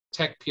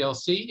Tech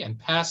PLC and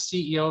past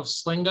CEO of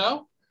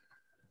Slingo.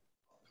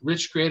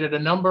 Rich created the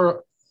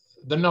number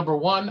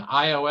one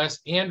iOS,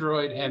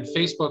 Android, and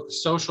Facebook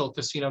social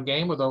casino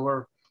game with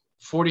over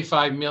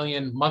 45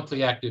 million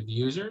monthly active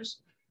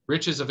users.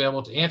 Rich is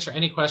available to answer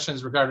any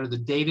questions regarding the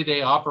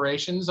day-to-day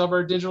operations of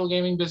our digital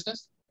gaming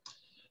business.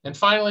 And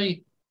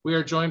finally, we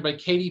are joined by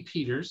Katie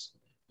Peters,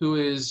 who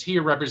is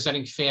here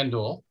representing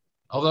FanDuel.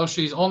 Although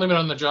she's only been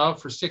on the job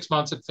for 6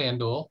 months at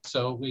FanDuel,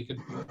 so we could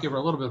give her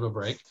a little bit of a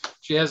break.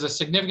 She has a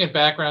significant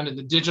background in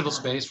the digital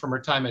space from her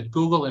time at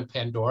Google and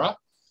Pandora.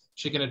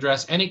 She can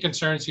address any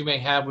concerns you may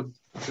have with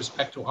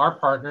respect to our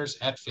partners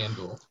at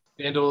FanDuel.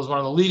 FanDuel is one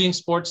of the leading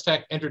sports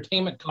tech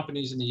entertainment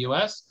companies in the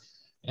US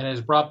and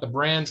has brought the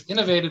brand's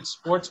innovative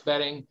sports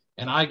betting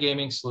and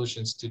iGaming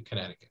solutions to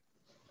Connecticut.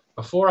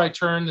 Before I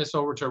turn this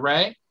over to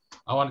Ray,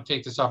 I want to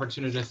take this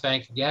opportunity to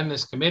thank again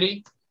this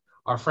committee,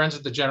 our friends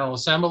at the General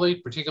Assembly,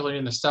 particularly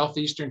in the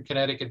Southeastern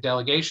Connecticut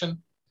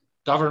delegation,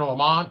 Governor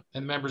Lamont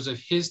and members of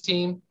his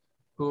team,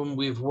 whom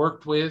we've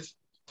worked with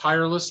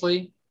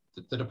tirelessly,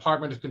 the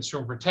Department of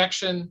Consumer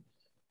Protection,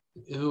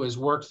 who has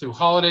worked through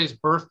holidays,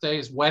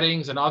 birthdays,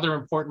 weddings, and other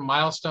important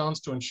milestones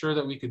to ensure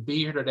that we could be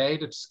here today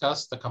to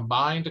discuss the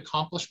combined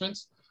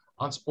accomplishments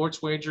on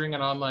sports wagering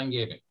and online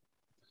gaming.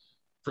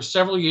 For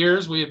several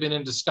years, we have been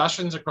in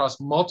discussions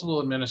across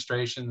multiple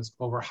administrations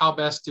over how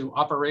best to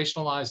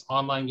operationalize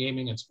online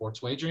gaming and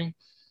sports wagering,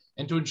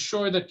 and to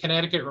ensure that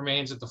Connecticut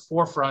remains at the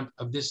forefront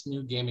of this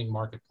new gaming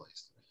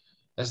marketplace.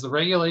 As the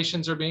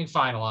regulations are being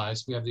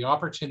finalized, we have the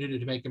opportunity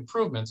to make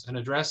improvements and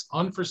address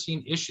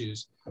unforeseen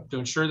issues to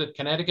ensure that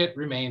Connecticut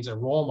remains a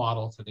role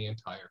model for the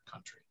entire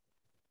country.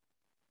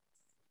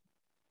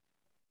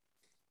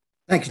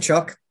 Thank you,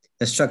 Chuck.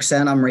 As Chuck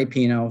said, I'm Ray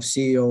Pino,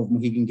 CEO of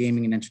Mohegan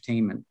Gaming and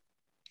Entertainment.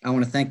 I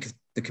want to thank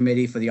the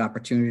committee for the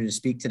opportunity to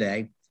speak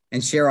today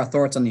and share our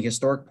thoughts on the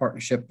historic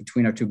partnership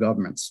between our two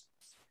governments.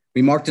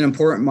 We marked an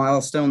important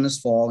milestone this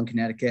fall in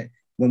Connecticut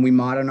when we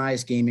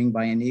modernized gaming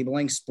by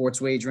enabling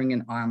sports wagering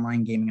and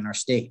online gaming in our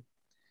state.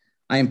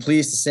 I am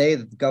pleased to say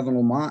that Governor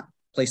Lamont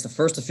placed the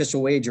first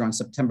official wager on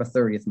September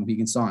 30th in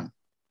Mohegan Sun.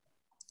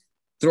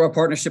 Through our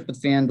partnership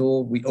with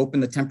FanDuel, we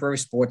opened the temporary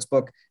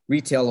sportsbook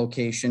retail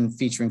location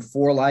featuring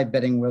 4 live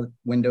betting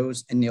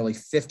windows and nearly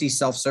 50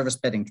 self-service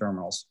betting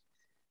terminals.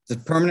 The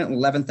permanent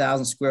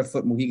 11,000 square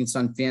foot Mohegan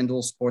Sun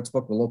FanDuel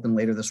Sportsbook will open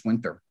later this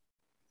winter.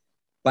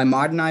 By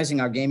modernizing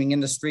our gaming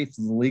industry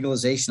through the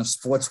legalization of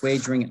sports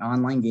wagering and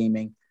online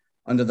gaming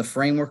under the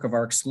framework of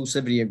our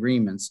exclusivity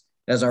agreements,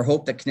 it is our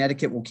hope that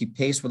Connecticut will keep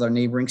pace with our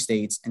neighboring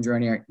states and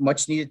generate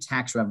much needed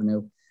tax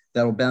revenue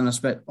that will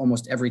benefit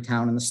almost every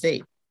town in the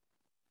state.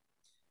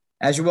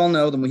 As you well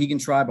know, the Mohegan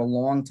Tribe are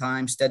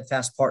longtime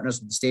steadfast partners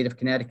with the state of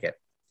Connecticut.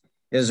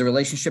 It is a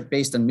relationship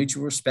based on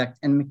mutual respect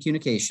and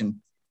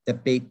communication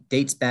that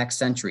dates back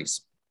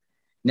centuries.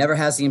 Never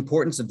has the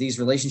importance of these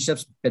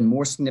relationships been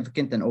more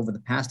significant than over the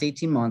past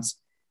 18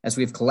 months as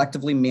we have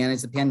collectively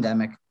managed the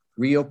pandemic,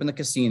 reopened the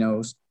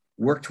casinos,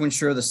 worked to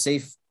ensure the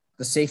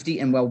safety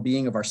and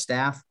well-being of our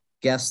staff,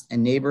 guests,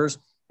 and neighbors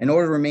in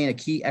order to remain a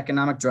key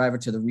economic driver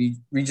to the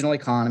regional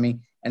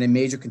economy and a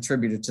major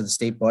contributor to the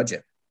state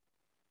budget.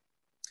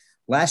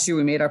 Last year,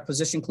 we made our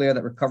position clear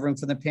that recovering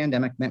from the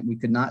pandemic meant we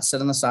could not sit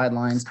on the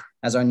sidelines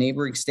as our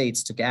neighboring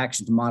states took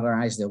action to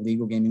modernize their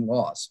legal gaming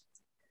laws.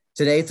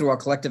 Today, through our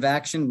collective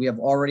action, we have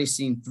already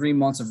seen 3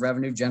 months of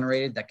revenue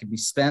generated that could be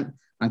spent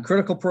on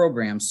critical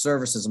programs,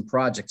 services, and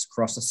projects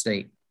across the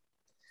state.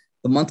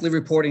 The monthly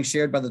reporting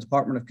shared by the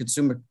Department of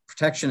Consumer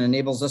Protection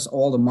enables us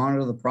all to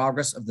monitor the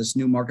progress of this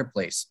new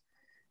marketplace.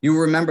 You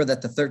will remember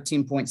that the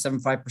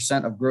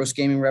 13.75% of gross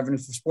gaming revenue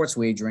for sports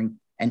wagering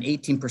and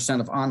 18%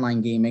 of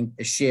online gaming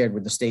is shared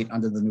with the state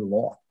under the new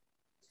law.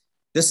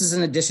 This is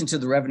in addition to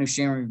the revenue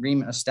sharing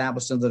agreement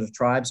established under the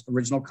tribe's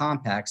original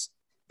compacts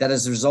that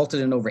has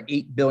resulted in over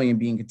 $8 billion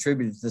being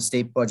contributed to the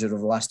state budget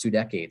over the last 2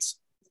 decades.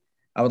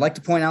 I would like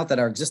to point out that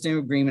our existing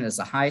agreement is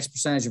the highest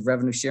percentage of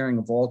revenue sharing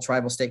of all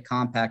tribal state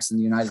compacts in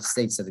the United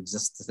States that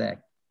exist today.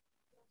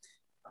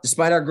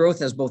 Despite our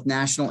growth as both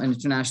national and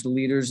international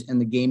leaders in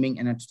the gaming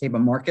and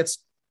entertainment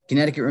markets,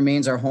 Connecticut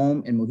remains our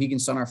home and Mohegan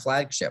Sun our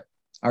flagship.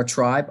 Our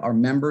tribe, our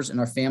members, and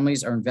our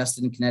families are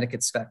invested in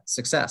Connecticut's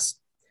success.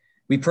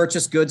 We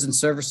purchase goods and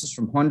services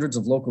from hundreds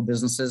of local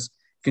businesses,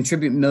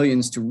 contribute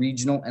millions to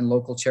regional and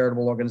local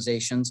charitable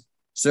organizations,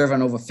 serve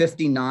on over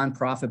 50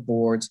 nonprofit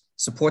boards,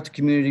 support the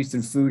community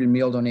through food and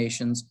meal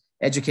donations,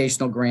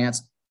 educational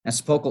grants, and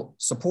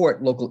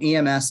support local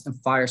EMS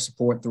and fire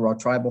support through our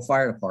tribal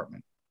fire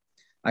department.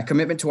 Our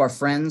commitment to our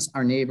friends,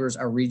 our neighbors,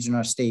 our region,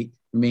 our state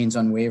remains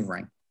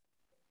unwavering.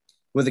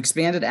 With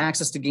expanded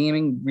access to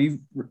gaming, we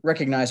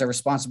recognize our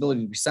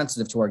responsibility to be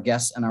sensitive to our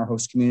guests and our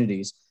host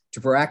communities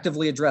to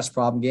proactively address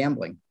problem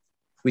gambling.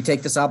 We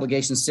take this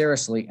obligation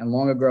seriously and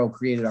long ago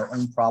created our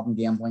own problem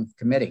gambling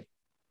committee.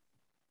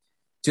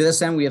 To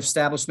this end, we have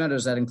established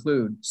measures that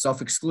include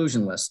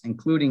self-exclusion lists,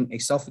 including a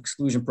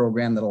self-exclusion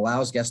program that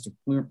allows guests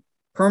to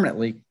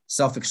permanently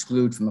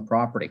self-exclude from the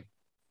property.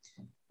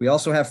 We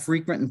also have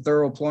frequent and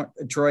thorough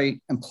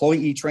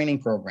employee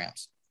training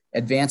programs,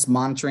 advanced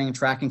monitoring and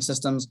tracking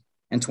systems,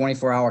 and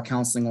 24-hour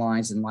counseling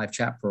lines and live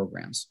chat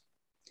programs.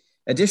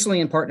 Additionally,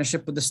 in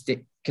partnership with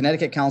the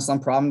Connecticut Council on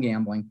Problem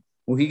Gambling,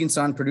 Mohegan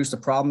Sun produced a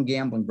problem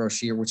gambling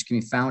brochure, which can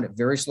be found at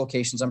various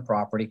locations on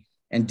property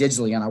and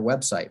digitally on our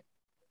website.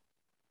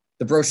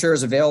 The brochure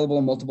is available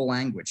in multiple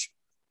languages.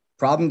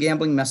 Problem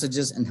gambling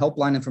messages and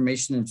helpline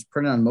information is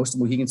printed on most of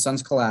Mohegan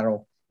Sun's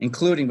collateral,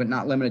 including but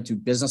not limited to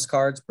business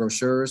cards,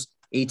 brochures,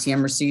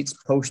 ATM receipts,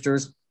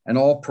 posters, and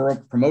all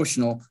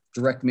promotional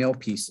direct mail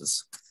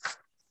pieces.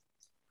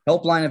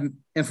 Helpline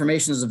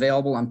information is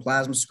available on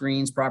plasma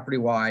screens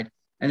property-wide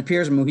and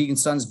appears in Mohegan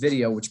Sun's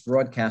video, which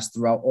broadcasts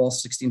throughout all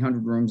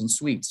 1,600 rooms and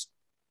suites.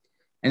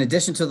 In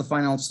addition to the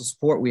financial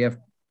support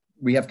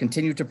we have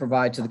continued to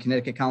provide to the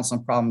Connecticut Council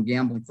on Problem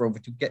Gambling for over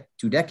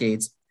two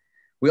decades,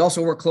 we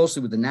also work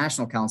closely with the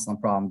National Council on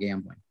Problem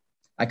Gambling.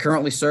 I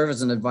currently serve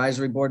as an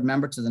advisory board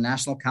member to the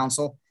National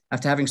Council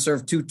after having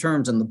served 2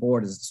 terms on the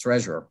board as its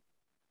treasurer.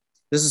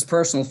 This is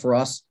personal for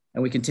us,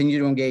 and we continue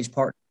to engage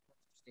partners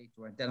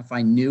to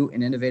identify new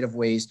and innovative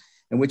ways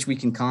in which we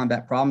can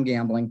combat problem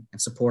gambling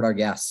and support our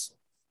guests.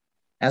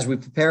 As we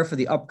prepare for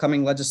the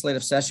upcoming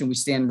legislative session, we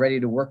stand ready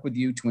to work with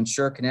you to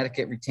ensure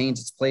Connecticut retains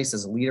its place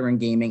as a leader in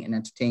gaming and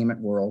entertainment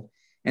world,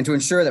 and to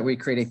ensure that we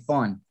create a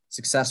fun,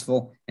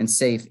 successful, and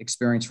safe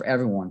experience for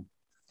everyone.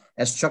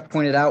 As Chuck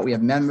pointed out, we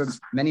have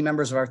many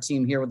members of our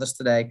team here with us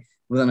today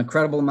with an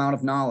incredible amount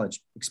of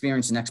knowledge,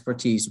 experience, and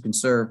expertise who can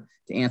serve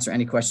to answer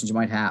any questions you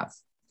might have.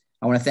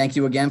 I want to thank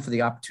you again for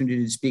the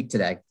opportunity to speak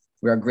today.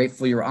 We are grateful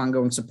for your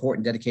ongoing support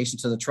and dedication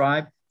to the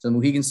tribe, to the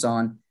Mohegan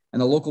Sun,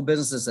 and the local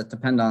businesses that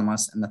depend on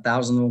us, and the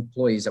thousands of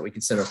employees that we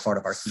consider part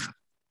of our team.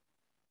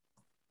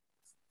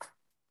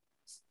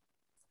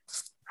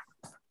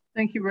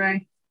 Thank you,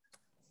 Ray.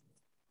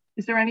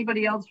 Is there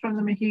anybody else from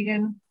the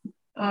Mohegan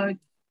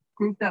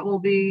group that will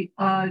be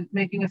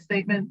making a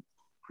statement?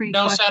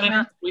 No,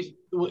 Senator.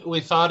 We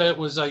thought it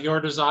was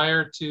your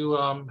desire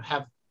to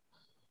have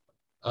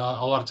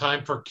a lot of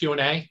time for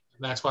Q&A.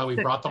 That's why we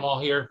brought them all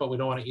here, but we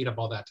don't want to eat up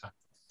all that time.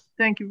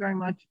 Thank you very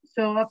much.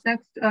 So up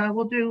next,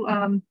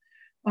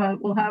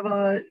 we'll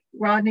have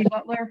Rodney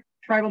Butler,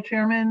 Tribal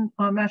Chairman,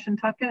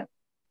 Mashantucket,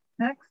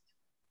 next.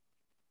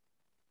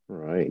 All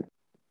right.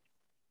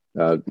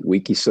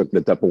 Wikisuk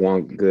the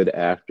Dapawang, good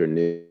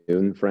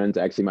afternoon, friends.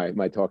 Actually,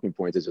 my talking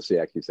point is just to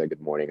actually say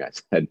good morning. I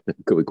said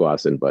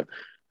Kuwikwasin, but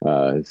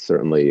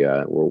certainly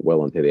we're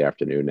well into the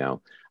afternoon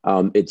now.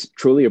 It's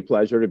truly a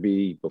pleasure to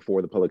be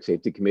before the Public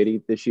Safety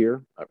Committee this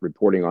year,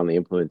 reporting on the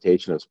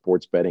implementation of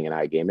sports betting and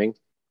iGaming.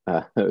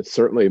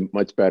 Certainly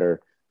much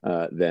better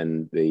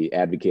than the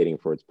advocating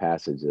for its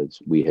passage as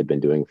we had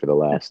been doing for the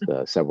last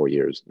several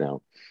years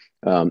now.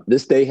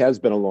 This day has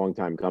been a long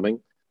time coming.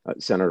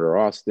 Senator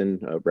Austin,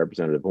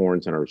 Representative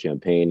Horn, Senator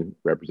Champagne,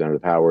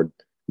 Representative Howard,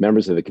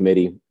 members of the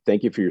committee,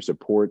 thank you for your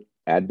support,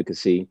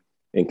 advocacy,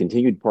 and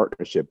continued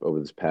partnership over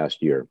this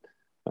past year.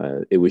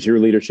 It was your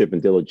leadership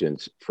and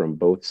diligence from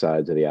both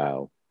sides of the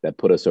aisle that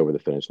put us over the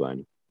finish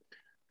line.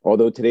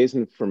 Although today's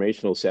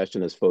informational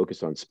session is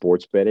focused on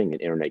sports betting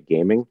and internet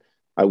gaming,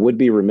 I would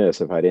be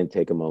remiss if I didn't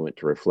take a moment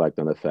to reflect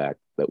on the fact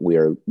that we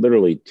are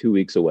literally 2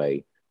 weeks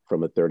away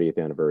from a 30th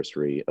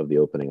anniversary of the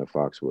opening of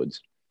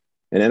Foxwoods,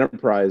 an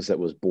enterprise that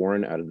was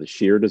born out of the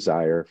sheer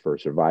desire for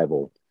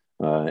survival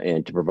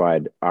and to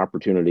provide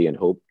opportunity and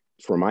hope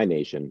for my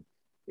nation.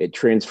 It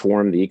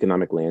transformed the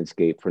economic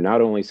landscape for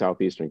not only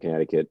Southeastern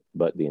Connecticut,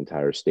 but the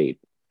entire state.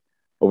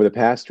 Over the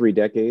past 3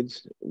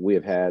 decades, we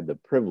have had the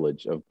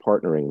privilege of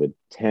partnering with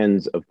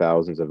tens of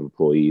thousands of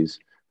employees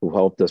who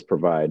helped us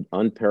provide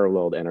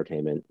unparalleled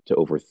entertainment to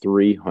over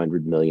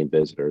 300 million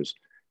visitors,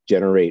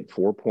 generate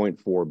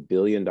 $4.4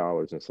 billion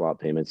in slot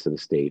payments to the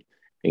state,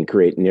 and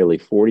create nearly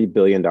 $40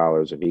 billion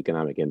of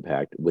economic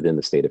impact within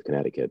the state of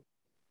Connecticut.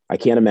 I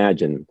can't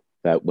imagine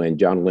that when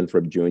John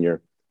Winthrop Jr.,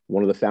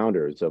 one of the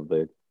founders of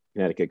the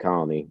Connecticut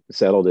colony,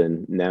 settled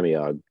in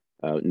Namiog,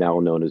 now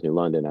known as New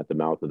London, at the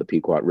mouth of the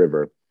Pequot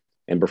River,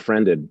 and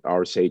befriended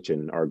our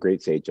sachem, our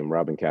great sachem,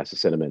 Robin Cass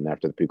Cinnamon,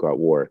 after the Pequot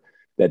War,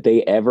 that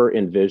they ever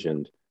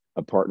envisioned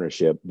a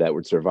partnership that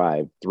would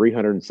survive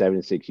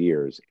 376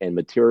 years and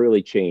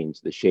materially change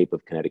the shape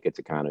of Connecticut's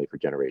economy for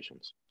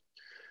generations.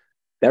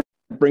 That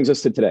brings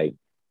us to today.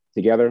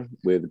 Together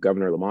with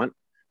Governor Lamont,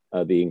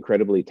 the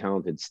incredibly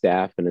talented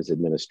staff in his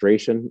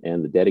administration,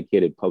 and the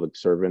dedicated public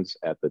servants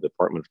at the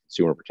Department of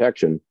Consumer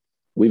Protection,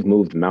 we've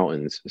moved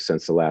mountains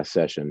since the last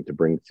session to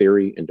bring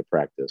theory into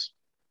practice.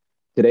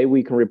 Today,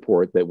 we can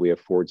report that we have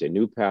forged a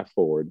new path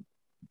forward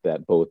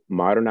that both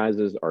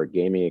modernizes our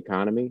gaming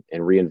economy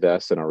and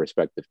reinvests in our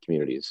respective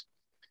communities.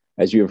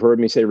 As you have heard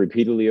me say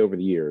repeatedly over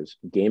the years,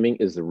 gaming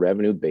is the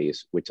revenue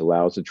base which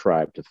allows the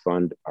tribe to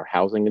fund our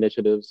housing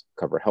initiatives,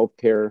 cover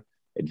healthcare,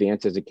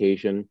 advance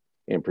education,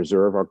 and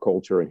preserve our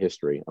culture and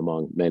history,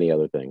 among many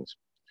other things.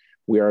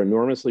 We are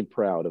enormously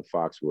proud of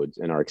Foxwoods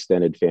and our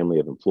extended family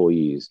of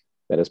employees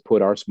that has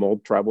put our small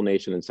tribal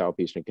nation in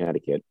Southeastern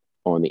Connecticut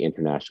on the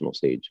international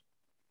stage.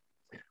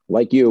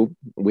 Like you,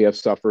 we have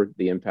suffered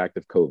the impact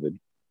of COVID.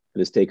 It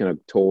has taken a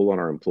toll on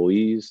our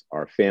employees,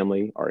 our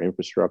family, our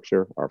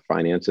infrastructure, our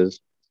finances.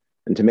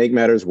 And to make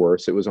matters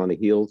worse, it was on the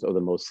heels of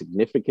the most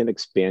significant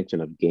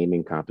expansion of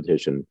gaming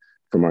competition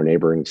from our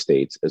neighboring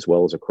states, as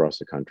well as across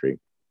the country.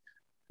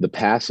 The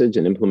passage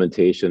and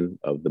implementation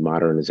of the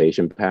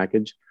modernization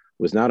package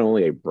was not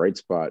only a bright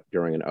spot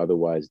during an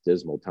otherwise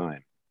dismal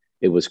time,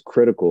 it was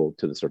critical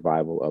to the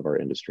survival of our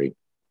industry.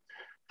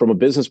 From a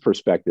business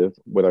perspective,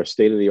 with our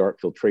state-of-the-art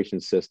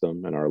filtration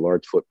system and our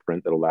large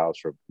footprint that allows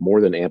for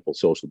more than ample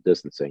social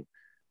distancing,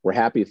 we're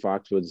happy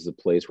Foxwoods is a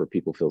place where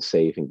people feel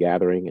safe in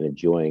gathering and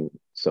enjoying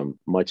some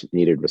much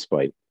needed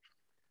respite.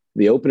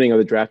 The opening of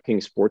the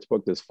DraftKings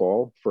Sportsbook this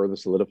fall further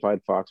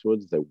solidified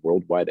Foxwoods as a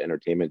worldwide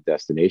entertainment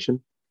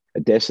destination, a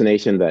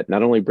destination that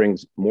not only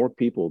brings more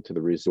people to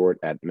the resort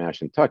at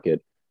Mashantucket,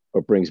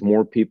 but brings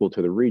more people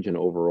to the region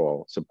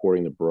overall,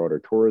 supporting the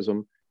broader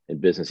tourism and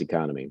business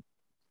economy.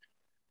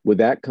 With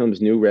that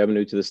comes new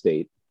revenue to the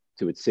state,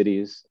 to its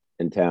cities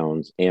and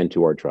towns, and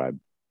to our tribe.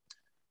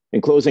 In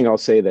closing, I'll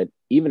say that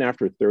even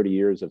after 30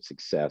 years of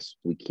success,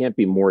 we can't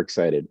be more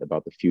excited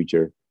about the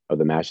future of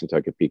the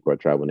Mashantucket Pequot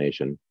Tribal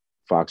Nation,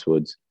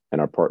 Foxwoods, and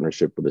our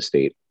partnership with the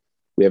state.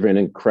 We have an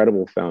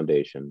incredible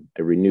foundation,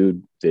 a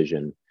renewed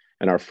vision,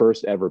 and our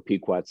first ever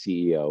Pequot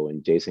CEO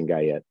in Jason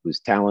Guyette,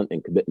 whose talent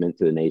and commitment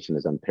to the nation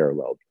is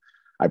unparalleled.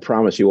 I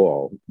promise you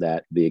all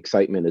that the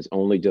excitement is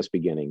only just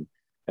beginning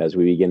as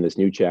we begin this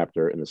new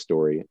chapter in the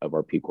story of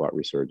our Pequot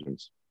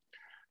resurgence.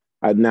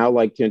 I'd now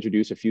like to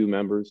introduce a few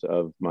members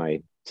of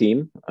my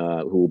team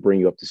who will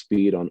bring you up to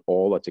speed on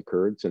all that's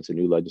occurred since the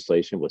new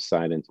legislation was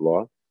signed into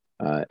law.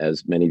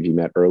 As many of you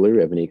met earlier,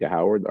 we have Anika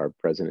Howard, our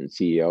president and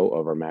CEO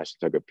of our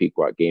Mashantucket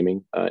Pequot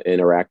Gaming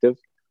Interactive.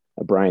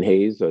 Brian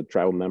Hayes, a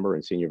tribal member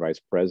and senior vice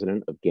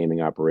president of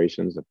gaming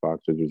operations at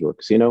Foxwoods Resort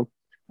Casino.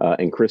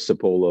 And Chris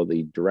Cipolla,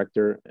 the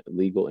director,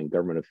 legal and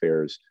government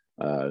affairs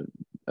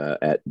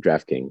at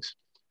DraftKings.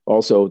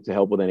 Also, to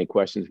help with any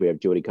questions, we have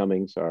Jody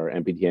Cummings, our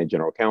MPTN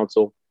general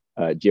counsel,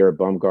 Jared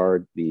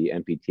Bumgard, the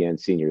MPTN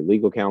senior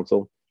legal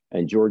counsel,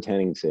 and George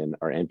Henningsen,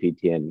 our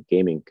MPTN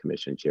Gaming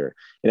Commission chair.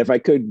 And if I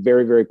could,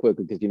 very, very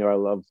quickly, because I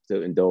love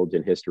to indulge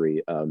in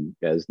history,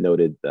 as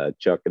noted,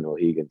 Chuck and the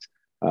Mohegans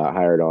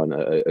hired on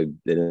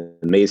an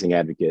amazing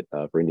advocate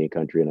for Indian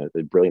country and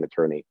a brilliant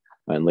attorney,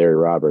 and Larry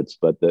Roberts.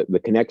 But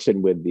the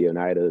connection with the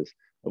Oneidas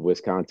of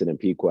Wisconsin and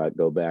Pequot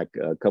go back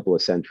a couple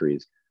of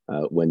centuries.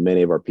 When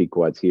many of our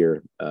Pequots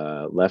here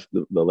left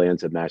the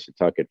lands of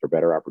Mashantucket for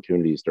better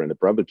opportunities during the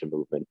Brummagem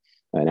movement,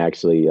 and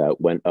actually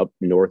went up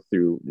north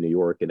through New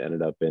York and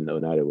ended up in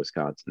Oneida,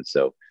 Wisconsin.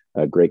 So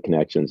great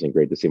connections, and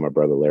great to see my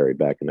brother Larry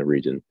back in the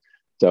region.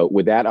 So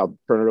with that, I'll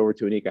turn it over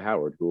to Anika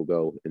Howard, who will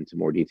go into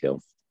more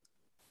detail.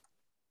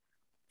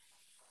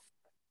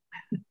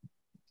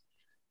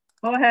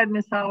 Go ahead,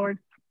 Ms. Howard.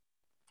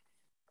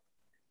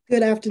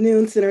 Good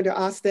afternoon, Senator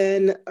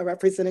Austin,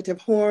 Representative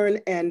Horn,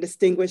 and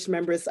distinguished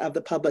members of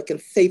the Public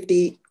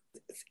Safety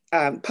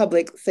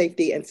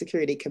and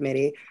Security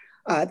Committee.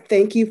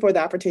 Thank you for the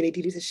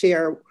opportunity to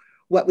share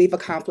what we've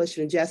accomplished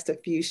in just a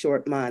few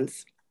short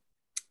months.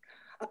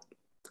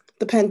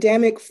 The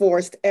pandemic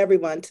forced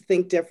everyone to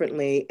think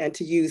differently and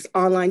to use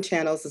online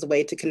channels as a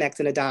way to connect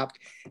and adopt,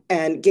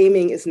 and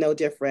gaming is no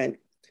different.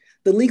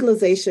 The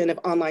legalization of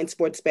online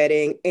sports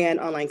betting and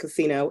online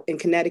casino in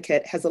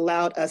Connecticut has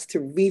allowed us to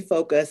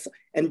refocus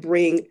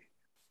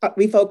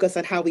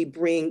on how we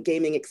bring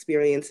gaming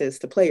experiences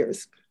to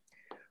players.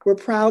 We're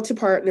proud to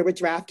partner with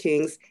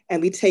DraftKings,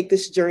 and we take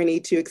this journey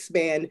to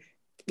expand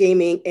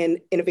gaming and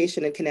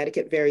innovation in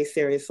Connecticut very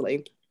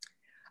seriously.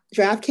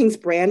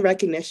 DraftKings' brand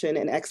recognition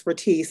and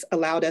expertise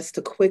allowed us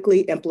to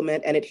quickly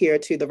implement and adhere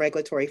to the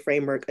regulatory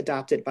framework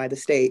adopted by the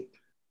state.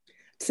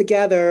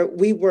 Together,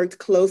 we worked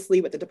closely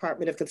with the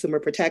Department of Consumer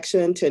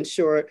Protection to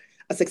ensure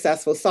a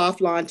successful soft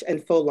launch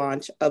and full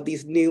launch of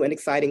these new and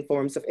exciting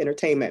forms of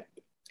entertainment.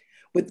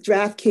 With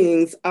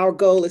DraftKings, our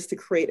goal is to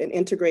create an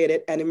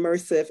integrated and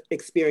immersive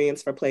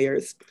experience for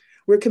players.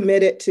 We're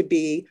committed to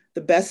be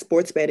the best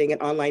sports betting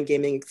and online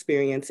gaming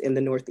experience in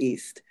the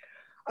Northeast.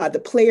 The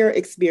player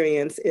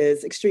experience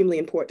is extremely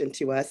important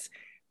to us,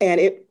 and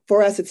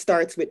for us, it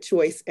starts with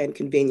choice and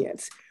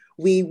convenience.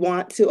 We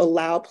want to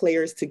allow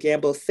players to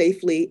gamble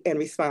safely and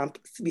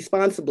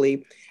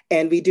responsibly,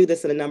 and we do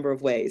this in a number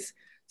of ways.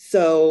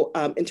 So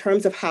in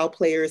terms of how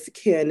players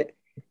can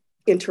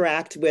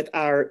interact with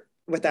our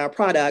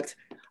product,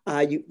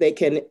 they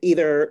can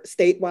either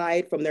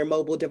statewide from their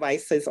mobile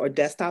devices or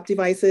desktop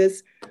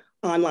devices,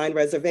 online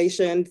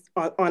reservations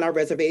on our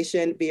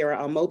reservation via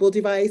our mobile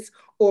device,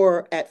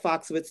 or at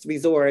Foxwoods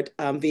Resort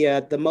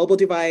via the mobile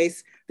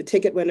device, the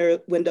ticket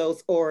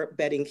windows, or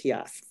betting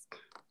kiosks.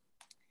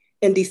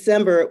 In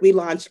December, we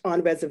launched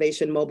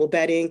on-reservation mobile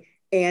betting,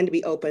 and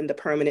we opened the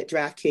permanent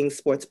DraftKings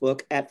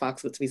Sportsbook at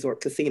Foxwoods Resort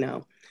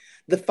Casino.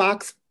 The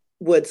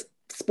Foxwoods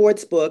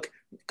Sportsbook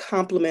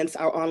complements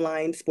our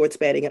online sports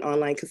betting and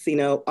online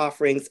casino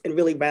offerings and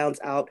really rounds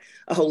out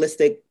a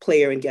holistic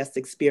player and guest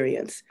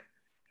experience.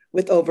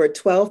 With over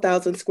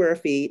 12,000 square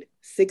feet,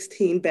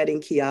 16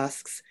 betting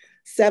kiosks,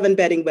 7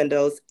 betting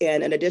windows,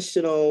 and an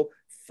additional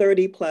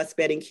 30 plus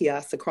betting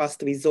kiosks across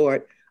the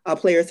resort, our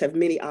players have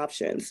many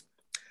options.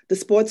 The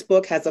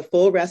Sportsbook has a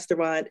full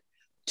restaurant,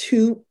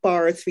 2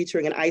 bars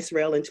featuring an ice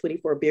rail and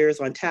 24 beers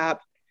on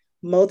tap,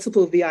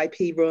 multiple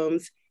VIP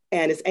rooms,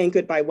 and is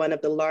anchored by one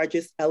of the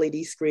largest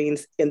LED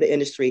screens in the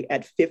industry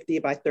at 50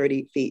 by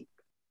 30 feet.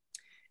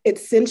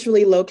 It's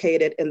centrally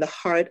located in the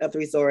heart of the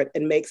resort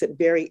and makes it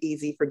very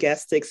easy for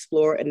guests to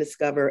explore and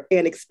discover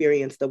and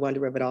experience the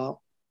wonder of it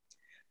all.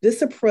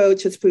 This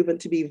approach has proven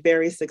to be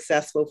very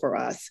successful for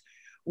us.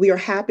 We are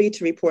happy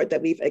to report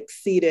that we've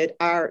exceeded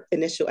our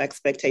initial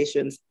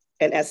expectations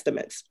and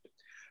estimates.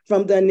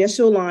 From the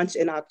initial launch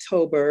in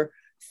October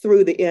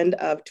through the end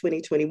of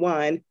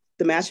 2021,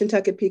 the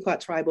Mashantucket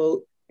Pequot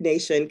Tribal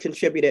Nation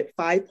contributed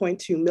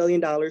 $5.2 million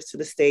to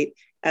the state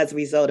as a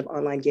result of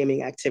online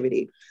gaming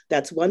activity.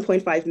 That's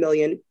 $1.5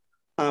 million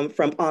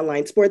from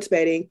online sports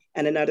betting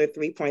and another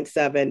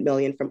 $3.7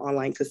 million from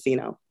online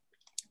casino.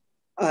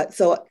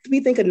 So we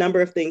think a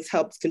number of things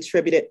helped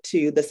contributed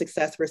to the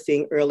success we're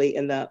seeing early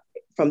in the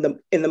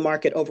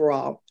market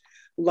overall.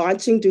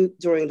 Launching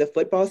during the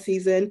football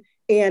season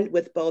and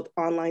with both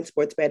online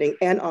sports betting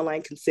and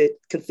online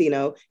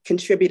casino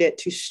contributed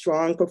to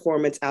strong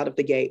performance out of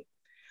the gate.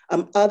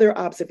 Other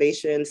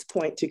observations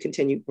point to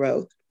continued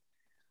growth.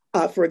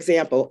 For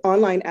example,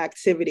 online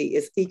activity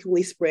is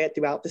equally spread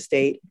throughout the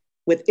state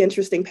with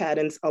interesting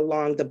patterns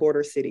along the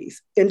border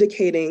cities,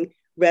 indicating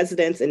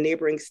residents in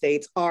neighboring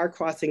states are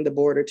crossing the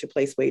border to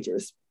place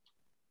wagers.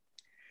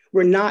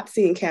 We're not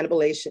seeing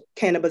cannibalization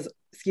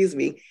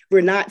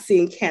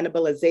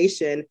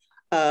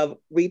of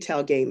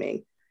retail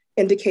gaming,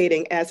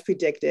 indicating, as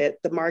predicted,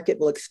 the market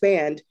will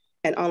expand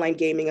and online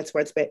gaming and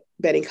sports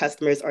betting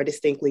customers are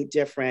distinctly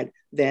different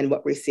than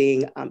what we're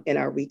seeing in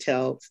our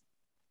retail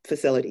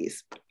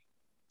facilities.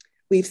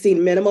 We've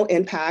seen minimal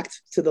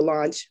impact to the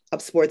launch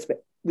of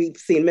we've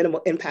seen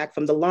minimal impact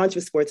from the launch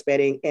of sports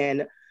betting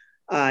in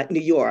New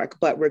York,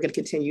 but we're going to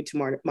continue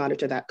to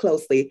monitor that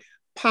closely.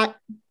 And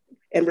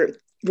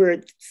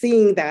we're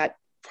seeing that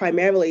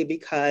primarily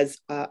because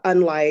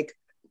unlike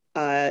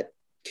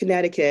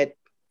Connecticut,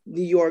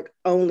 New York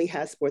only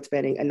has sports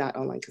betting and not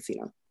online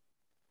casino.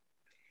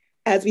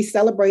 As we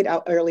celebrate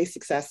our early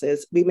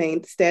successes, we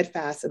remain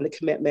steadfast in the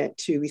commitment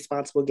to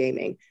responsible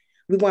gaming.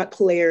 We want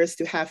players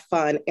to have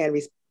fun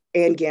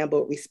and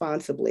gamble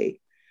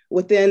responsibly.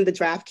 Within the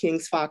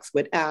DraftKings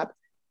Foxwood app,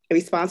 a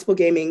responsible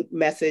gaming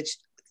messages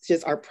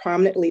are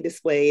prominently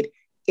displayed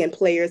and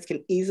players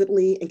can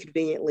easily and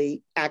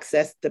conveniently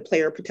access the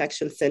Player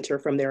Protection Center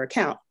from their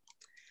account.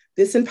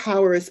 This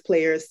empowers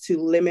players to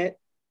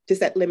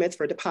set limits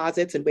for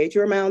deposits and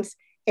wager amounts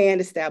and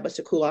establish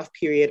a cool-off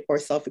period or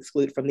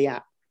self-exclude from the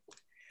app.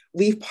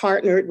 We've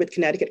partnered with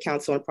Connecticut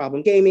Council on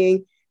Problem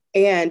Gaming,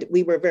 and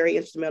we were very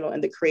instrumental in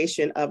the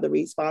creation of the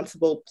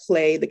Responsible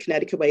Play the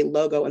Connecticut Way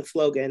logo and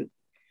slogan.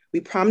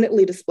 We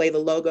prominently display the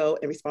logo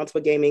and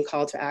responsible gaming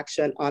call to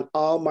action on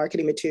all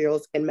marketing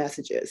materials and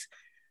messages.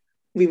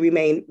 We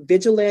remain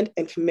vigilant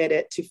and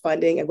committed to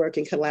funding and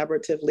working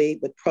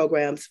collaboratively with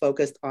programs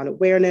focused on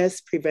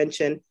awareness,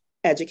 prevention,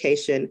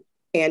 education,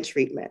 and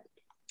treatment.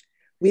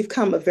 We've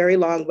come a very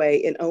long way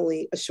in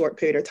only a short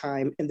period of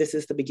time, and this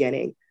is the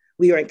beginning.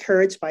 We are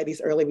encouraged by these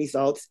early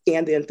results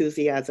and the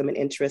enthusiasm and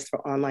interest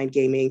for online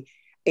gaming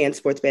and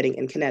sports betting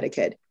in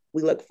Connecticut.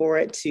 We look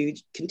forward to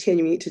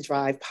continuing to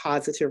drive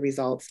positive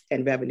results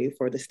and revenue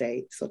for the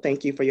state. So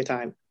thank you for your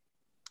time.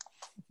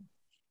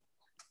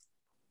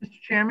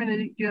 Mr. Chairman,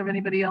 do you have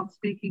anybody else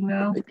speaking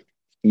now?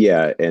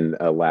 Yeah, and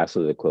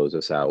lastly, to close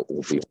us out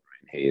will be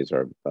Brian Hayes,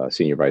 our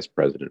Senior Vice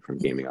President from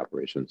Gaming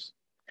Operations.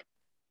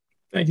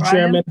 Thank you,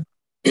 Chairman.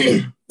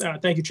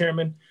 Thank you,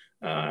 Chairman.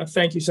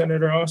 Thank you,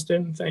 Senator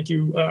Austin. Thank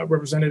you,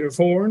 Representative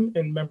Horn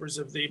and members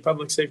of the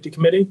Public Safety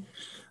Committee.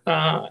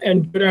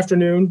 And good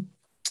afternoon.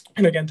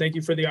 And again, thank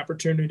you for the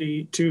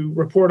opportunity to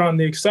report on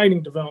the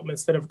exciting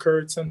developments that have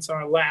occurred since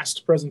our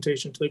last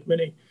presentation to the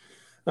committee.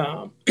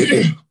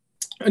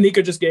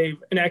 Anika just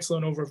gave an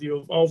excellent overview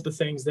of all of the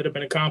things that have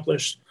been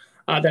accomplished,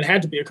 that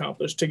had to be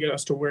accomplished to get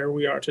us to where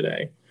we are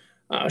today.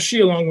 She,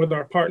 along with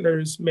our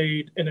partners,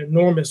 made an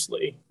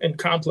enormously and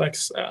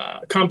complex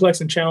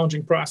and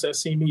challenging process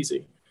seem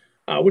easy,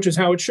 which is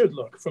how it should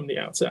look from the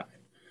outside.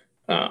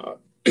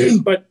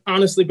 But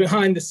honestly,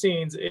 behind the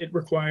scenes, it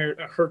required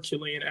a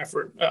Herculean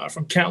effort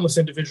from countless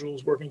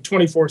individuals working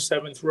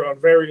 24/7 throughout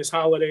various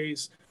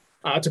holidays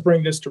to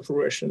bring this to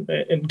fruition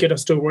and get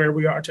us to where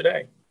we are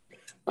today.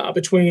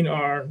 Between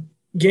our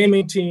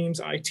gaming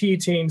teams, IT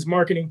teams,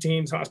 marketing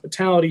teams,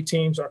 hospitality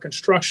teams, our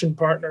construction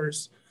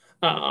partners,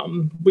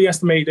 we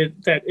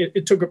estimated that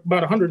it took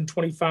about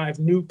 125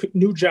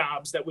 new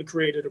jobs that we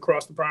created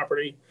across the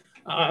property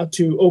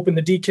to open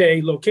the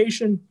DK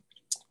location,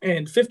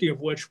 and 50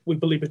 of which we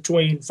believe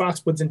between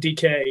Foxwoods and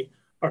DK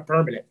are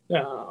permanent.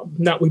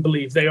 Not we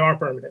believe, they are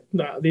permanent.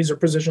 These are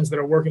positions that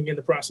are working in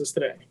the process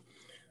today.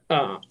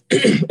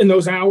 In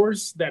those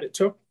hours that it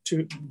took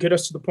to get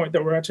us to the point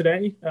that we're at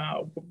today,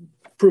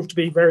 proved to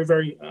be very,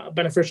 very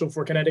beneficial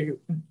for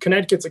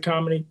Connecticut's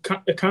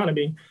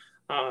economy,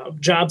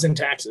 jobs and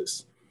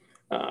taxes.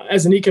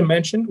 As Anika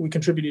mentioned, we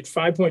contributed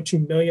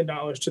 $5.2 million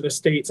to the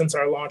state since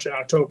our launch in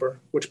October,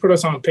 which put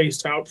us on pace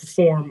to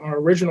outperform our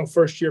original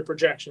first-year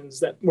projections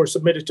that were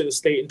submitted to the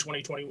state in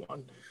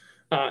 2021.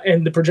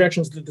 And the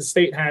projections that the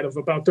state had of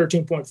about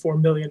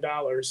 $13.4 million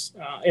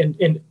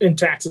in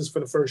taxes for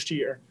the first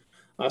year.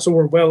 So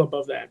we're well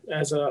above that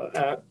as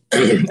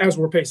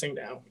we're pacing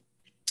now.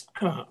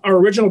 Our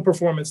original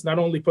performance not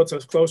only puts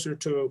us closer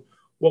to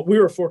what we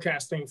were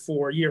forecasting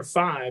for year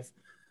 5,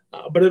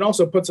 but it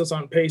also puts us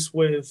on pace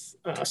with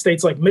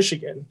states like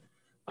Michigan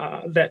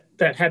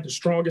that had the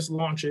strongest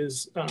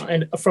launches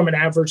and from an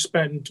average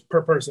spend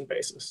per person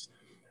basis.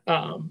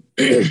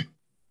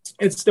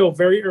 It's still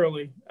very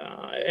early,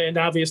 and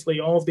obviously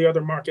all of the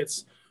other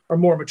markets are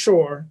more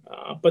mature,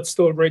 but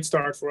still a great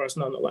start for us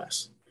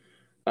nonetheless.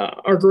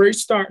 Our great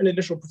start and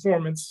initial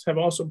performance have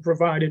also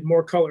provided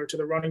more color to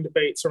the running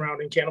debate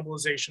surrounding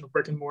cannibalization of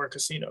brick and mortar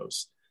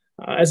casinos.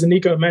 As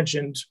Anika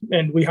mentioned,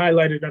 and we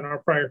highlighted in our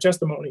prior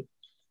testimony,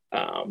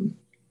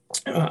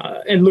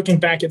 and looking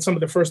back at some of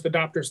the first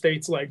adopter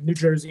states like New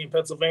Jersey and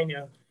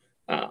Pennsylvania,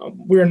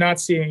 we're not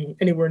seeing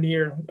any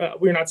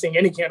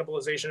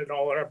cannibalization at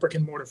all at our brick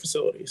and mortar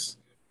facilities.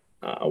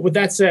 With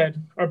that said,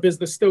 our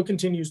business still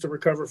continues to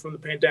recover from the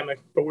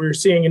pandemic, but we're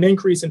seeing an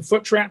increase in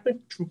foot traffic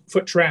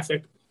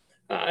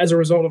as a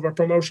result of our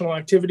promotional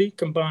activity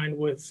combined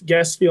with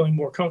guests feeling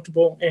more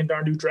comfortable and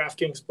our new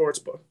DraftKings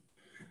Sportsbook.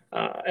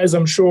 As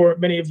I'm sure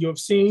many of you have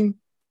seen,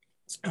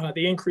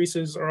 the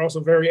increases are also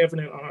very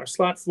evident on our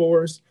slot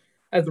floors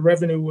as the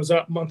revenue was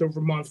up month over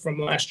month from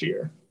last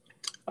year.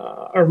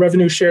 Our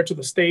revenue share to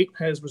the state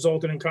has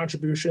resulted in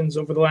contributions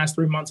over the last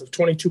 3 months of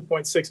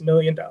 $22.6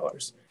 million,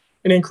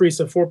 an increase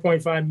of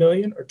 $4.5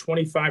 million or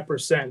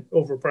 25%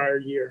 over prior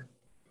year.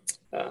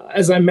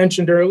 As I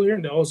mentioned earlier,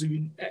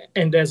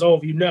 and as all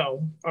of you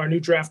know, our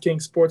new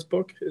DraftKings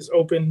Sportsbook is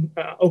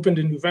opened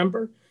in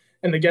November,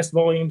 and the guest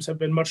volumes have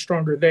been much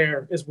stronger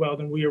there as well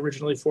than we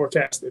originally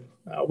forecasted.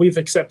 We've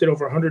accepted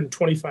over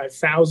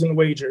 125,000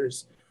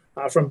 wagers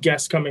from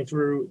guests coming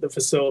through the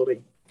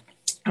facility,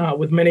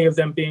 with many of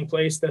them being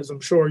placed, as I'm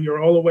sure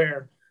you're all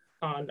aware,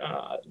 on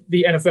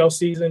the NFL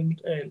season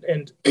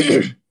and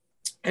NBA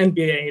and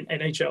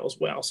NHL as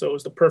well. So it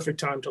was the perfect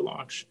time to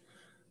launch.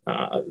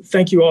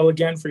 Thank you all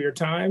again for your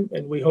time,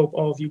 and we hope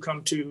all of you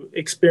come to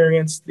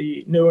experience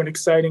the new and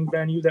exciting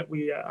venue that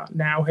we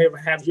now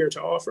have here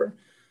to offer.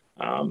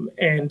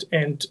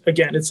 And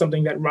again, it's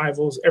something that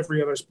rivals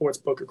every other sports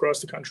book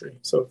across the country.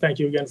 So thank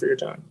you again for your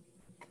time.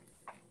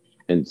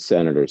 And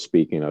Senator,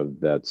 speaking of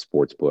that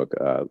sports book,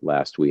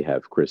 last we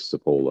have Chris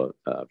Cipolla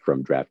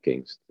from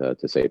DraftKings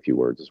to say a few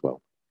words as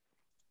well.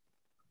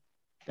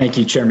 Thank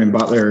you, Chairman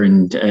Butler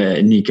and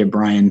Anika,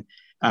 Brian.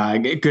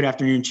 Good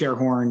afternoon, Chair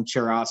Horn,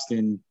 Chair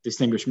Austin,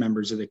 distinguished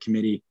members of the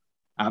committee.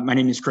 My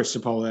name is Chris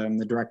Cipolla. I'm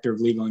the Director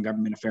of Legal and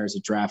Government Affairs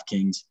at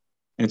DraftKings,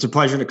 and it's a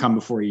pleasure to come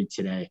before you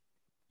today.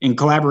 In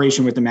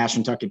collaboration with the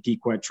Mashantucket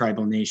Pequot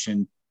Tribal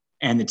Nation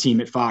and the team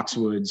at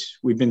Foxwoods,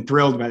 we've been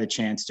thrilled by the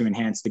chance to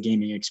enhance the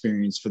gaming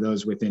experience for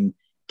those within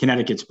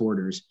Connecticut's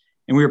borders,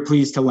 and we are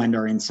pleased to lend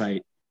our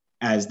insight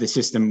as the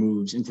system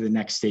moves into the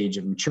next stage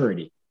of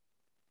maturity.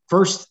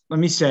 First, let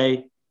me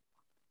say,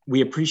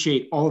 we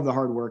appreciate all of the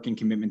hard work and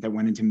commitment that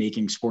went into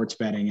making sports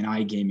betting and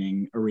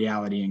iGaming a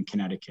reality in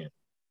Connecticut.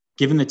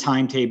 Given the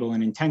timetable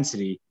and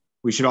intensity,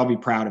 we should all be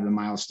proud of the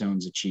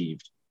milestones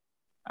achieved.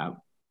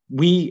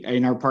 We,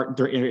 in our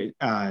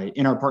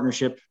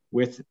partnership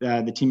with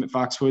the team at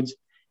Foxwoods,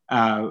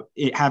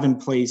 have in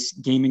place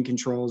gaming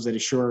controls that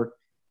assure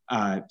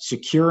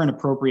secure and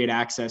appropriate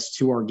access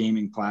to our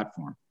gaming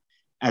platform.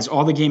 As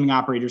all the gaming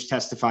operators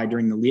testified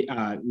during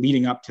the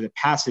leading up to the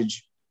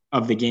passage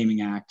of the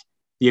Gaming Act,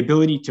 the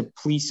ability to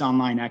police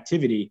online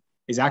activity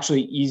is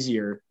actually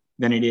easier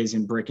than it is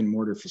in brick and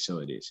mortar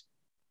facilities.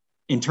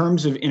 In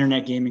terms of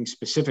internet gaming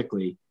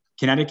specifically,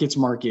 Connecticut's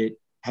market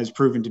has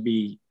proven to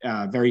be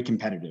very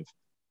competitive.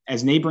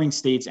 As neighboring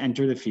states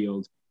enter the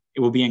field, it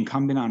will be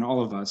incumbent on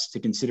all of us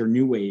to consider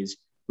new ways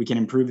we can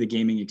improve the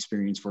gaming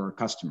experience for our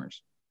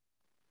customers.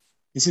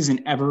 This is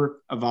an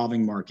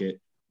ever-evolving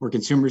market where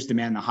consumers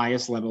demand the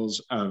highest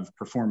levels of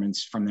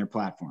performance from their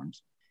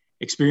platforms.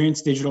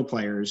 Experienced digital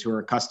players who are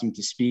accustomed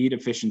to speed,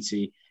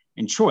 efficiency,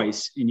 and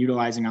choice in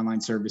utilizing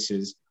online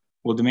services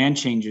will demand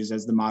changes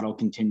as the model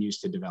continues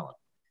to develop.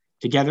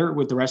 Together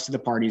with the rest of the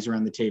parties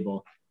around the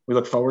table, we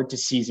look forward to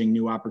seizing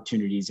new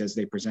opportunities as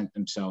they present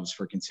themselves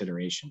for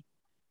consideration.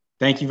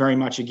 Thank you very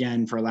much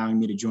again for allowing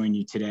me to join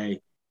you today,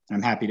 and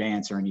I'm happy to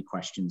answer any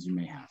questions you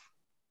may have.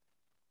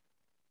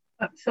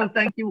 So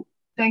thank you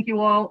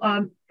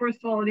all. First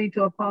of all, I need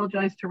to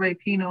apologize to Ray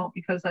Pino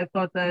because I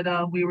thought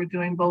that we were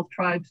doing both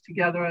tribes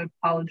together. I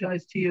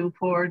apologize to you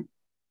for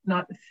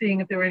not seeing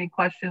if there were any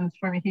questions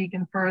for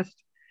Mohegan first.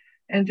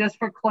 And just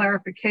for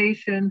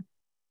clarification,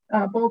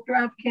 both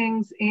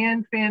DraftKings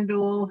and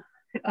FanDuel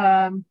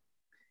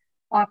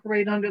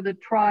operate under the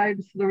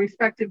tribes, the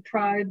respective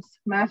tribes'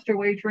 master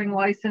wagering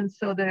license.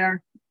 So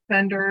they're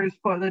vendors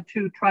for the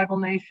two tribal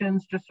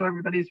nations, just so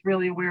everybody's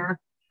really aware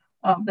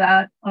of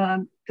that.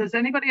 Does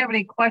anybody have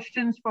any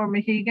questions for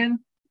Mohegan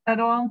at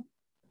all?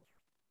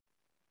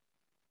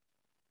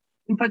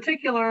 in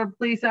particular,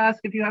 please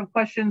ask if you have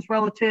questions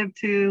relative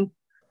to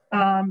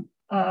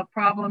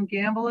problem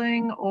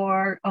gambling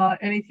or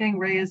anything.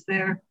 Ray is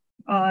their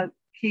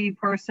key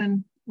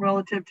person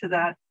relative to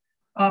that.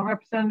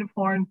 Representative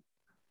Horn,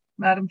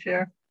 Madam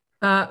Chair.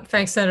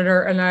 Thanks,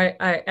 Senator. And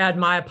I add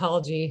my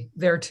apology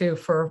there too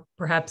for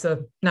perhaps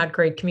a not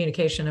great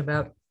communication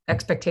about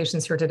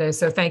expectations here today.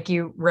 So thank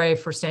you, Ray,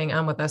 for staying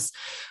on with us.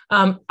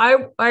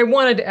 I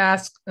wanted to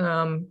ask,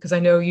 because I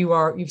know you've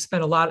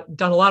done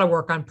a lot of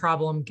work on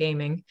problem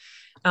gaming.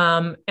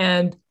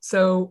 And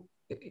so,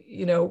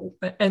 you know,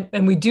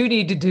 and we do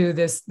need to do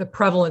the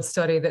prevalence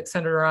study that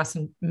Senator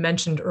Austin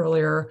mentioned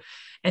earlier.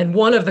 And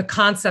one of the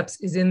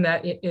concepts is in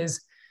that it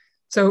is,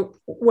 so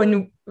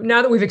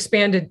now that we've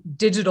expanded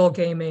digital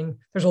gaming,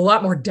 there's a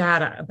lot more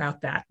data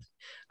about that.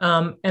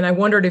 And I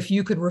wondered if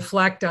you could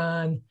reflect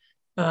on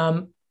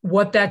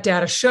what that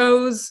data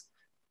shows,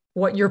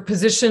 what your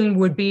position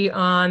would be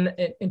on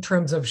in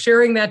terms of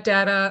sharing that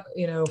data,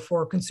 you know,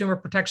 for consumer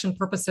protection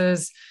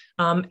purposes,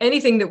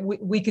 anything that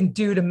we can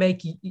do to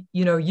make,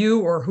 you know, you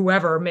or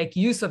whoever make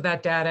use of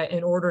that data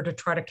in order to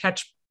try to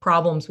catch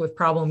problems with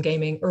problem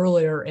gaming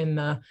earlier in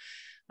the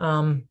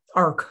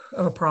arc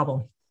of a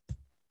problem.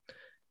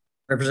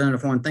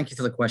 Representative Horn, thank you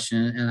for the question,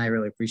 and I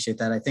really appreciate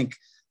that. I think,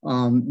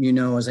 you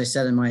know, as I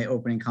said in my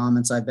opening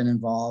comments, I've been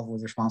involved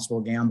with responsible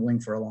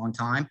gambling for a long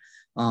time.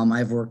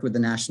 I've worked with the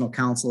National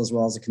Council as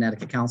well as the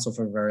Connecticut Council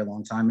for a very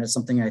long time, and it's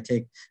something I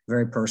take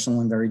very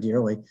personal and very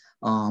dearly.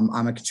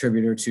 I'm a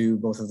contributor to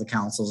both of the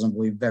councils and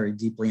believe very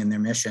deeply in their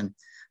mission.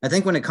 I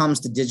think when it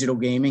comes to digital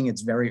gaming,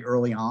 it's very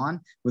early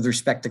on with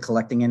respect to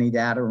collecting any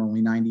data. We're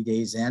only 90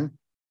 days in,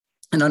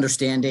 and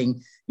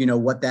understanding, you know,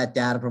 what that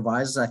data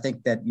provides. I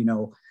think that, you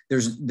know,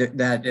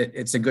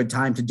 it's a good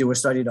time to do a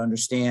study to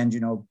understand,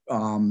 you know,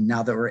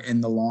 now that we're in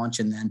the launch,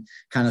 and then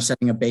kind of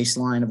setting a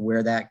baseline of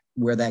where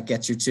that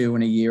gets you to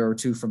in a year or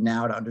two from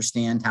now to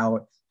understand how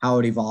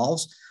it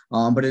evolves.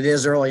 But it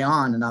is early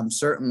on, and I'm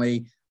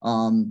certainly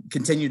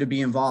continue to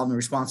be involved in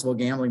responsible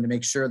gambling to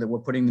make sure that we're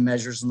putting the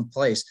measures in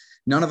place.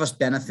 None of us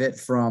benefit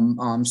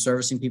from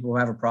servicing people who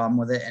have a problem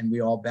with it, and we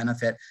all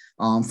benefit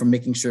from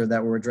making sure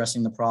that we're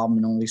addressing the problem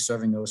and only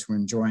serving those who are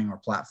enjoying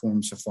our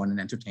platforms for fun and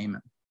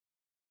entertainment.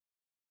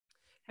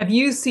 Have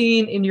you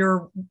seen in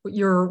your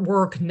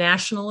work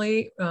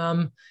nationally,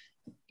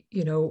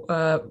 you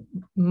know,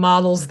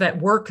 models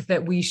that work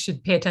that we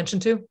should pay attention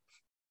to?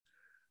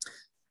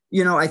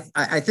 You know,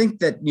 I think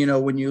that, you know,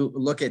 when you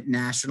look at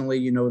nationally,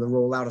 you know, the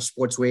rollout of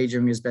sports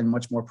wagering has been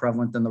much more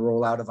prevalent than the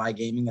rollout of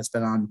iGaming. That's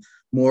been on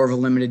more of a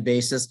limited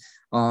basis.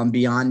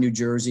 Beyond New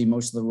Jersey,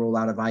 most of the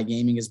rollout of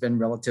iGaming has been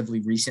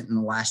relatively recent in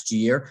the last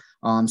year.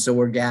 So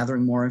we're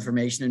gathering more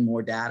information and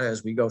more data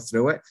as we go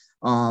through it.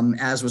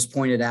 As was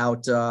pointed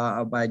out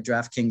by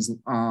DraftKings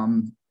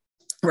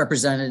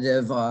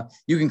representative,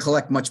 you can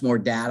collect much more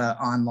data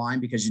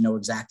online because you know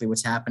exactly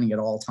what's happening at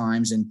all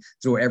times and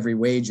through every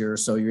wager.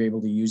 So you're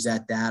able to use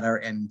that data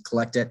and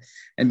collect it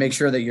and make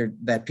sure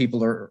that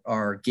people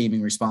are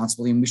gaming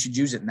responsibly, and we should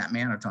use it in that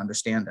manner to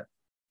understand it.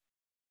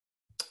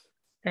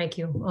 Thank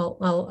you.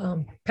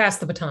 I'll pass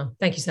the baton.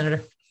 Thank you,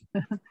 Senator.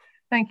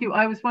 Thank you.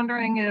 I was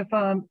wondering if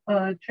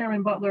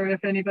Chairman Butler,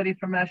 if anybody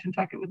from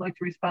Mashantucket would like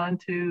to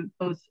respond to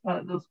those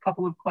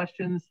couple of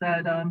questions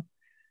that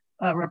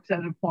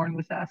Representative Horn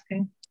was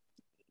asking.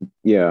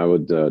 Yeah, I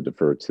would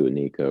defer to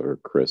Anika or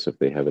Chris if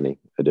they have any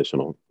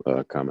additional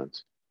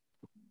comments.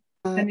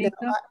 Anika?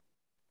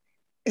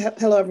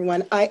 Hello,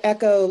 everyone. I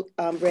echo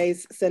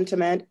Ray's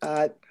sentiment.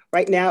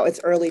 Right now,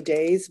 it's early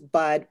days,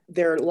 but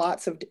there are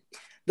lots of.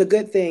 The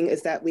good thing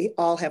is that we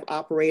all have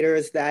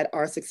operators that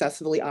are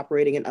successfully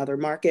operating in other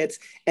markets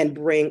and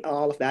bring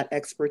all of that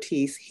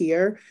expertise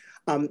here.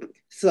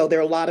 So there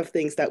are a lot of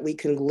things that we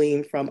can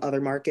glean from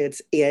other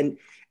markets, and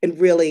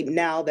really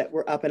now that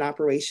we're up and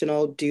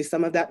operational, do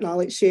some of that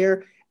knowledge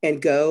share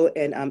and go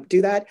and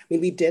do that. I mean,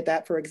 we did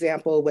that, for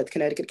example, with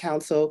Connecticut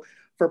Council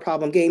for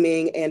problem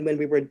gaming, and when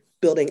we were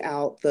building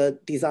out the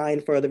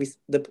design for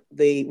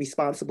the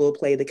responsible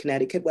play the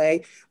Connecticut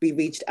way, we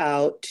reached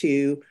out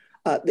to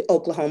the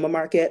Oklahoma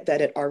market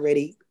that had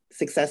already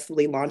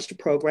successfully launched a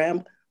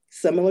program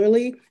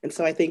similarly. And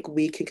so I think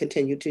we can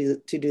continue to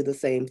do the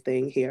same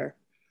thing here.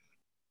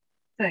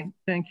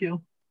 Thank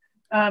you.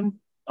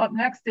 Up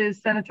next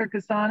is Senator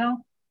Cassano.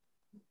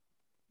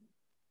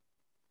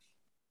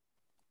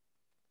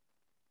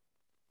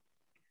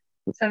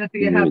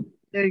 Senator,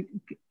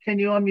 can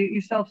you unmute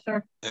yourself,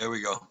 sir? There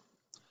we go.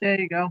 There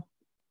you go.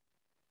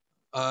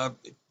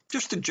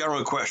 Just a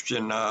general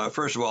question.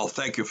 First of all,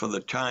 thank you for the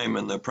time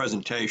and the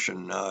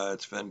presentation.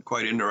 It's been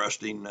quite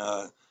interesting.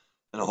 And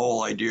the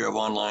whole idea of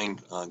online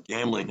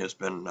gambling has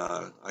been,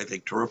 I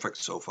think, terrific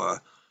so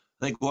far.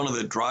 I think one of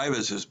the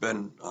drivers has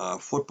been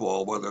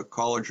football, whether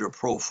college or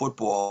pro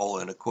football,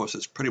 and of course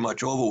it's pretty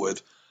much over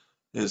with.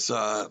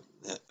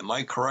 Am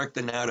I correct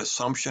in that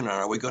assumption? Or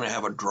are we going to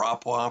have a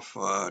drop-off?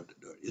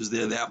 Is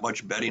there that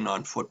much betting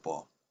on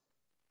football?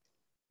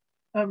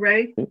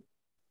 Ray?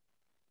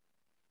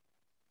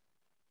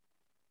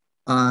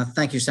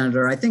 Thank you,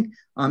 Senator. I think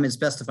it's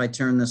best if I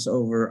turn this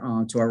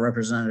over to our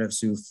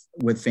representatives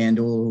with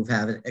FanDuel who've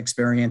had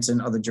experience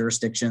in other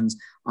jurisdictions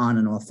on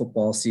and off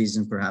football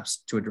season,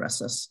 perhaps to address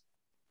this.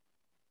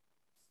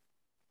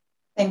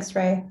 Thanks,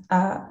 Ray.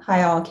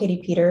 Hi, all.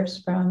 Katie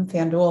Peters from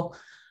FanDuel.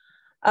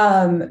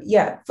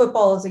 Yeah,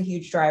 football is a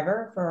huge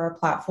driver for our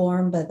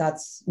platform, but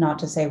that's not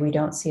to say we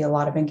don't see a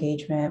lot of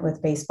engagement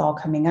with baseball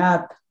coming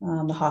up,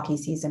 the hockey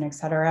season, et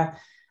cetera.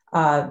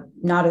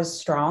 Not as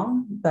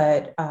strong,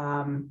 but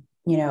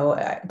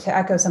to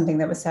echo something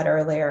that was said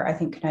earlier, I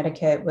think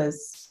Connecticut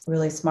was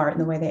really smart in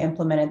the way they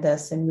implemented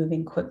this and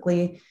moving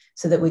quickly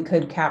so that we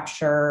could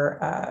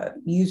capture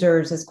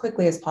users as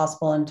quickly as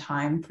possible in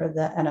time for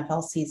the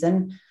NFL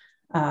season.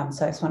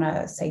 So I just want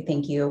to say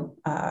thank you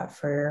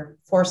for your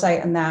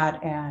foresight in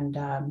that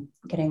and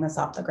getting this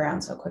off the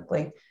ground so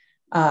quickly.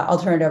 I'll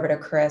turn it over to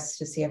Chris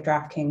to see if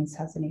DraftKings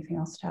has anything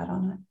else to add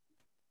on it.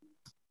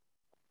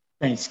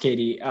 Thanks,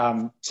 Katie.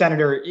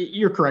 Senator,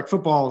 you're correct.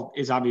 Football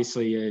is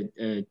obviously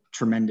a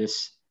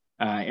tremendous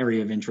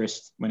area of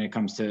interest when it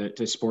comes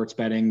to sports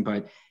betting.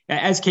 But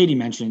as Katie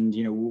mentioned,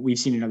 we've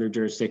seen in other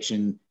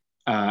jurisdictions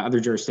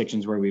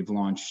where we've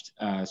launched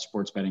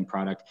sports betting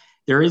product.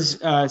 There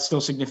is still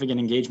significant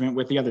engagement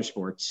with the other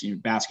sports.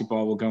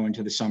 Basketball will go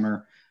into the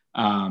summer,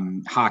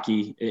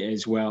 hockey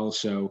as well.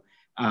 So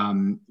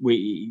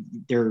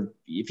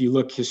if you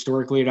look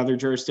historically at other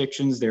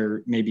jurisdictions,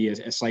 there may be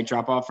a slight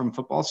drop off from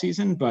football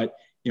season, but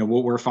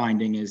what we're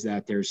finding is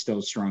that there's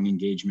still strong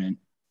engagement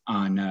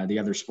on the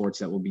other sports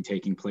that will be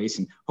taking place,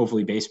 and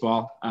hopefully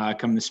baseball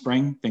come the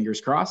spring, fingers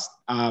crossed.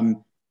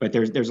 But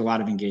there's a lot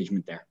of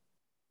engagement there.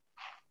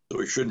 So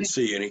we shouldn't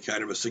see any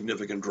kind of a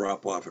significant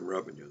drop off in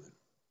revenue then.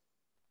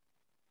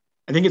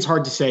 I think it's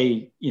hard to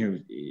say,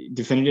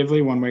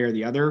 definitively one way or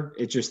the other.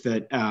 It's just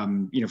that,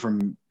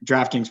 from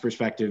DraftKings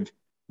perspective,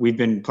 we've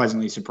been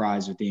pleasantly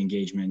surprised with the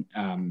engagement,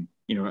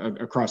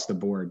 across the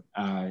board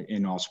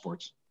in all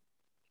sports.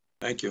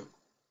 Thank you.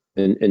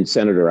 And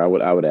Senator, I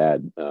would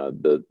add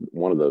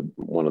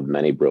one of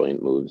many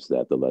brilliant moves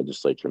that the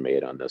legislature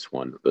made on this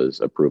one was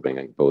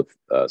approving both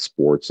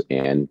sports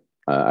and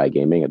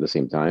iGaming at the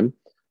same time.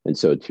 And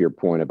so, to your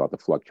point about the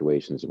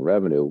fluctuations in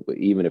revenue,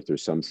 even if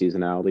there's some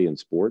seasonality in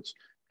sports,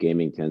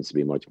 gaming tends to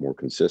be much more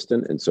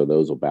consistent, and so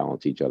those will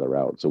balance each other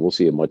out. So we'll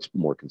see a much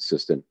more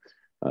consistent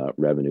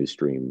revenue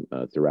stream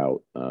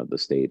throughout the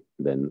state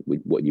than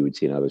what you would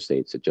see in other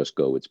states that just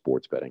go with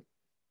sports betting.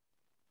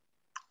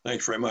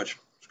 Thanks very much.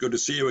 It's good to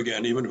see you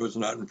again, even if it's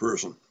not in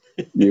person.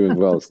 You as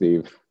well,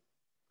 Steve.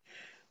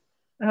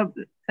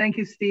 Thank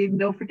you, Steve.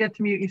 Don't forget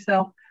to mute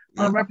yourself.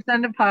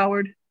 Representative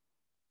Howard.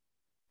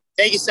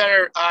 Thank you,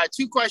 Senator.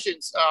 Two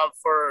questions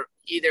for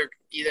either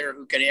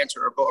who can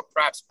answer, or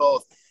perhaps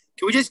both.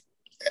 Can we just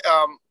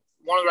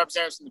one of the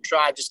representatives from the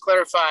tribe just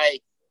clarify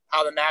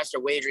how the master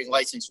wagering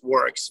license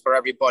works for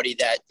everybody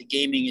that the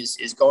gaming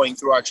is going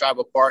through our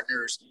tribal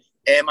partners?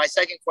 And my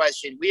second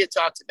question, we had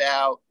talked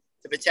about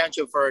the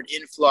potential for an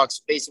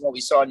influx based on what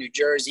we saw in New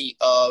Jersey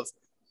of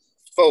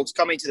folks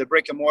coming to the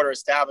brick and mortar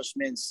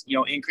establishments,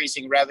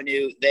 increasing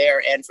revenue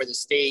there and for the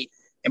state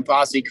and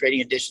possibly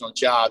creating additional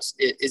jobs.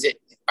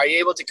 Are you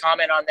able to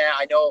comment on that?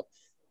 I know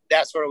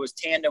that sort of was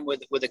tandem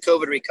with the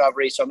COVID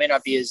recovery, so it may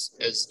not be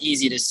as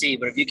easy to see,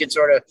 but if you can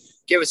sort of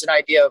give us an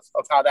idea of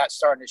how that's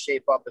starting to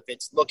shape up, if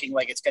it's looking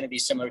like it's going to be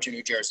similar to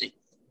New Jersey.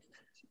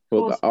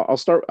 Well, I'll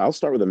start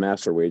with the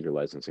master wager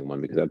licensing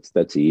one, because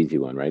that's the easy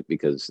one, right?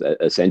 Because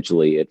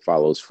essentially it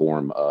follows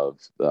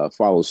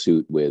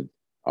suit with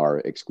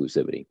our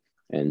exclusivity.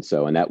 And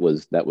that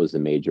was the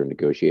major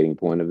negotiating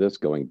point of this,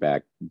 going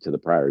back to the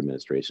prior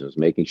administration, was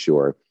making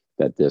sure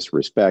that this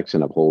respects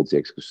and upholds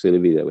the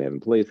exclusivity that we have in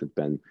place. It's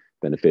been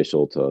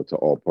beneficial to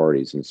all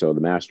parties. And so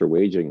the master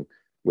wagering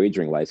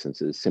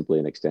license is simply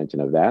an extension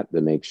of that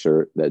makes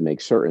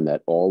certain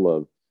that all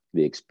of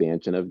the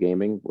expansion of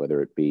gaming,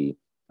 whether it be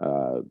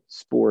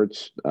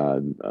sports,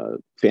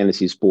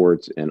 fantasy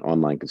sports, and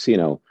online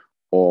casino,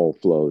 all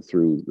flow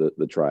through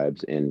the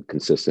tribes and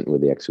consistent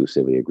with the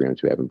exclusivity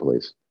agreements we have in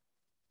place.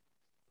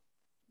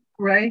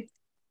 Ray?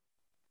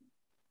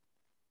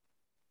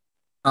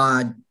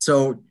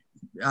 So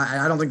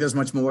I don't think there's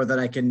much more that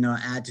I can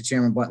add to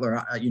Chairman Butler.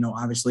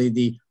 Obviously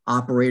the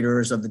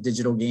operators of the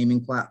digital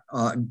gaming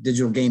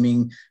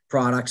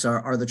products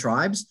are the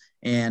tribes,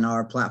 and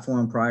our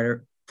platform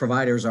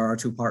providers are our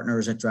two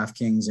partners at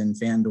DraftKings and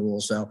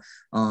FanDuel. So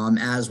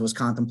as was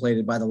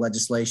contemplated by the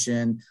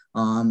legislation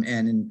and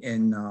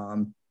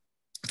in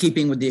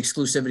keeping with the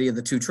exclusivity of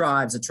the two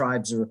tribes, the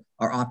tribes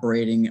are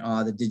operating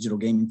the digital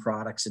gaming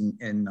products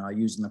and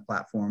using the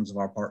platforms of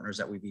our partners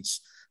that we've each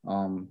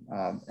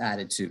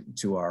added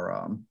to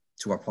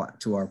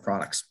our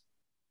products.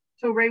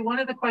 So Ray, one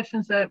of the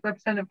questions that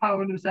Representative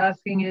Howard was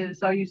asking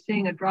is, are you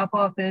seeing a drop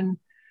off in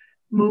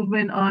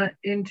movement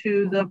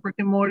into the brick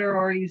and mortar,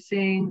 or are you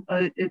seeing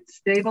it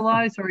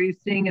stabilize, or are you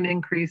seeing an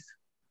increase?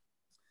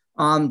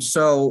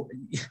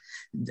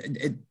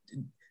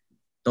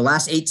 The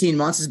last 18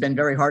 months has been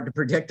very hard to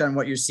predict on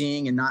what you're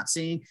seeing and not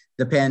seeing.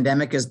 The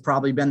pandemic has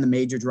probably been the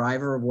major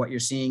driver of what you're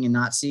seeing and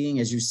not seeing.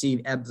 As you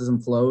see ebbs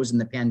and flows in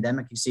the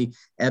pandemic, you see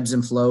ebbs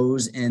and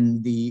flows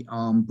in the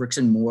bricks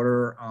and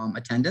mortar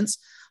attendance.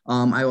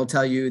 I will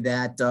tell you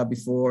that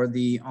before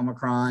the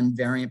Omicron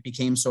variant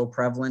became so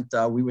prevalent,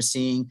 we were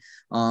seeing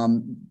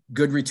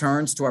good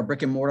returns to our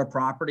brick and mortar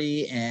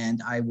property.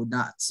 And I would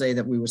not say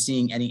that we were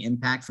seeing any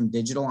impact from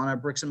digital on our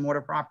bricks and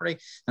mortar property.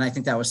 And I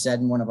think that was said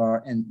in one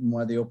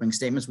of the opening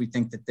statements. We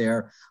think that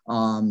they're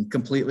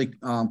completely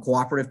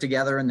cooperative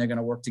together, and they're going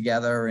to work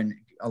together, and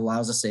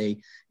allows us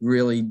a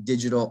really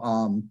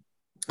digital,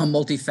 a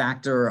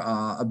multi-factor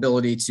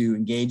ability to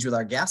engage with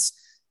our guests.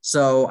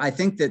 So I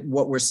think that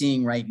what we're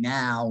seeing right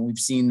now, we've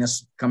seen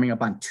this coming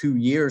up on 2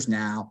 years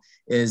now,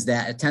 is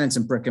that attendance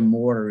in brick and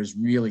mortar is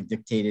really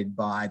dictated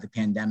by the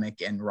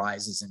pandemic and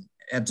rises and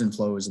ebbs and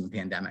flows in the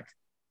pandemic.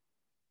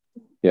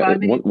 Yeah,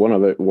 one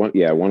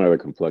other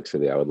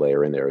complexity I would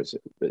layer in there is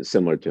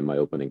similar to my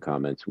opening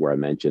comments, where I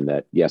mentioned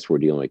that yes, we're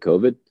dealing with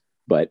COVID,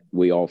 but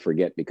we all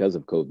forget, because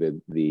of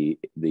COVID, the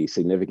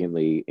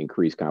significantly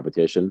increased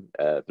competition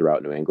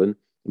throughout New England,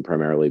 and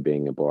primarily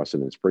being in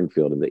Boston and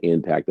Springfield, and the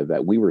impact of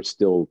that. We were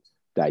still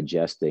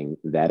digesting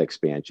that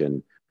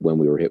expansion when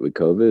we were hit with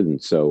COVID.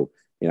 And so,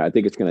 I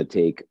think it's going to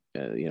take,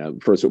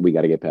 first we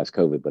got to get past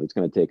COVID, but it's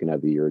going to take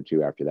another year or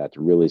two after that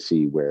to really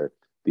see where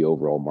the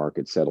overall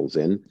market settles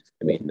in.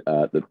 I mean,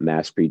 the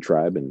Mass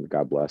Pre-Tribe, and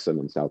God bless them,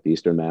 in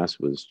Southeastern Mass,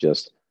 was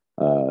just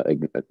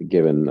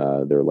given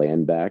their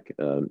land back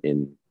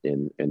in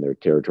their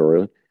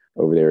territory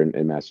over there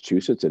in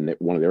Massachusetts, and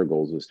one of their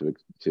goals was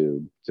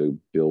to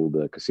build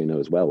a casino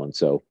as well. And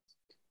so,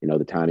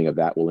 the timing of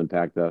that will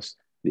impact us.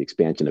 The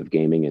expansion of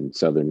gaming in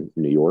Southern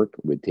New York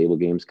with table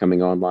games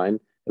coming online,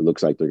 it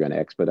looks like they're going to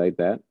expedite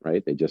that,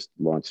 right? They just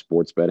launched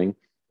sports betting,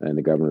 and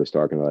the governor is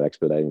talking about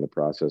expediting the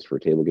process for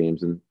table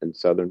games in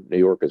Southern New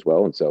York as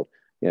well. And so,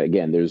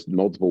 again, there's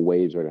multiple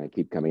waves that are going to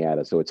keep coming at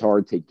us. So it's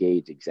hard to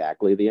gauge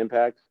exactly the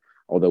impact,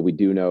 although we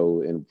do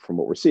know, and from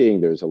what we're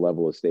seeing, there's a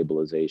level of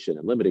stabilization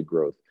and limited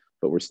growth,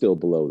 but we're still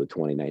below the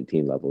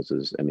 2019 levels,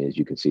 as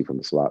you can see from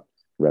the slot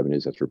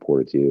revenues that's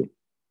reported to you.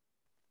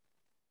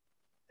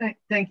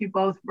 Thank you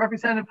both.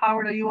 Representative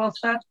Howard, are you all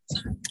set?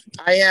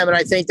 I am, and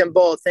I thank them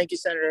both. Thank you,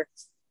 Senator.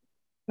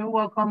 You're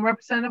welcome.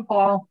 Representative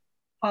Hall,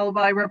 followed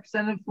by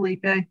Representative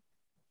Felipe.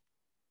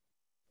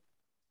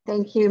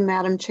 Thank you,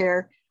 Madam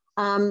Chair.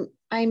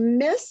 I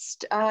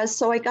missed,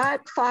 so I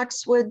got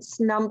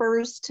Foxwoods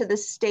numbers to the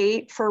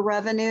state for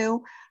revenue.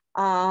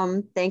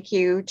 Thank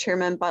you,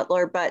 Chairman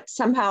Butler, but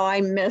somehow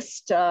I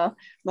missed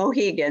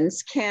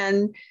Mohegan's.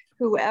 Can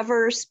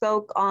whoever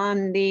spoke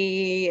on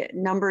the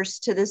numbers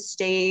to the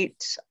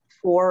state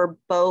for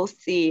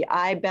both the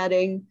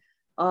iBetting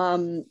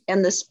and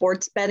the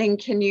sports betting,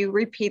 can you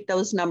repeat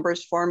those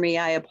numbers for me?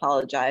 I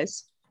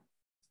apologize.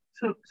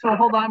 So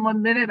hold on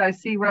 1 minute. I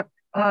see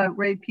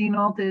Ray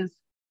Penault is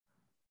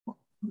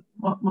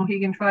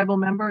Mohegan Tribal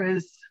member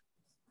is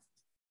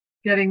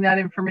getting that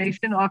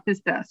information off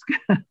his desk.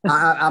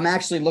 I'm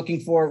actually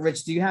looking for it.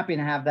 Rich, do you happen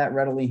to have that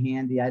readily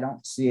handy? I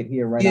don't see it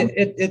here right now.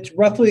 It's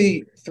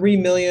roughly 3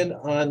 million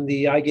on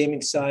the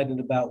iGaming side and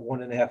about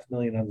 1.5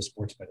 million on the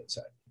sports betting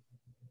side.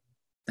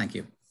 Thank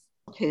you.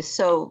 Okay,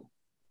 so,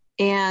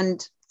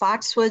 and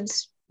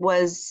Foxwoods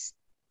was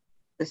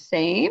the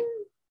same?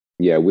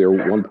 Yeah, we're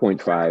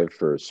 1.5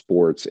 for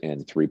sports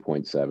and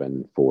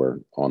 3.7 for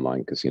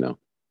online casino.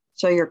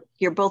 So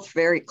you're both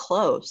very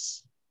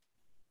close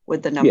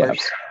with the numbers.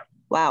 Yeah.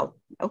 Wow.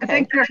 Okay. I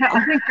think you're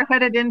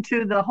headed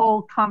into the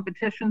whole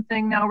competition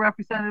thing now,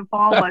 Representative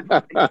Hall.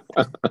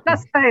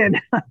 Just saying.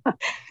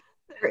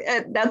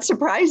 That's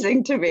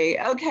surprising to me.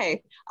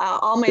 Okay.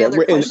 All my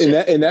other questions.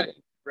 In that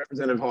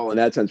Representative Hall, in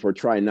that sense, we're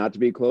trying not to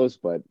be close,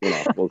 but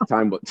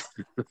time will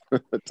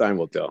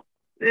tell.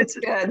 It's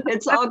good.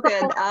 It's all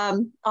good.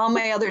 All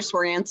my others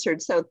were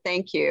answered, so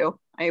thank you.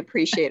 I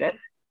appreciate it.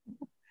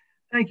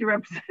 Thank you,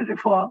 Representative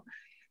Hall.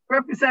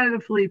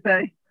 Representative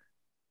Felipe.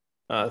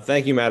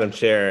 Thank you, Madam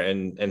Chair,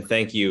 and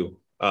thank you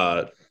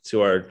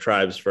to our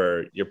tribes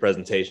for your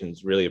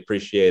presentations. Really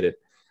appreciate it.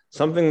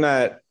 Something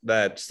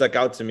that stuck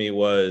out to me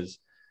was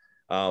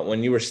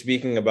when you were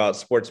speaking about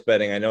sports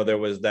betting. I know there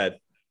was that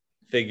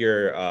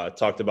figure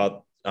talked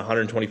about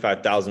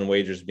 125,000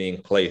 wagers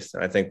being placed,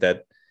 and I think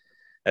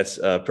that's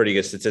a pretty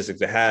good statistic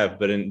to have.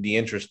 But in the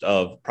interest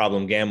of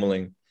problem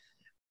gambling,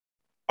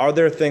 are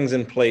there things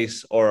in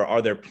place, or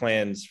are there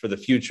plans for the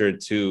future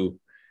to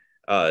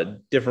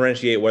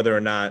differentiate whether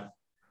or not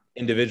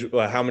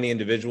how many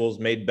individuals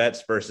made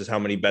bets versus how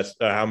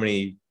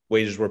many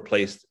wagers were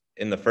placed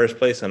in the first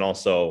place, and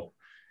also,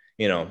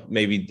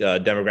 maybe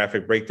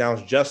demographic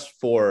breakdowns, just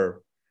in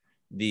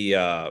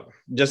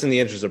the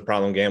interest of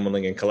problem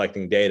gambling and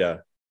collecting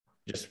data,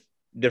 just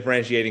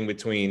differentiating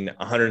between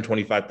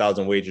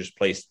 125,000 wagers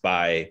placed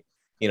by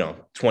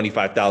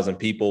 25,000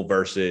 people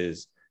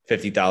versus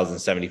 50,000,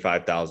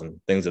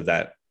 75,000, things of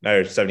that,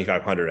 or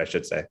 7,500, I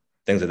should say,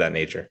 things of that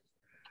nature.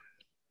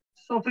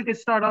 So if we could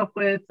start off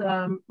with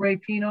Ray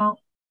Penault.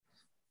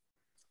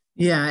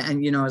 Yeah,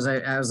 and as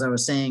I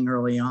was saying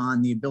early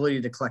on, the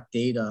ability to collect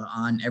data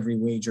on every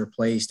wager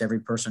placed, every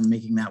person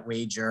making that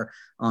wager,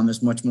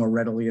 is much more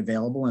readily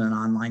available in an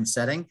online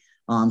setting.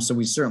 So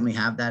we certainly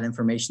have that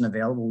information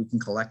available. We can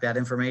collect that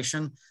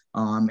information,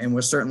 and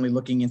we're certainly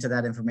looking into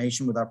that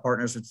information with our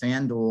partners at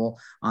FanDuel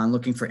on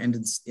looking for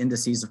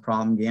indices of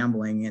problem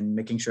gambling and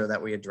making sure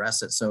that we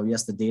address it. So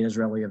yes, the data is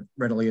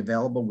readily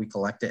available. We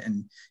collect it,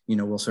 and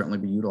we'll certainly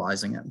be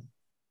utilizing it.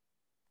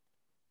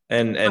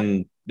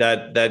 And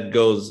that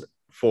goes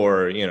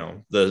for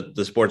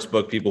the sports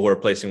book people who are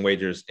placing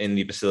wagers in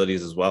the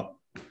facilities as well,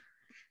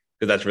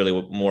 because that's really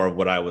more of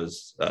what I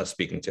was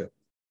speaking to.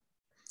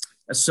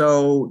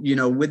 So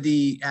with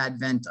the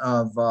advent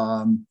of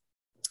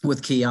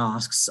with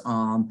kiosks,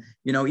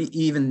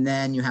 even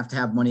then you have to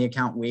have money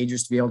account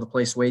wagers to be able to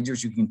place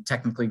wagers. You can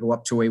technically go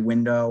up to a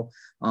window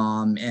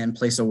and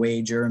place a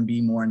wager and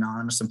be more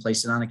anonymous and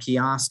place it on a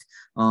kiosk.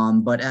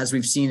 But as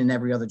we've seen in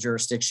every other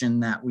jurisdiction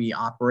that we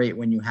operate,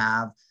 when you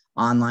have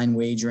online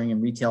wagering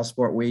and retail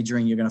sport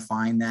wagering, you're going to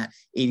find that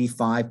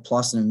 85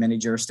 plus, and in many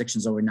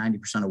jurisdictions, over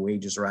 90% of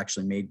wagers are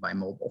actually made by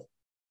mobile.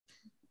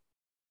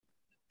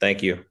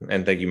 Thank you.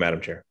 And thank you, Madam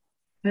Chair.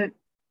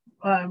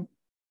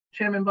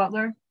 Chairman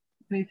Butler,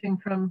 anything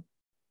from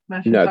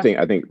No,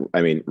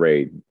 I mean,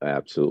 Ray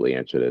absolutely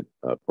answered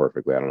it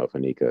perfectly. I don't know if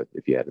Anika,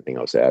 if you had anything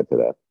else to add to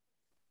that.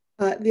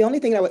 The only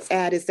thing I would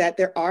add is that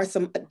there are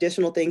some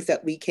additional things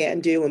that we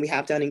can do and we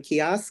have done in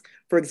kiosks.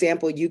 For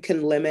example, you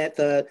can limit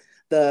the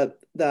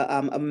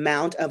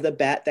amount of the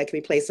bet that can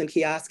be placed in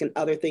kiosk and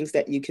other things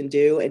that you can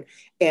do.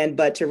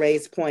 But to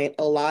Ray's point,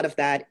 a lot of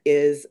that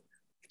is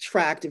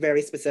tracked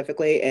very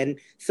specifically, and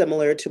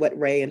similar to what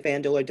Ray and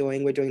FanDuel are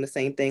doing, we're doing the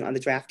same thing on the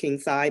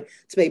DraftKings side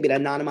to maybe to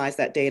anonymize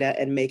that data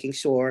and making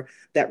sure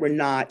that we're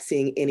not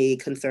seeing any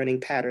concerning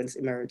patterns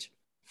emerge.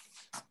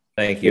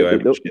 Thank you. I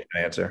appreciate the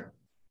answer.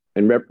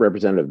 And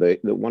Representative,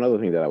 the one other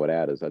thing that I would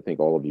add is I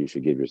think all of you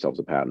should give yourselves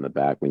a pat on the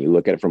back when you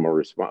look at it from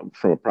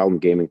a problem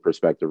gaming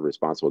perspective,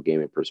 responsible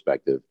gaming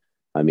perspective.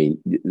 I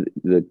mean,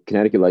 the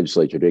Connecticut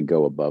legislature did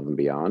go above and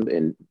beyond,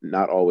 and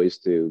not always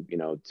to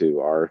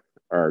our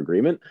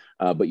agreement,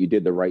 but you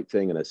did the right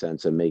thing in a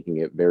sense of making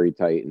it very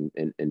tight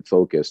and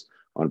focused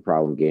on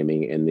problem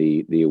gaming, and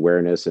the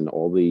awareness and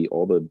all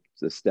the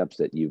steps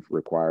that you've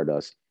required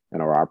us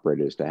and our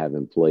operators to have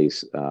in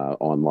place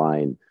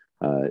online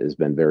has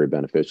been very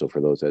beneficial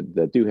for those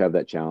that do have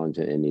that challenge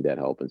and need that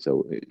help. And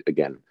so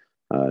again,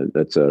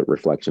 that's a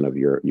reflection of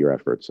your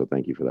efforts. So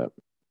thank you for that.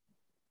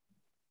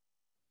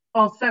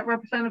 All set,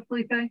 Representative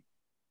Felipe?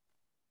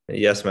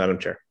 Yes, Madam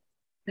Chair.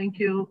 Thank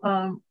you.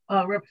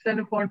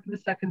 Representative Horn for the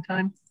second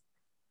time.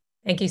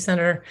 Thank you,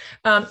 Senator.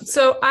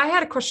 So I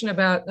had a question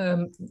about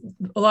a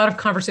lot of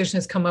conversation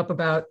has come up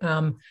about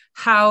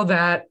how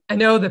that, I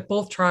know that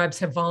both tribes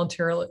have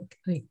voluntarily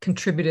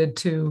contributed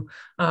to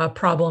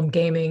problem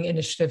gaming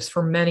initiatives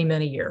for many,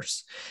 many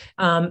years.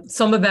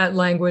 Some of that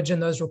language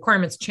and those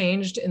requirements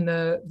changed in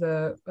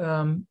the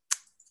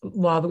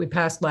law that we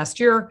passed last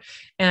year.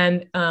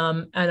 And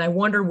I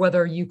wonder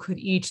whether you could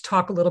each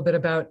talk a little bit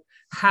about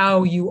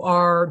how you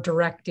are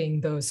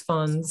directing those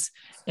funds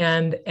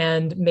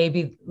and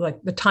maybe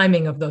like the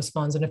timing of those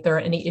funds, and if there are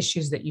any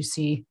issues that you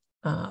see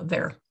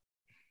there.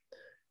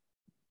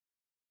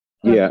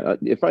 Yeah,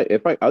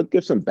 I'll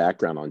give some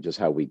background on just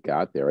how we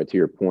got there. To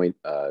your point,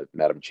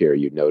 Madam Chair,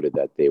 you noted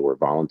that they were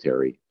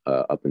voluntary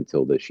up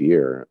until this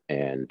year,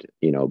 and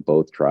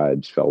both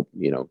tribes felt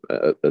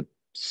a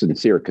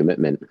sincere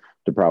commitment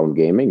to problem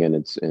gaming, and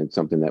it's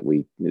something that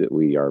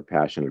we are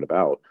passionate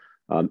about.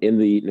 In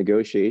the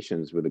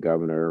negotiations with the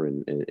governor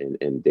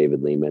and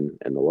David Lehman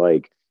and the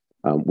like,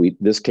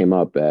 this came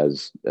up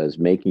as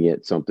making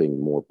it something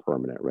more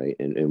permanent, right?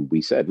 And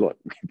we said, look,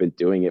 we've been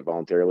doing it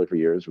voluntarily for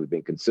years. We've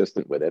been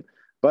consistent with it.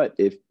 But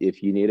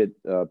if you need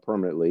it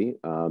permanently,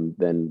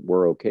 then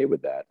we're okay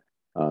with that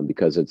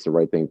because it's the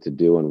right thing to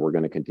do, and we're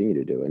going to continue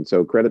to do. And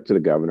so credit to the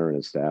governor and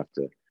his staff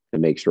to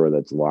make sure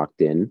that's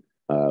locked in,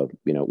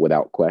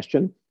 without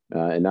question.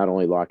 And not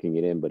only locking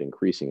it in, but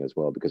increasing as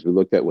well, because we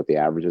looked at what the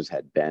averages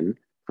had been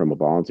from a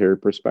voluntary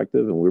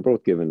perspective, and we were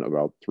both given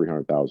about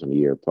 $300,000 a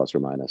year, plus or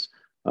minus,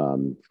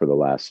 for the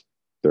last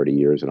 30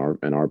 years in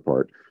our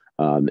part.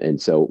 And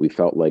so we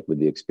felt like with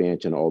the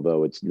expansion,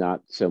 although it's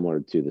not similar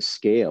to the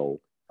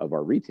scale of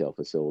our retail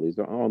facilities,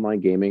 the online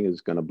gaming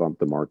is going to bump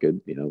the market,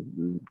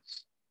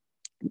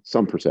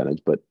 some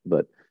percentage,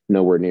 but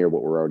nowhere near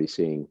what we're already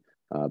seeing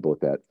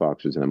both at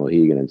Foxwoods and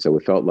Mohegan. And so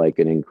we felt like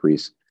an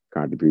increased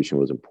contribution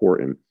was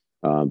important.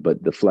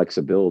 But the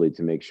flexibility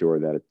to make sure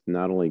that it's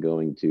not only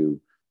going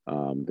to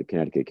the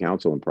Connecticut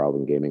Council on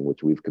Problem Gaming,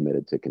 which we've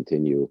committed to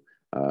continue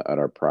at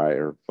our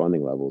prior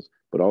funding levels,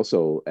 but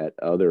also at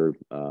other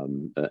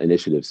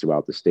initiatives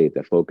throughout the state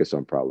that focus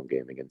on problem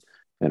gaming. And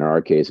in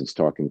our case, it's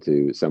talking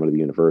to some of the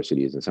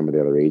universities and some of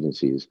the other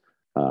agencies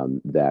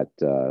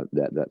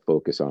that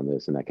focus on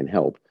this and that can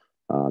help.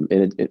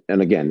 And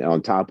again,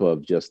 on top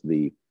of just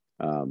the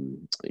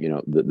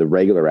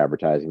regular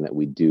advertising that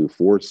we do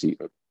for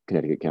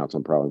Connecticut Council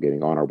on Problem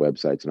Gaming on our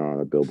websites and on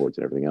our billboards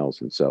and everything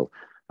else. And so,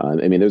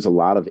 there's a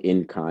lot of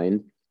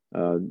in-kind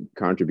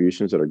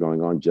contributions that are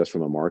going on just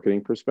from a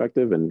marketing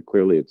perspective, and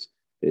clearly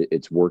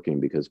it's working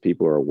because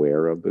people are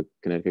aware of the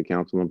Connecticut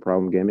Council on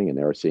Problem Gaming and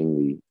they are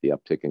seeing the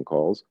uptick in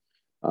calls.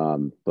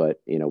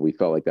 But we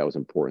felt like that was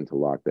important to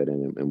lock that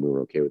in, and we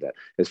were okay with that.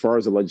 As far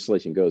as the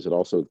legislation goes, it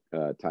also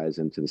ties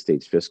into the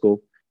state's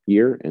fiscal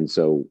year, and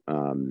so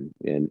and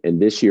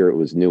this year it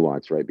was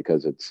nuanced, right?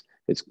 Because it's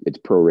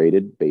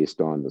prorated based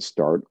on the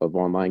start of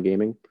online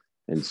gaming.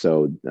 And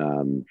so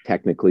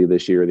technically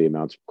this year, the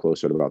amount's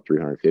closer to about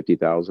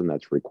 $350,000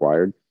 that's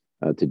required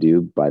to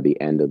do by the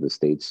end of the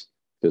state's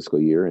fiscal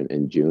year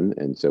in June.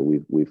 And so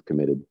we've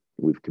committed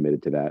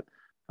to that.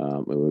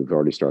 And we've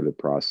already started to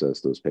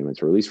process those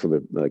payments, or at least for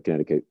the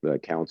Connecticut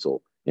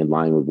Council, in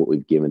line with what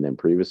we've given them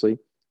previously.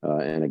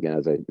 And again,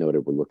 as I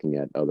noted, we're looking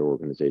at other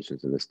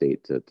organizations in the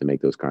state to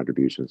make those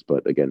contributions.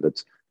 But again,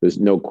 there's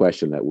no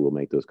question that we will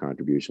make those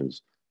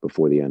contributions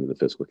before the end of the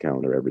fiscal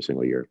calendar every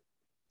single year.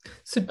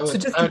 So I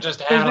would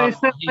just add on.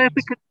 If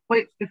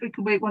we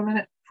could wait 1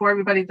 minute for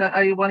everybody,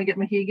 I want to get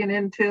Mohegan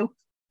in too.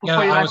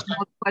 Before you ask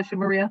the question,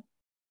 Maria.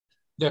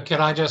 Yeah,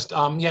 can I just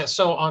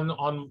so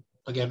on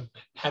again,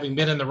 having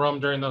been in the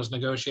room during those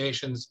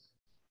negotiations,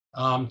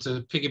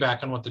 to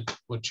piggyback on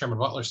what Chairman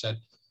Butler said,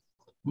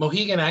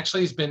 Mohegan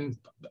actually has been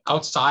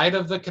outside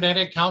of the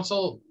Connecticut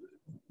Council,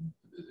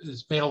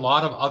 has made a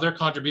lot of other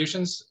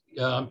contributions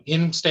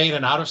in state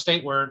and out of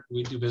state where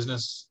we do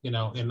business,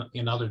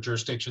 in other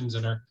jurisdictions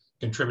and are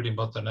contributing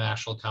both to the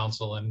National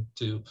Council and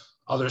to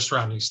other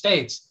surrounding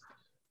states.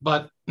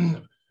 But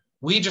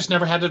we just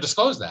never had to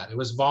disclose that. It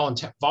was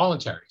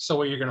voluntary. So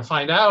what you're going to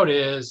find out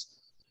is,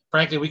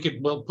 frankly,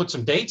 we'll put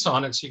some dates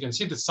on it so you can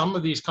see that some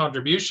of these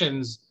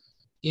contributions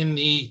in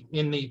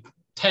the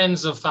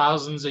tens of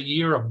thousands a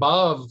year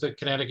above the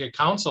Connecticut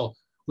Council,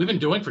 we've been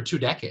doing for 2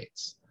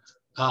 decades.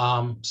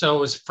 So it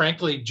was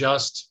frankly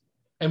just,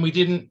 and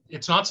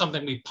it's not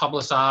something we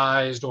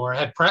publicized or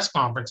had press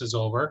conferences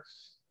over,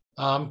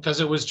 because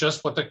it was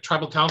just what the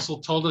tribal council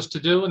told us to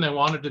do and they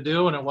wanted to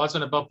do, and it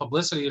wasn't about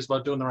publicity, it's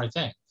about doing the right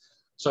thing.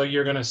 So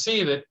you're going to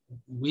see that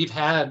we've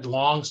had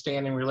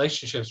long-standing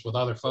relationships with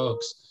other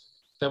folks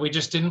that we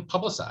just didn't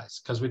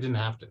publicize because we didn't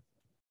have to.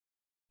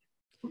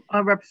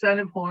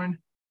 Representative Horn.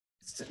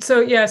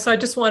 So I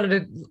just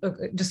wanted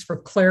to, just for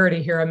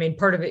clarity here, I mean,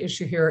 part of the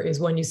issue here is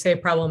when you say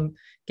problem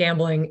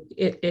gambling,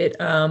 there's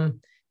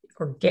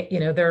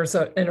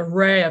an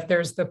array of,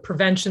 there's the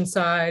prevention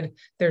side,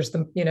 there's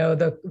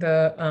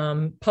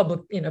the public,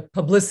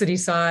 publicity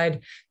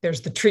side,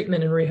 there's the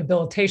treatment and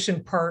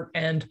rehabilitation part,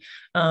 and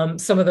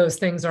some of those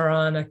things are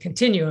on a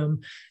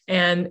continuum.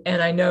 And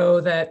I know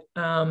that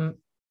I'm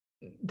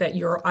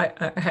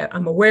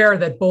aware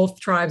that both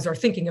tribes are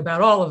thinking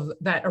about all of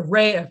that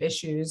array of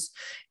issues.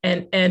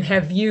 And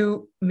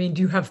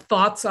do you have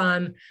thoughts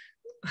on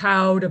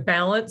how to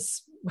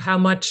balance how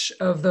much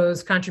of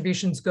those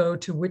contributions go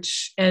to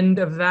which end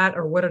of that,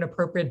 or what an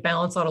appropriate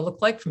balance ought to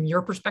look like from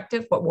your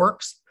perspective? What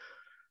works?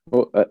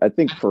 Well, I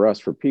think for us,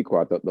 for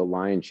Pequot, the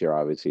lion's share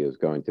obviously is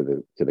going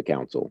to the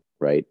council,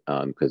 right?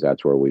 Because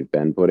that's where we've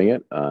been putting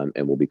it,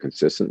 and we'll be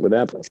consistent with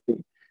that. But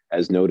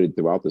as noted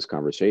throughout this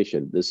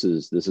conversation, this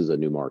is a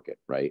new market,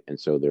 right? And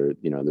so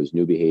there's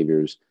new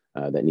behaviors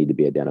that need to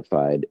be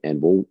identified, and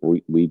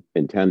we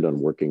intend on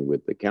working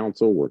with the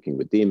council, working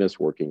with DEMIS,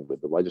 working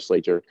with the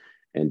legislature,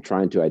 and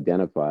trying to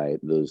identify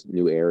those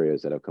new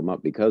areas that have come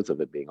up because of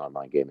it being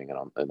online gaming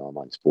and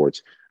online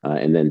sports,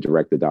 and then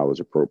direct the dollars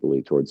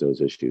appropriately towards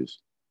those issues.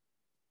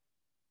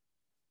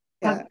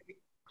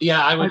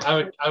 Yeah,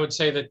 I would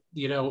say that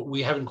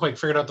we haven't quite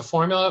figured out the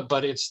formula,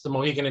 but it's the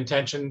Mohegan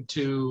intention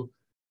to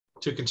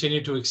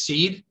continue to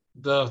exceed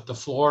the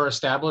floor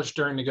established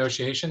during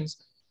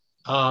negotiations,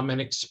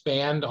 and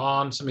expand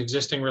on some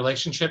existing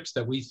relationships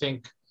that we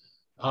think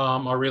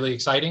are really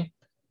exciting,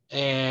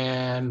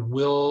 and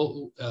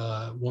will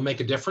make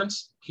a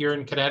difference here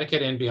in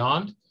Connecticut and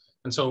beyond.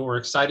 And so we're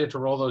excited to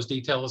roll those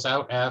details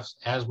out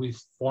as we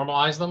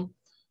formalize them.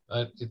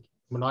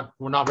 We're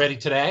not ready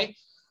today,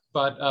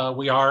 but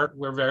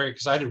we're very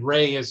excited.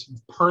 Ray is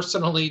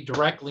personally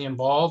directly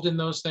involved in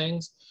those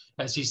things.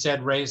 As he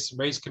said,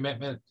 Ray's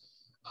commitment,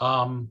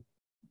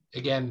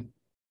 again,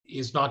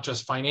 is not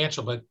just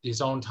financial, but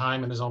his own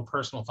time and his own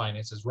personal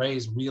finances.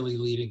 Ray's really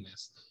leading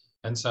this.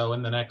 And so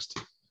in the next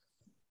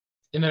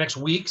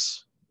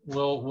weeks,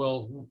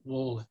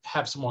 we'll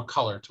have some more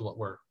color to what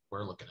we're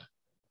looking at.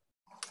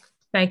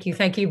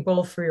 Thank you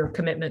both for your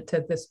commitment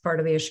to this part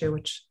of the issue,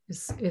 which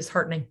is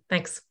heartening.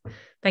 Thanks,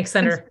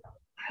 Senator.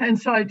 And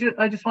so I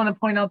just want to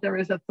point out there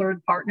is a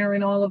third partner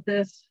in all of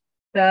this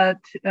that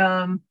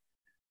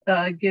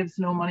gives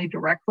no money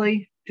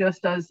directly,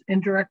 just does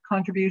indirect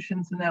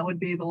contributions, and that would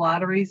be the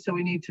lottery. So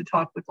we need to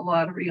talk with the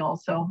lottery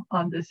also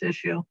on this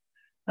issue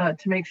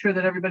to make sure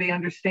that everybody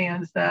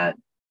understands that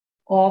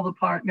all the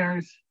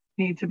partners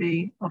need to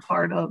be a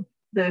part of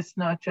this,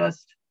 not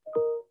just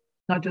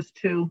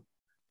two.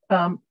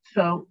 Thank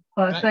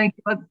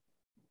you.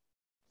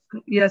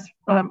 Yes.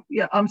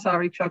 Yeah, I'm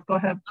sorry, Chuck, go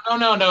ahead.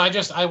 No.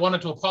 I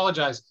wanted to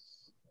apologize.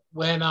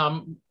 When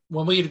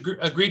we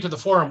agreed to the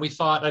forum, we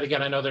thought, and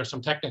again, I know there's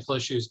some technical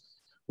issues,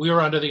 we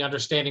were under the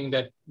understanding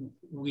that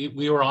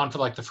we were on for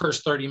like the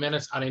first 30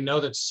 minutes. And I know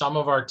that some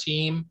of our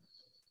team,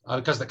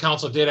 because the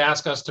council did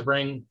ask us to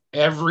bring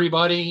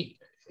everybody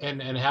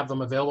and have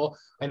them available.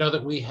 I know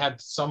that we had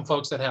some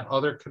folks that had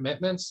other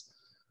commitments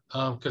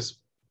because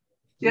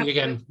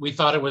we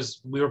thought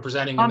we were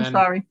presenting. And I'm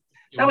sorry.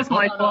 That was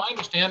my fault. No, I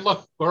understand.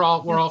 Look, we're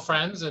all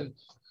friends and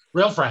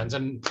real friends,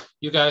 and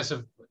you guys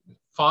have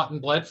fought and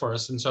bled for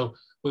us. And so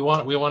we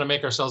want to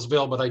make ourselves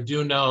available. But I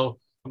do know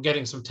I'm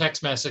getting some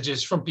text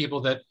messages from people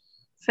that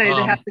say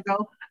they have to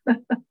go.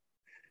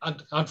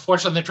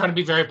 Unfortunately, they're trying to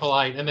be very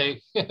polite, and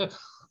they.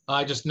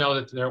 I just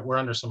know that we're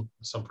under some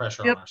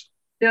pressure on ourselves.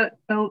 Yeah,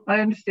 I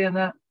understand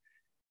that.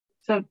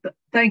 So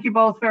thank you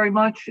both very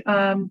much.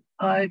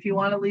 If you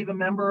want to leave a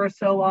member or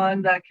so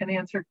on that can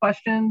answer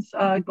questions,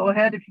 go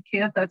ahead. If you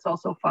can't, that's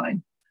also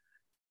fine.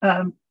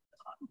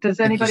 Does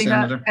anybody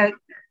have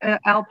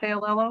Al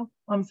Paolello?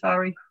 I'm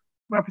sorry,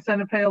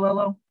 Representative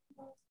Paolello.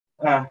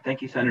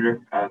 Thank you,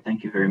 Senator.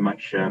 Thank you very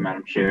much,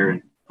 Madam Chair,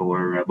 and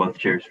for both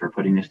chairs for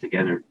putting this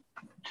together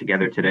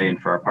today,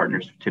 and for our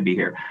partners to be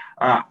here.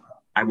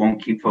 I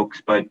won't keep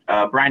folks, but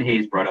Brian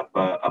Hayes brought up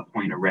a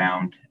point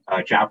around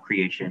job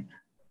creation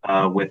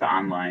with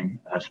online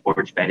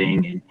sports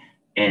betting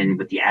and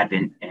with the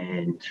advent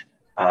and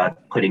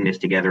putting this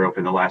together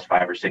over the last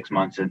 5 or 6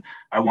 months. And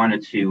I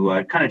wanted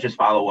to kind of just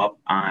follow up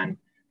on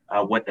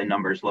what the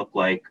numbers look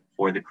like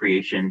for the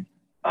creation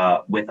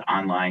with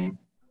online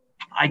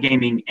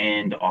iGaming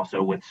and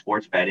also with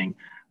sports betting,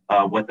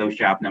 what those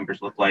job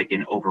numbers look like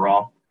and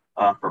overall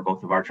for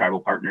both of our tribal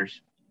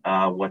partners,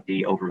 what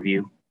the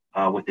overview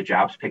what the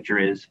jobs picture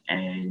is,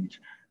 and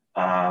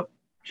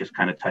just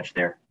kind of touch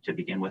there to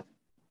begin with.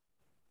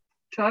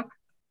 Chuck?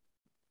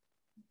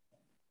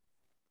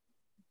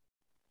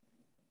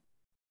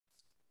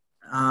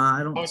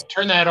 I don't. I'll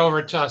turn that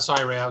over to,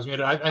 sorry, Ray, I was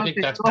muted. I think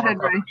that's answered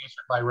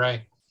by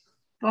Ray.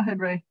 Go ahead,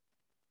 Ray.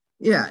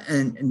 Yeah,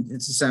 and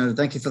it's a Senator.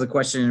 Thank you for the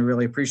question and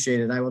really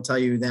appreciate it. I will tell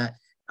you that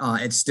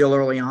it's still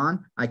early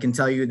on. I can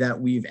tell you that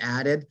we've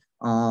added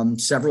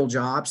several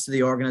jobs to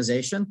the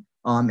organization.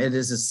 It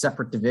is a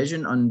separate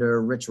division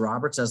under Rich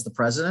Roberts as the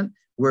president.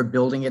 We're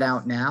building it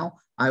out now.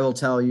 I will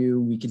tell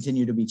you, we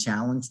continue to be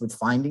challenged with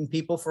finding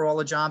people for all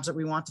the jobs that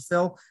we want to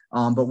fill,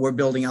 but we're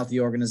building out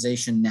the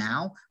organization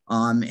now.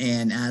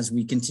 And as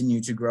we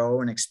continue to grow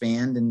and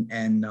expand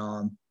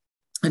and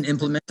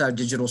implement our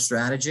digital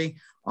strategy,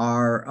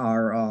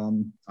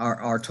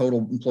 our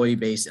total employee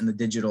base in the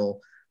digital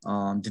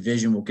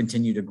division will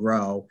continue to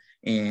grow.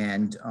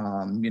 And,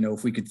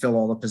 if we could fill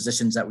all the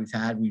positions that we've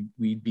had,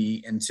 we'd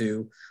be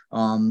into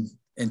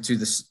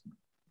this.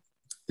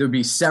 There'd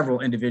be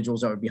several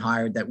individuals that would be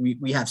hired that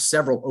we have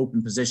several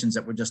open positions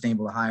that we're just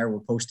able to hire.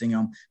 We're posting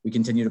them. We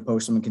continue to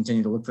post them and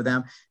continue to look for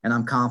them. And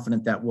I'm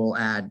confident that we'll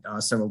add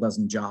several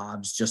dozen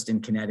jobs just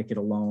in Connecticut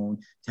alone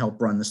to help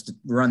run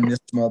this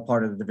small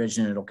part of the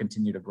division. It'll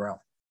continue to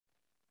grow.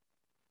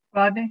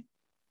 Rodney?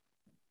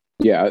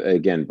 Yeah,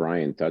 again,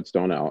 Brian touched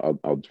on it.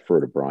 I'll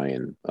defer to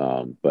Brian.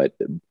 But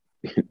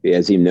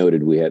as he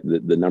noted, we had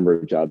the number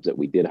of jobs that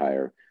we did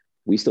hire.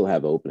 We still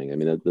have opening. I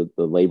mean,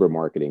 the labor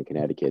market in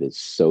Connecticut is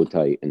so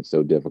tight and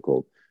so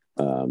difficult.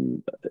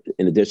 In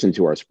addition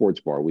to our sports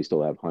bar, we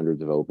still have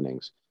hundreds of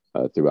openings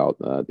throughout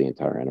the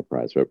entire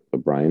enterprise. But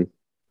Brian?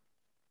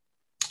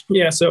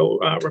 Yeah, so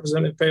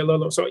Representative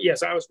Paolello. So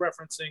yes, I was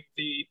referencing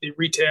the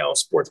retail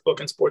sports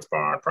book and sports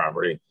bar on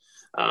property.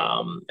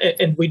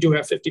 And we do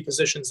have 50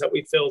 positions that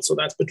we filled. So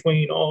that's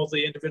between all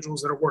the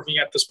individuals that are working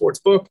at the sports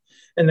book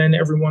and then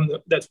everyone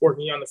that's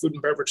working on the food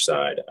and beverage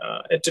side.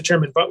 To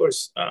Chairman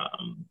Butler's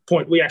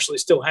point, we actually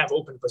still have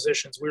open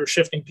positions. We were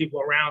shifting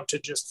people around to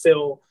just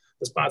fill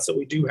the spots that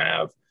we do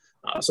have.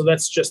 So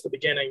that's just the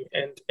beginning.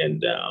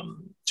 And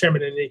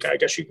Chairman Anika, I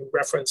guess you can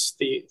reference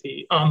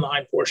the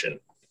online portion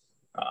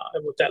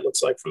and what that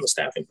looks like from a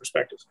staffing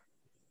perspective.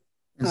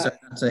 And so,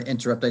 to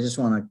interrupt, I just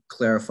want to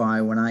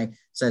clarify, when I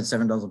said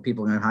 7,000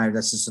 people are going to hire,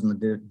 that's just in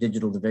the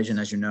digital division.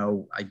 As you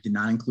know, I did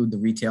not include the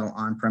retail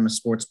on-premise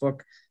sportsbook,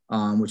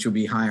 which will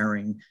be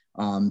hiring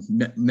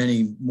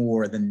many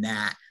more than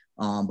that,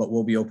 but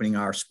we'll be opening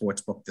our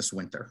sportsbook this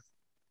winter.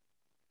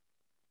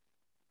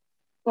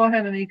 Go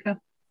ahead, Anika.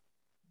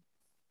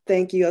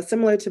 Thank you.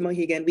 Similar to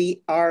Mohegan,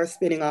 we are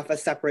spinning off a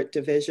separate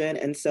division,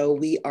 and so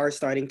we are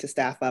starting to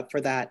staff up for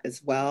that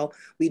as well.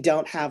 We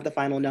don't have the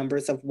final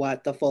numbers of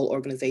what the full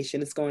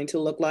organization is going to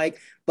look like,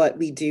 but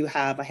we do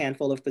have a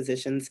handful of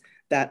positions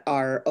that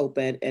are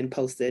open and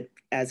posted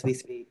as we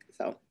speak.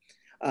 So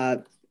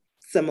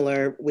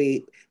similar,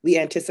 we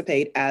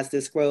anticipate as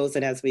this grows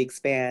and as we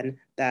expand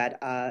that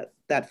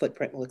that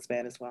footprint will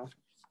expand as well.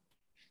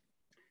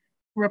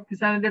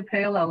 Representative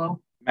Paolello.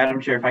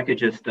 Madam Chair, if I could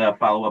just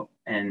follow up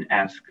and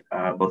ask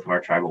both of our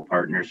tribal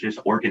partners, just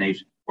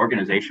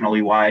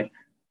organizationally wide,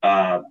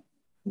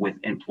 with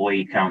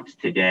employee counts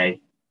today,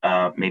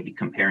 maybe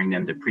comparing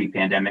them to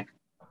pre-pandemic,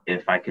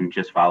 if I can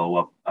just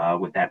follow up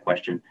with that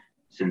question,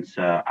 since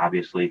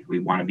obviously we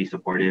want to be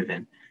supportive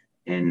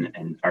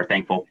and are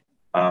thankful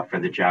for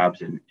the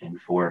jobs and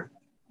for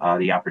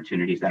the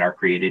opportunities that are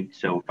created.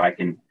 So if I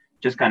can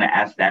just kind of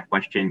ask that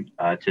question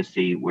to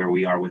see where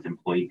we are with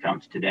employee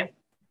counts today,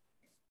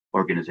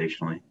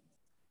 organizationally.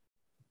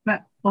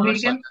 Matt Looks like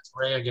Mohegan? that's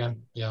Ray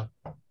again. Yeah.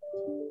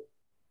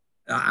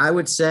 I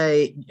would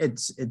say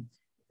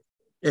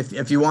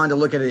if you wanted to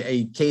look at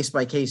a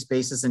case-by-case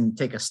basis and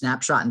take a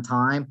snapshot in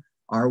time,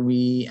 are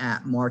we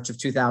at March of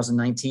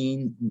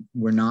 2019?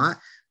 We're not.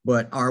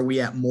 But are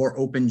we at more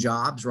open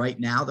jobs right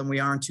now than we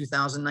are in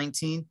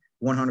 2019?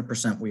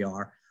 100% we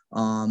are.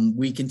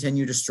 We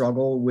continue to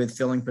struggle with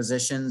filling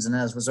positions. And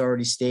as was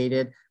already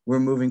stated, we're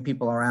moving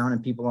people around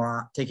and people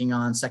are taking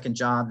on second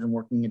jobs and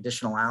working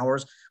additional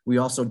hours. We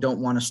also don't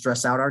want to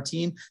stress out our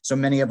team. So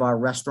many of our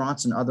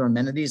restaurants and other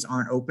amenities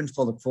aren't open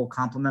for the full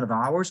complement of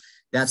hours.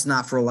 That's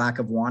not for a lack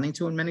of wanting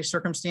to in many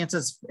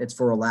circumstances. It's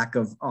for a lack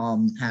of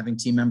having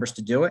team members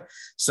to do it.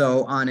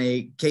 So on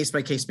a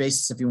case-by-case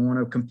basis, if you want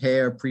to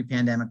compare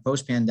pre-pandemic,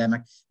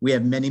 post-pandemic, we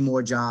have many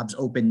more jobs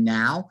open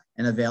now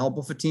and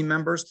available for team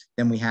members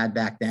than we had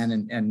back then.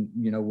 And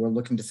you know, we're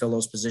looking to fill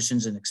those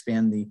positions and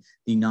expand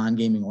the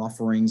non-gaming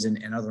offerings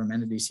and other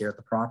amenities here at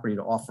the property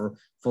to offer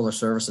fuller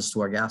services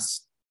to our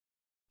guests.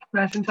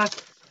 Yeah,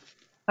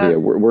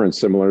 we're in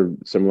similar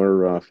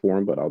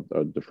form, but I'll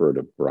defer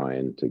to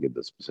Brian to give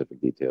the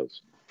specific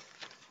details.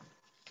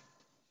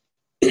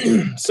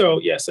 So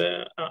yes,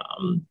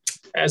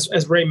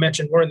 as Ray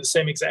mentioned, we're in the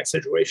same exact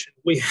situation.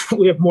 We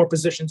have more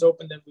positions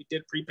open than we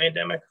did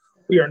pre-pandemic.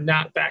 We are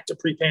not back to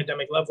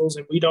pre-pandemic levels,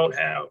 and we don't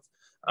have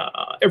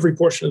every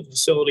portion of the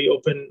facility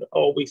open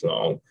all week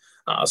long.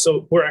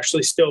 So we're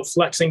actually still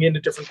flexing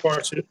into different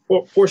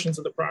portions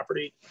of the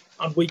property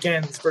on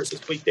weekends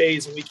versus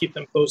weekdays, and we keep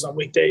them closed on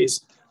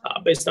weekdays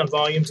based on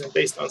volumes and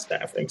based on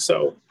staffing.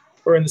 So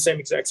we're in the same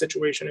exact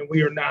situation, and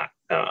we are not.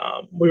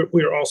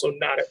 We are also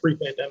not at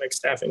pre-pandemic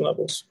staffing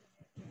levels.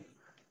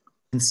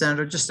 And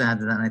Senator, just to add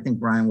to that, and I think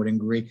Brian would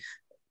agree,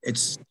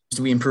 it's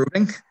to be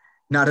improving.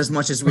 Not as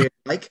much as we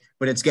like,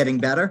 but it's getting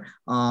better.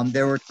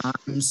 There were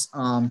times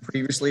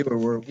previously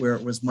where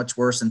it was much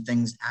worse and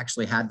things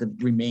actually had to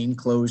remain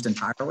closed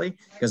entirely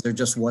because there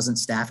just wasn't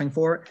staffing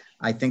for it.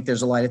 I think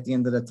there's a light at the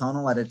end of the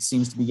tunnel that it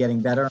seems to be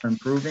getting better and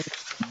improving,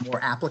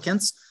 more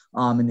applicants,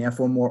 and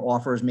therefore more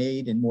offers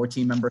made and more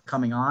team members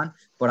coming on.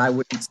 But I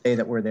wouldn't say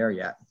that we're there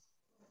yet.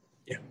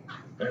 Yeah,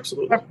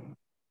 absolutely.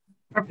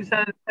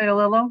 Representative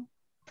Paolillo?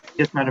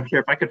 Yes, Madam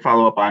Chair, if I could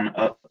follow up on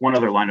one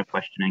other line of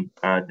questioning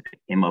that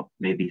came up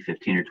maybe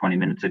 15 or 20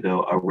 minutes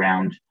ago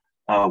around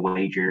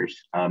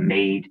wagers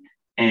made,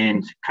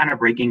 and kind of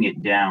breaking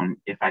it down,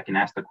 if I can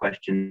ask the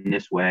question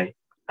this way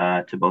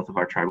to both of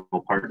our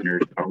tribal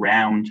partners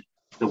around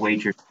the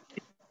wager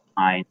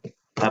line,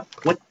 what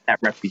does that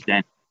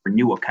represent for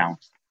new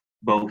accounts,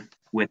 both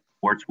with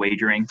sports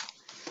wagering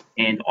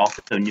and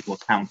also new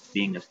accounts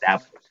being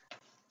established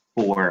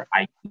for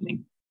iGaming?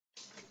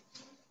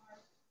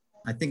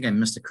 I think I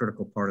missed a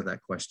critical part of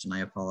that question. I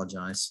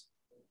apologize.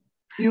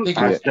 I think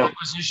it's the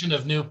acquisition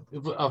of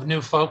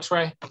new folks,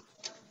 Ray.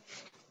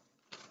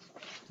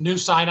 New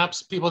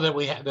signups, people that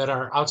we that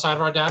are outside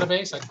of our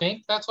database. I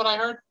think that's what I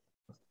heard.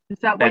 Is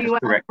that what you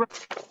correct?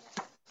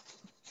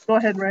 Go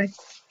ahead, Ray.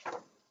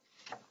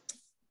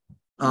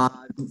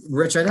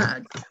 Rich,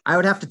 I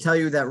would have to tell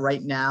you that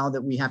right now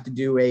that we have to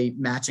do a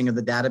matching of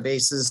the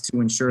databases to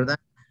ensure that.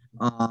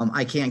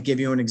 I can't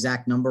give you an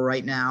exact number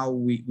right now.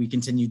 We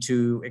continue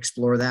to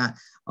explore that.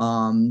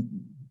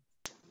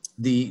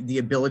 The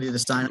ability to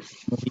sign up a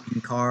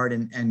Mohegan card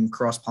and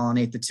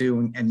cross-pollinate the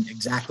two and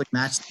exactly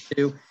match the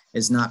two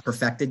is not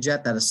perfected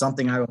yet. That is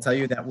something I will tell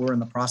you that we're in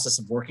the process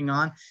of working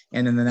on.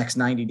 And in the next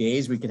 90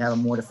 days, we could have a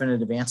more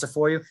definitive answer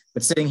for you.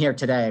 But sitting here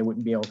today, I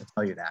wouldn't be able to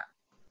tell you that.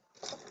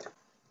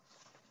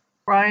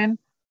 Brian?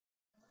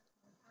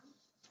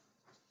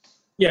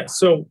 Yeah,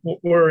 so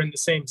we're in the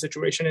same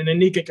situation, and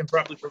Anika can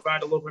probably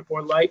provide a little bit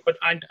more light. But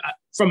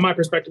from my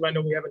perspective, I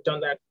know we haven't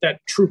done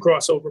that true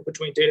crossover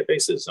between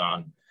databases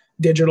on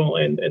digital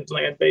and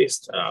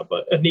land-based.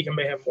 But Anika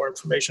may have more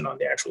information on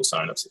the actual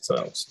signups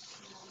themselves.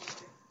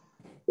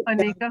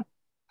 Anika?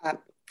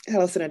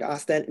 Hello, Senator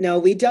Austin. No,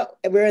 we don't.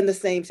 We're in the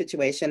same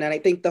situation. And I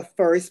think the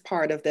first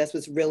part of this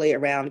was really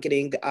around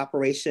getting the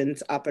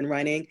operations up and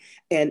running.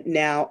 And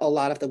now a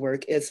lot of the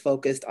work is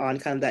focused on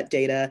kind of that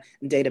data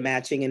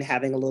matching and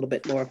having a little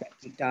bit more of a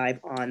deep dive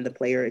on the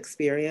player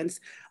experience.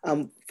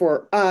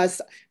 For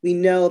us, we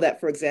know that,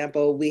 for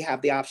example, we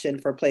have the option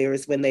for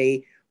players when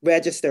they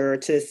register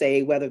to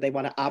say whether they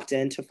want to opt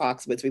in to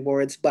Foxwoods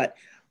Rewards. But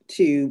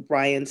to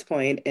Brian's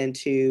point and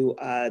to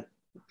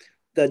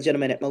the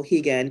gentleman at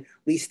Mohegan,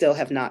 we still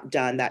have not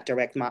done that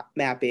direct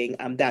mapping.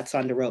 That's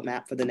on the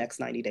roadmap for the next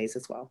 90 days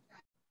as well.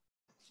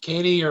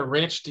 Katie or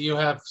Rich, do you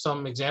have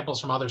some examples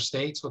from other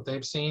states, what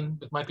they've seen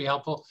that might be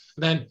helpful?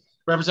 And then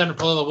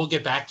Representative Paolillo, we'll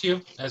get back to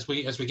you as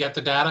we get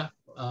the data.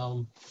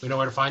 We know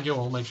where to find you,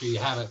 and we'll make sure you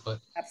have it. But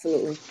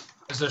absolutely,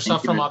 is there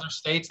stuff from other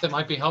states that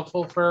might be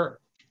helpful for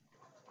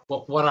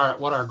what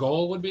our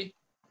goal would be?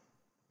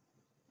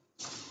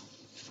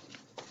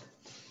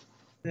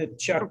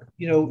 Chuck,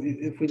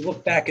 if we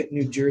look back at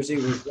New Jersey,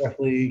 it was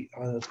roughly,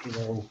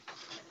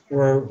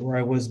 where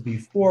I was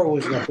before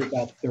was roughly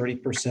about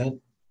 30%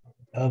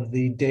 of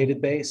the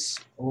database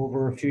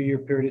over a few year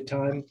period of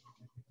time,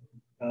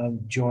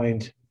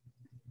 joined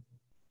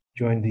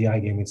the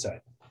iGaming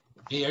side.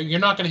 You're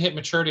not going to hit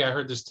maturity. I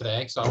heard this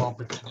today, so I won't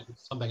pretend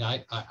it's something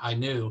I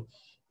knew.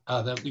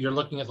 That you're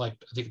looking at, like,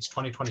 I think it's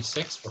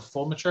 2026 for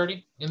full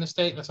maturity in the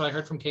state. That's what I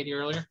heard from Katie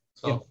earlier.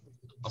 So yep.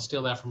 I'll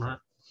steal that from her.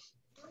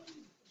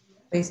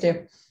 Please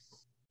do.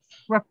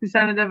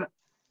 Representative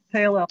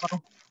Taylor.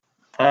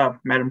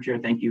 Madam Chair,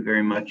 thank you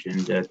very much,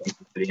 and thank you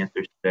for the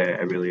answers today.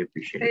 I really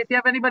appreciate it. If you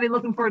have anybody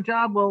looking for a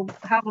job, we'll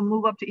have them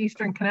move up to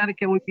Eastern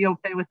Connecticut. We'd be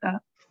okay with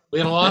that. We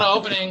have a lot of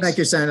openings. Thank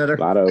you, Senator. A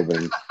lot of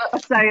openings. I'm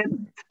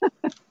saying.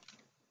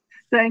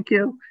 Thank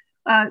you.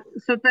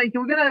 So thank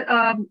you. We're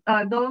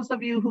gonna, those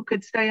of you who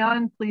could stay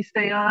on, please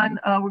stay on.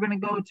 We're gonna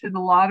go to the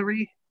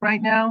lottery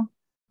right now.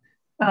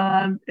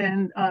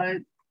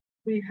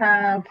 We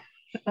have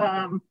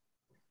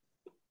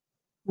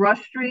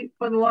Rush Street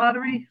for the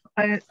lottery.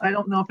 I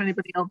don't know if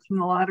anybody else from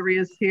the lottery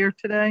is here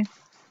today.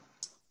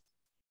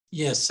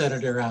 Yes,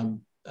 Senator.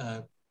 I'm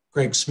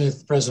Greg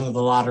Smith, president of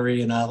the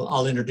lottery, and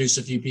I'll introduce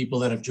a few people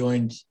that have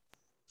joined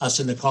us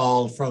in the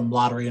call from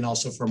lottery and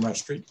also from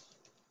Rush Street.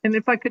 And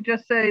if I could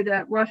just say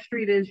that Rush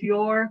Street is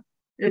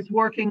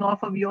working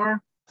off of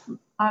your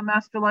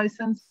master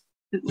license.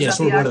 Yes,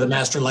 we're one of the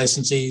master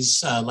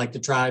licensees, like the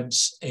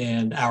tribes,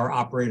 and our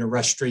operator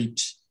Rush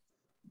Street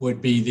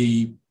would be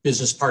the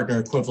business partner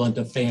equivalent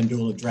of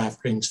FanDuel and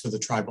DraftKings for the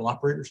tribal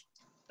operators.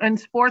 And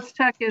Sports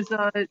Tech is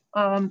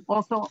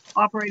also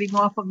operating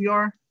off of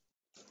your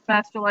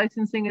master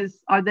licensing.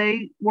 Are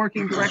they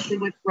working directly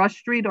with Rush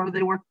Street, or are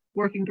they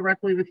working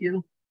directly with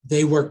you?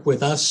 They work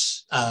with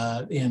us,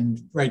 and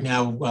right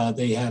now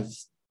they have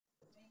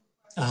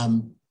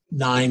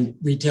 9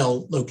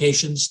 retail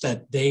locations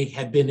that they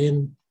had been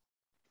in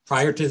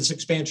prior to this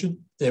expansion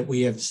that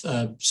we have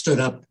stood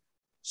up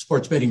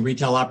sports betting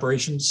retail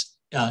operations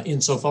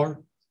in so far,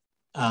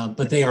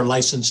 but they are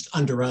licensed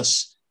under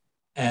us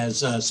as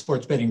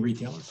sports betting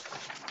retailers.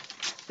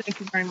 Thank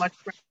you very much.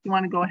 If you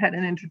want to go ahead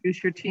and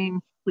introduce your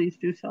team, please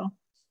do so.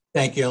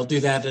 Thank you. I'll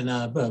do that in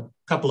a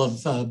couple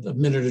of a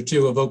minute or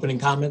two of opening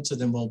comments, and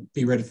then we'll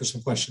be ready for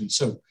some questions.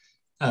 So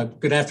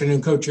good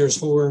afternoon, co-chairs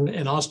Horn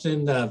and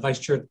Austin, Vice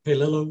Chair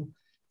Palillo,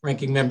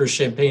 ranking members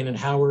Champagne and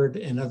Howard,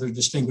 and other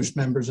distinguished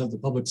members of the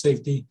Public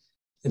Safety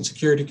and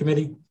Security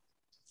Committee.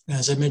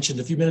 As I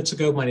mentioned a few minutes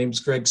ago, my name is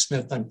Greg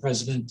Smith. I'm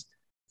president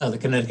of the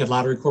Connecticut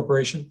Lottery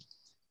Corporation.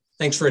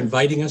 Thanks for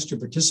inviting us to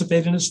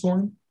participate in this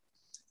forum.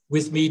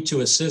 With me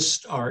to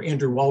assist are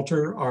Andrew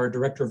Walter, our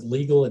Director of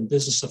Legal and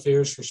Business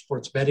Affairs for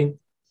Sports Betting.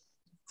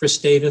 Chris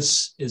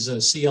Davis is a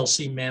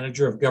CLC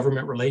Manager of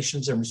Government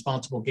Relations and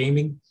Responsible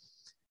Gaming.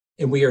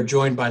 And we are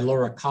joined by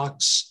Laura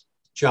Cox,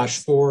 Josh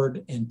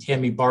Ford, and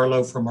Tammy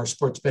Barlow from our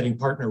sports betting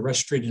partner,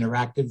 Rush Street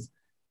Interactive,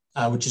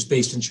 which is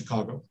based in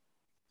Chicago.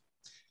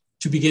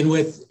 To begin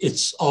with,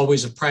 it's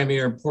always of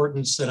primary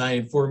importance that I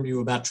inform you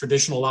about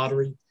traditional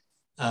lottery.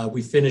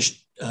 We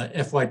finished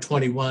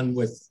FY21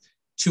 with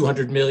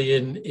 $200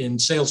 million in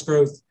sales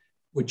growth,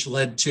 which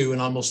led to an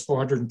almost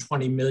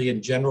 $420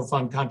 million general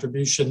fund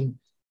contribution.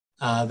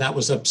 That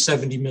was up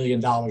 $70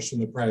 million from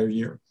the prior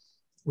year.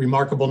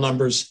 Remarkable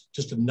numbers,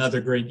 just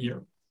another great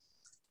year.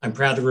 I'm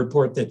proud to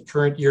report that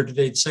current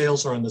year-to-date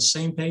sales are on the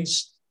same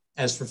pace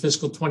as for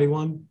fiscal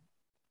 21,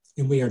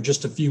 and we are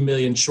just a few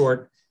million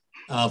short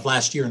of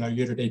last year in our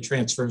year-to-date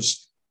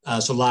transfers.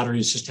 So lottery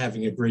is just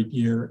having a great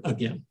year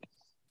again.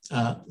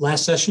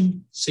 Last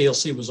session,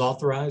 CLC was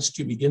authorized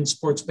to begin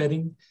sports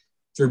betting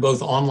through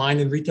both online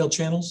and retail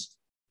channels,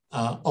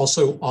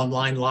 also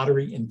online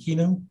lottery and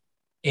Keno,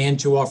 and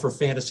to offer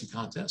fantasy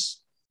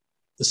contests.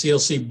 The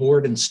CLC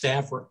board and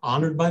staff were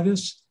honored by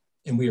this,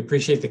 and we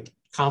appreciate the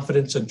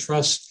confidence and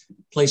trust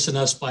placed in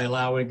us by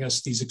allowing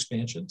us these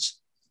expansions.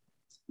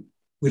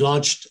 We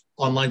launched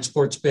online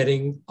sports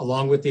betting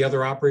along with the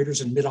other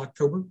operators in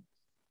mid-October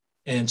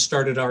and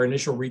started our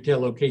initial retail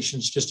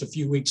locations just a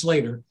few weeks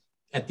later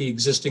at the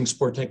existing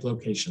Sportech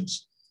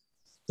locations.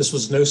 This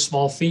was no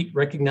small feat,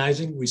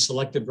 recognizing we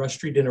selected Rush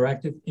Street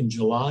Interactive in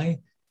July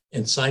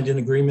and signed an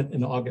agreement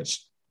in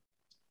August.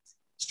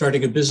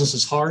 Starting a business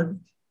is hard,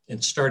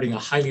 and starting a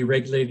highly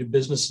regulated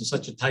business in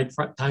such a tight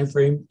time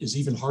frame is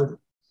even harder.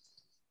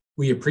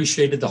 We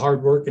appreciated the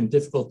hard work and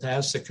difficult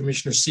tasks that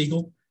Commissioner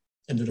Siegel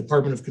and the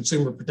Department of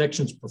Consumer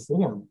Protections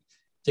performed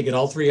to get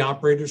all 3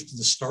 operators to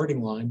the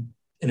starting line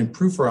and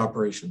improve our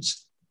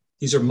operations.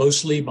 These are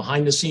mostly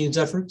behind the scenes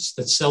efforts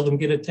that seldom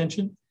get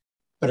attention,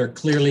 but are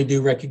clearly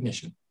due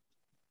recognition.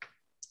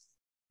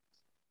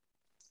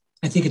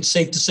 I think it's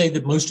safe to say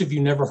that most of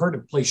you never heard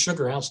of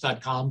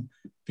PlaySugarHouse.com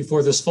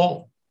before this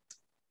fall.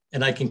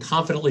 And I can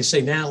confidently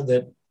say now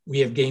that we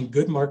have gained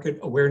good market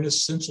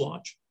awareness since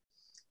launch.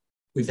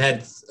 We've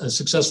had a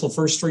successful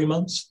first 3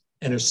 months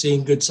and are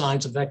seeing good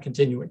signs of that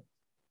continuing.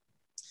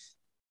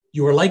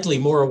 You are likely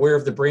more aware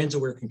of the brands that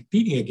we're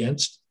competing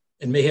against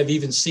and may have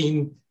even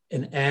seen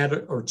an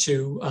ad or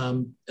two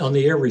on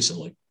the air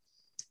recently.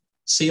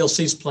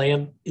 CLC's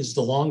plan is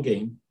the long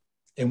game,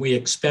 and we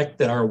expect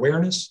that our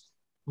awareness,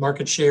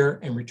 market share,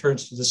 and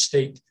returns to the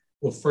state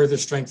will further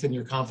strengthen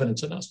your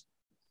confidence in us.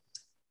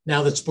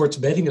 Now that sports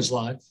betting is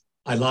live,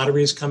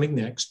 iLottery is coming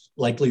next,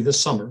 likely this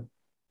summer,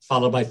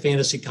 followed by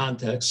fantasy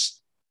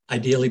contests,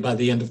 ideally by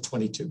the end of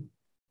 22.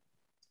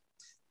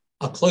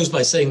 I'll close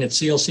by saying that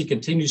CLC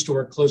continues to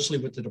work closely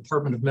with the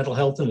Department of Mental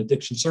Health and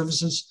Addiction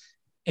Services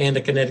and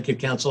the Connecticut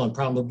Council on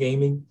Problem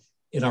Gaming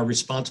in our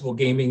responsible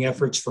gaming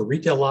efforts for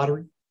retail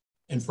lottery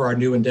and for our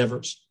new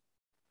endeavors.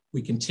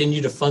 We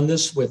continue to fund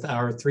this with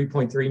our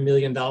 $3.3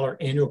 million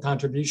annual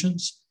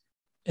contributions,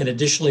 and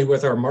additionally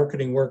with our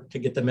marketing work to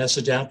get the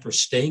message out for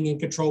staying in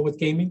control with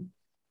gaming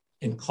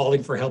and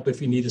calling for help if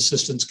you need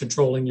assistance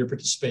controlling your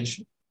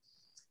participation.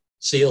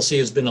 CLC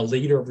has been a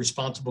leader of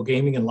responsible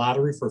gaming and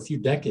lottery for a few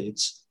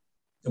decades,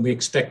 and we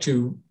expect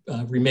to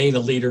remain a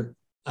leader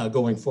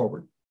going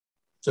forward.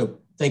 So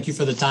thank you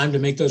for the time to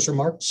make those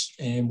remarks,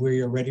 and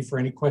we are ready for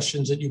any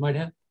questions that you might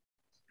have.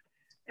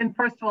 And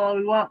first of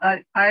all,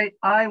 I'm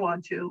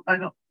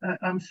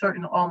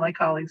certain all my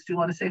colleagues do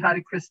want to say hi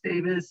to Chris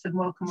Davis and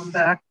welcome him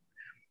back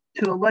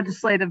to a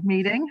legislative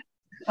meeting.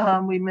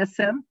 We miss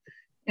him.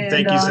 And,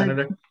 thank you,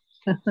 Senator.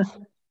 It's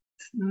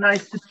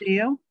nice to see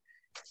you.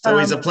 It's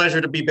always a pleasure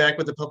to be back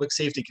with the Public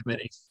Safety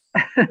Committee.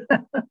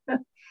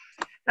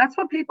 That's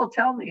what people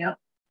tell me. I'm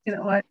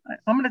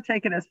going to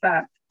take it as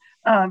fact.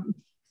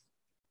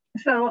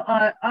 So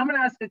I'm going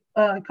to ask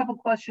a couple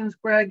questions,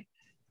 Greg.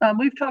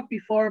 We've talked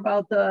before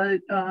about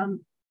the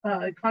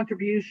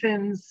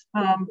contributions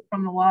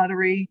from the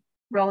lottery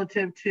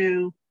relative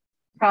to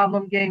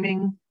problem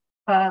gaming.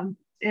 And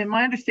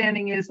my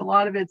understanding is a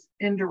lot of it's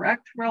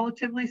indirect,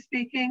 relatively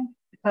speaking.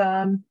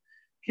 Can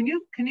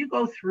you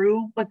go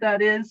through what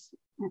that is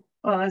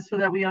so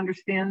that we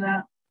understand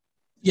that?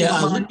 Yeah,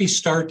 let me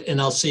start, and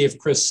I'll see if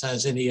Chris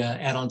has any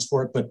add-ons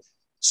for it. But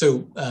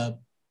so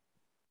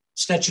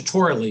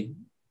statutorily,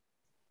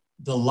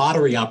 the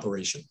lottery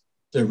operation,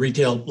 the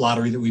retail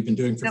lottery that we've been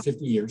doing for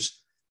 50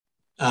 years,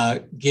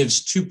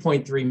 gives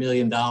 $2.3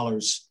 million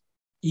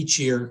each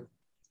year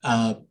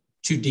to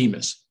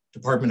DEMAS,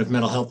 Department of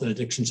Mental Health and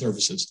Addiction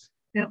Services.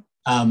 Yep.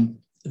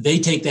 They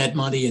take that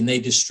money and they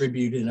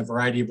distribute in a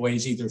variety of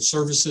ways, either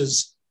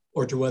services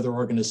or to other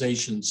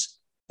organizations.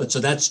 But so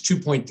that's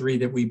 2.3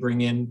 that we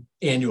bring in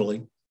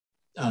annually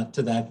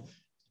to that.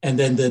 And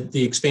then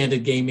the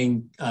expanded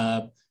gaming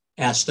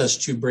asked us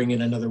to bring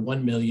in another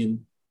 1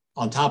 million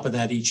on top of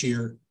that each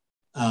year.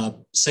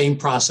 Same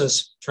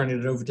process, turning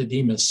it over to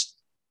DEMAS.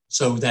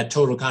 So that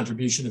total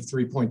contribution of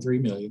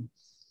 3.3 million.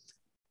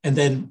 And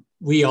then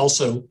we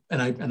also,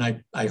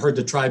 and I heard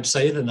the tribe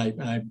say it, and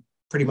I'm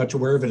pretty much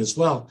aware of it as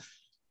well.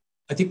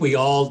 I think we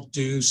all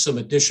do some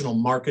additional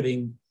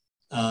marketing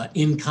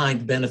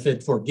in-kind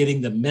benefit for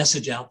getting the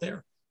message out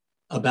there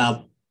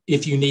about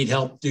if you need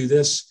help, do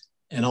this,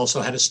 and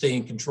also how to stay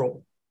in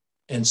control.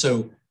 And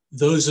so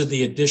those are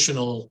the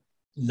additional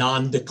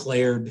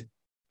non-declared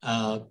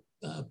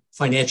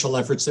financial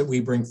efforts that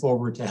we bring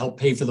forward to help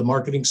pay for the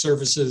marketing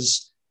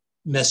services,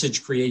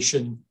 message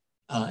creation,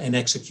 and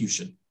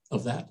execution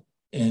of that.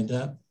 And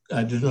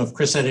I don't know if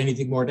Chris had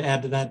anything more to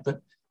add to that, but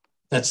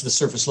that's the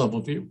surface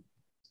level view.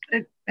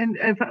 And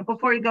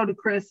before you go to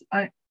Chris,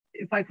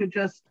 if I could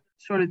just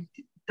sort of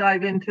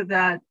dive into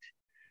that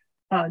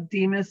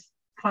DEMAS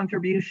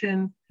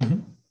contribution.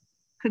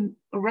 Mm-hmm.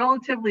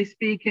 Relatively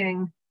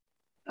speaking,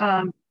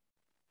 do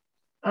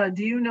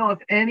you know if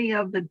any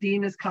of the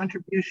DEMAS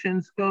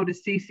contributions go to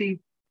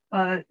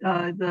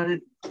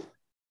the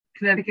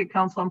Connecticut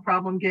Council on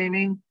Problem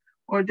Gaming,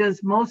 or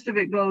does most of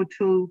it go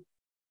to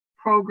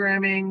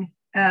programming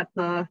at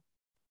the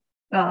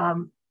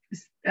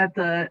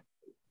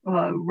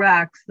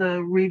RACs,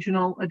 the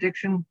Regional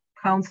Addiction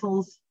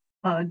Councils?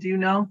 Do you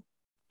know?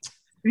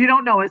 If you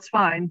don't know, it's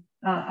fine.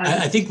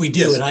 I think we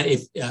do, and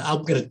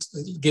I'm going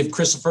to give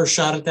Chris a first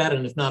shot at that,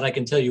 and if not, I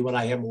can tell you what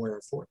I am aware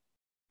of for it.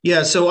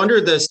 Yeah, so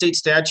under the state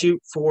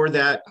statute for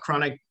that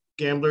chronic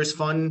gamblers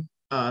fund,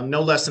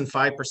 no less than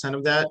 5%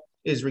 of that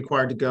is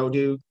required to go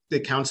to the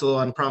Council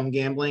on Problem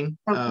Gambling,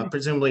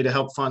 presumably to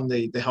help fund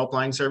the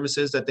helpline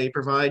services that they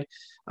provide.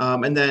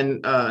 And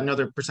then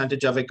another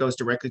percentage of it goes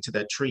directly to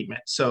that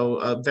treatment. So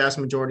a vast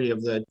majority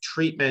of the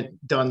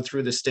treatment done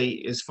through the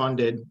state is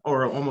funded,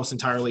 or almost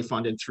entirely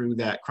funded, through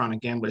that chronic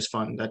gamblers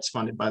fund that's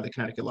funded by the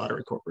Connecticut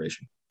Lottery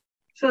Corporation.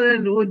 So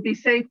then it would be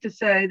safe to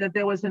say that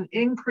there was an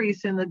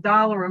increase in the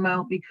dollar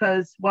amount,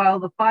 because while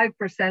the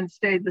 5%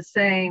 stayed the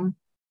same,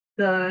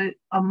 the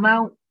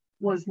amount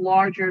was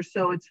larger.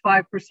 So it's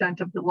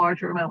 5% of the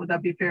larger amount. Would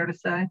that be fair to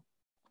say?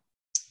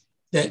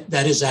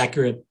 That is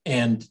accurate.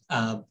 And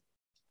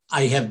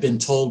I have been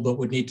told, but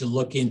would need to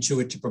look into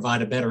it to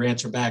provide a better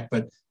answer back.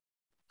 But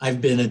I've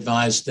been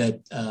advised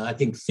that I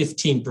think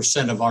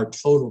 15% of our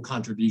total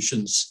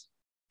contributions,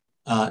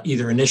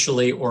 either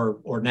initially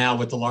or now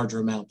with the larger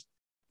amount,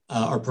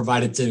 are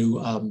provided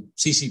to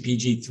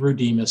CCPG through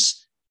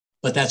DEMAS,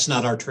 but that's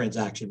not our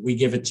transaction. We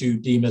give it to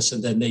DEMAS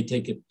and then they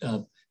take it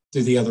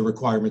through the other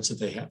requirements that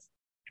they have.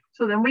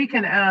 So then we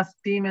can ask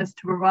DEMAS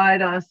to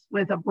provide us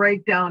with a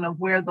breakdown of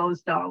where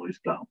those dollars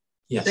go.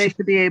 Yes. They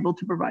should be able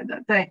to provide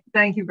that.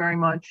 Thank you very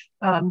much.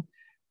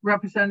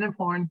 Representative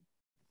Horn.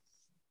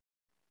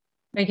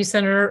 Thank you,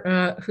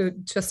 Senator, who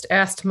just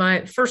asked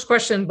my first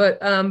question, but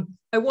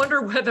I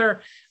wonder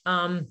whether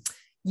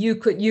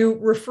you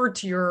referred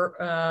to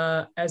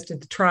your, as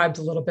did the tribes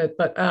a little bit,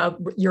 but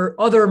your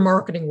other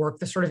marketing work,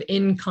 the sort of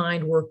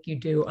in-kind work you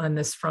do on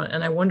this front.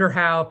 And I wonder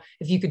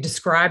if you could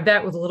describe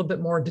that with a little bit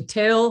more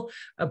detail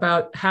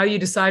about how you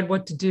decide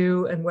what to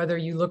do and whether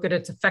you look at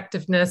its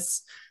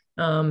effectiveness.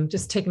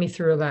 Just take me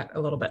through that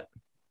a little bit.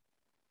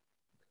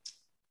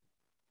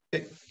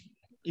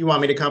 You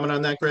want me to comment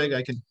on that, Greg?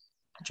 I can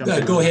jump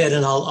in. Go ahead,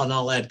 and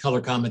I'll add color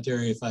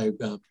commentary if I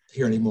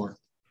hear any more.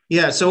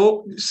 Yeah,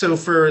 so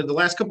for the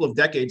last couple of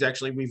decades,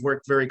 actually, we've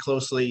worked very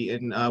closely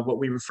in what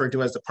we refer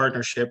to as the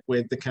partnership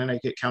with the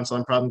Connecticut Council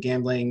on Problem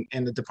Gambling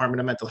and the Department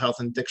of Mental Health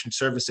and Addiction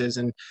Services,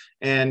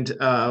 and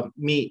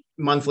meet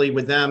monthly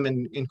with them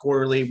and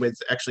quarterly with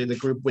actually the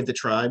group with the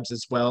tribes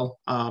as well,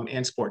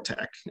 and Sport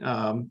Tech.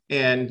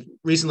 And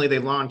recently they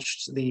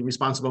launched the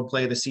Responsible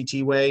Play the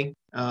CT Way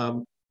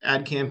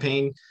ad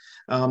campaign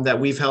that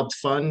we've helped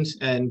fund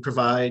and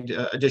provide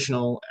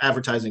additional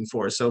advertising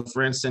for. So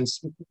for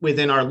instance,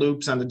 within our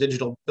loops on the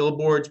digital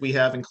billboards, we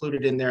have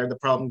included in there the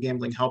Problem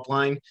Gambling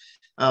Helpline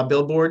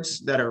billboards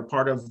that are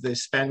part of the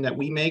spend that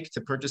we make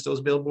to purchase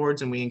those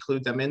billboards, and we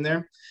include them in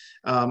there.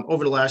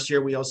 Over the last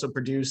year, we also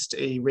produced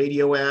a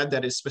radio ad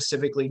that is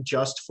specifically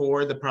just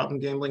for the Problem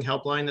Gambling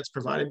Helpline that's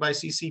provided by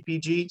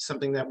CCPG,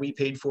 something that we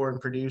paid for and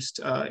produced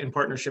in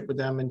partnership with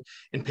them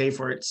and pay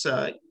for its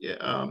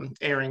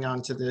airing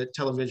onto the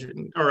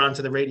television or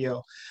onto the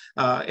radio.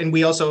 And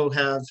we also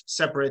have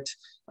separate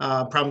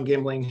Problem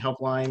Gambling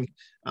Helpline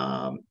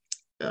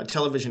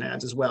television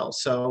ads as well.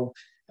 So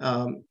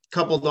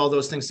coupled all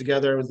those things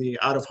together with the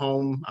out of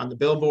home on the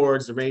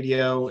billboards, the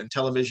radio and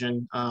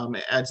television,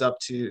 it adds up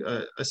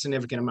to a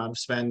significant amount of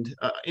spend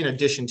in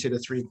addition to the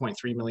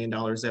 $3.3 million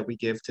that we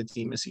give to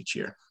DEMIS each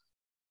year.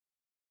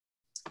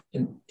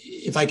 And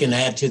if I can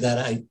add to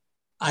that,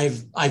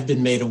 I've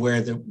been made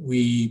aware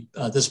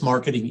that this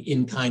marketing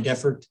in-kind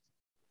effort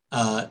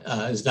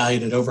is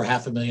valued at over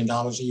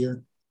 $500,000 a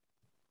year,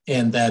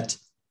 and that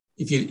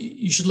if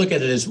you should look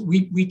at it as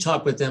we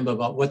talk with them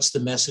about what's the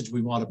message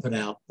we want to put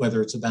out,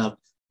 whether it's about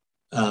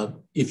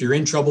if you're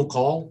in trouble,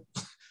 call,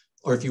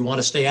 or if you want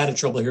to stay out of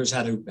trouble, here's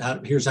how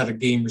to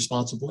game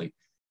responsibly.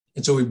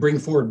 And so we bring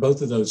forward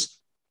both of those,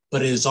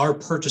 but it is our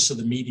purchase of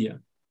the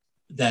media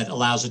that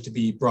allows it to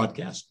be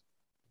broadcast,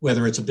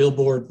 whether it's a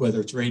billboard,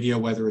 whether it's radio,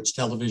 whether it's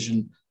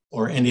television,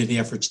 or any of the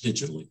efforts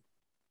digitally.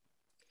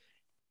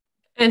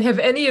 And have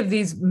any of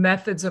these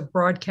methods of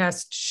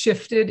broadcast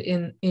shifted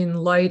in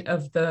light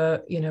of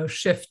the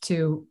shift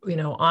to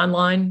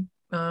online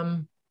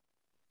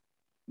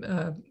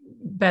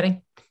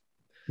betting?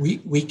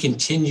 We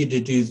continue to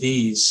do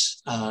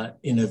these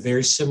in a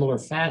very similar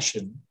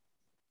fashion.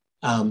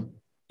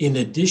 In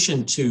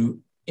addition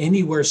to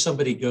anywhere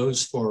somebody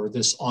goes for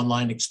this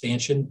online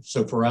expansion,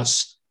 so for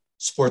us,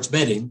 sports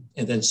betting,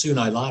 and then soon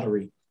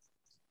iLottery,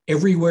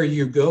 everywhere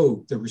you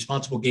go, the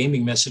responsible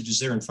gaming message is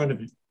there in front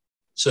of you.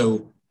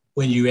 So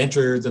when you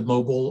enter the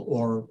mobile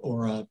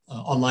or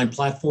online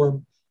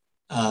platform,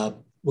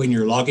 when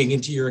you're logging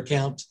into your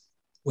account,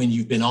 when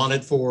you've been on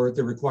it for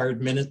the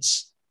required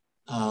minutes,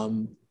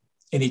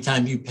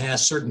 anytime you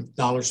pass certain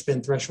dollar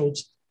spend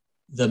thresholds,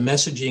 the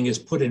messaging is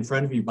put in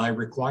front of you by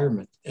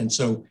requirement. And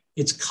so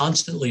it's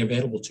constantly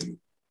available to you.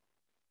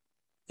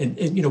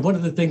 And one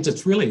of the things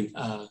that's really,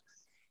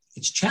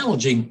 it's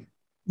challenging,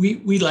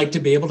 we like to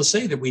be able to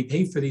say that we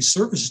pay for these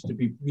services to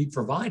be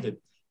provided.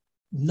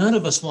 None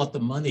of us want the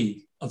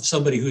money of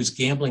somebody who's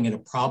gambling in a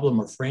problem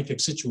or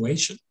frantic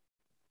situation.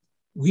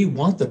 We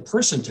want the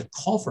person to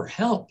call for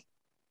help.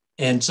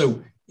 And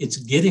so it's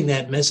getting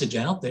that message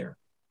out there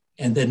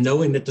and then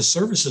knowing that the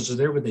services are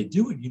there when they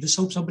do it. You just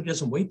hope somebody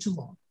doesn't wait too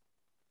long.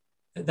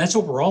 That's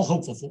what we're all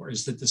hopeful for,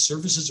 is that the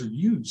services are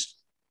used.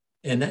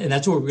 And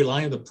that's what we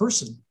rely on the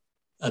person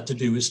to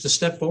do, is to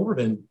step forward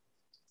and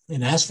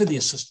ask for the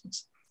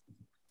assistance.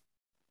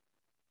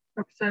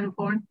 Representative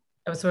Horn.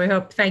 That's what I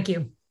hope. Thank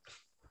you.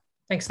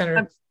 Thanks,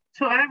 Senator.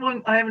 So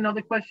I have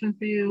another question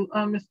for you,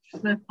 Mr.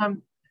 Smith.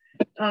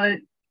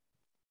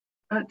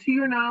 To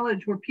your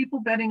knowledge, were people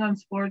betting on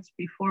sports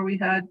before we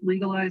had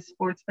legalized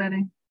sports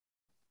betting?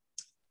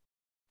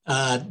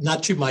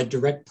 Not to my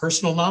direct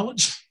personal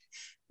knowledge,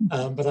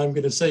 but I'm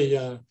going to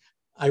say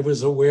I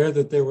was aware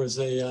that there was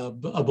a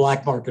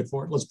black market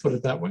for it. Let's put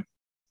it that way.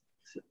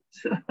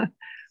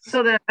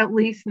 So that at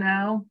least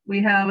now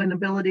we have an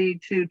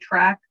ability to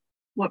track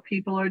what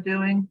people are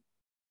doing.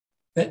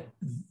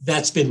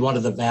 That's been one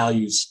of the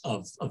values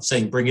of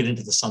saying bring it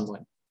into the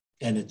sunlight.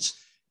 And it's,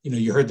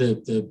 you heard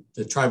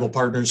the tribal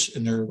partners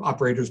and their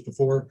operators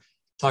before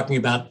talking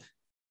about,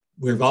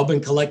 we've all been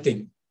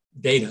collecting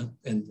data,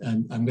 and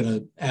I'm going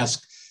to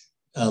ask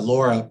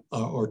Laura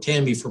or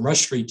Tammy from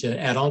Rush Street to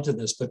add on to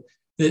this, but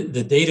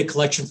the data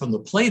collection from the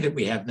play that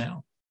we have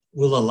now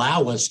will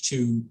allow us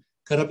to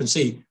cut up and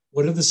see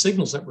what are the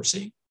signals that we're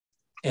seeing.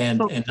 And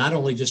not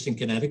only just in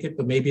Connecticut,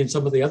 but maybe in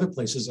some of the other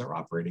places they're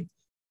operating.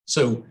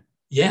 So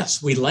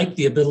yes, we like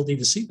the ability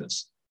to see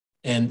this.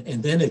 And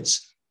then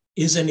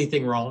is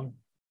anything wrong?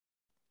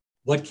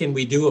 What can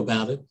we do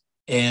about it?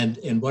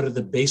 and what are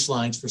the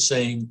baselines for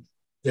saying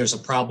there's a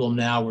problem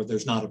now or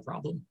there's not a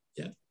problem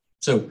yet?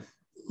 So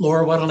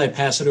Laura, why don't I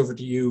pass it over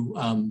to you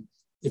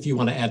if you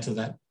want to add to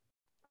that?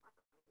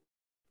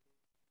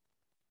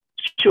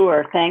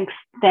 Sure, thanks,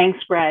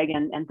 Greg,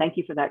 and thank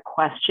you for that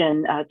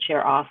question,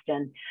 Chair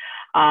Austin.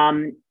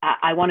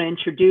 I want to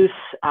introduce,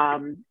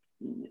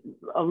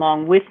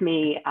 along with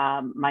me,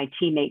 my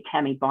teammate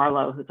Tammy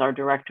Barlow, who's our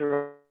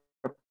Director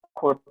of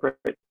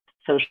Corporate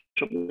Social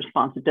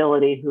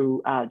Responsibility,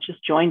 who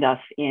just joined us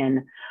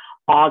in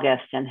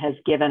August and has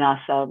given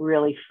us a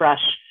really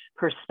fresh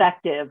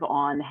perspective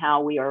on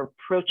how we are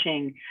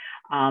approaching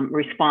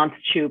response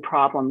to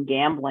problem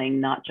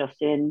gambling, not just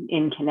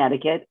in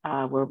Connecticut,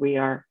 where we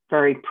are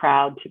very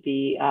proud to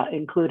be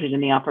included in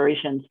the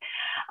operations,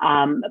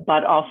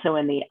 but also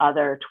in the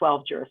other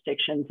 12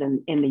 jurisdictions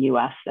in the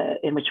US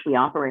in which we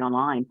operate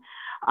online.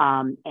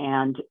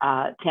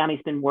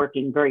 Tammy's been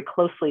working very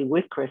closely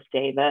with Chris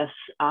Davis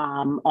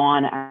on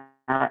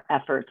our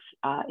efforts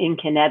in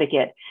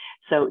Connecticut.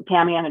 So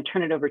Tammy, I'm going to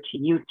turn it over to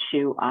you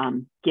to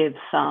give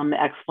some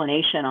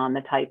explanation on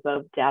the type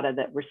of data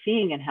that we're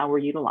seeing and how we're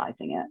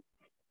utilizing it.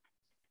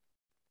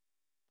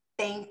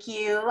 Thank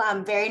you.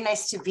 Very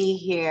nice to be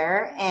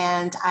here.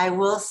 And I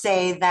will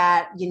say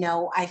that,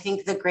 I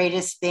think the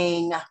greatest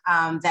thing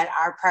that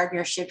our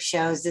partnership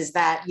shows is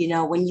that,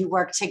 when you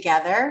work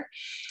together,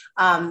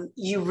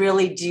 you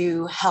really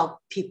do help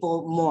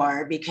people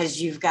more because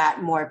you've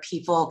got more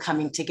people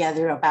coming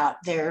together about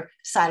their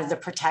side of the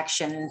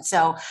protection. And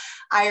so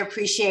I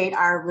appreciate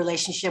our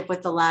relationship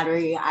with the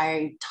lottery.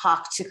 I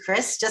talk to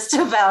Chris just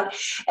about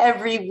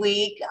every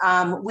week.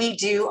 We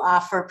do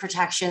offer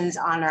protections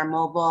on our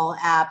mobile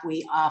app.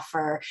 We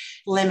offer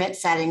limit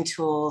setting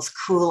tools,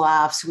 cool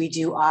offs. We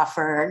do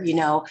offer,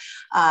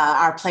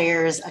 our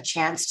players a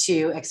chance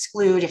to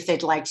exclude if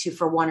they'd like to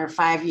for 1 or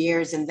 5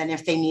 years. And then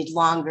if they need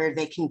longer,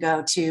 they can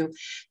go to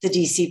the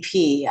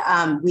DCP.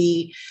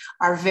 We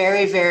are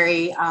very,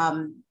 very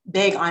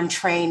big on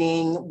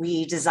training.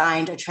 We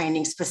designed a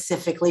training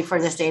specifically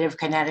for the state of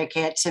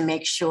Connecticut to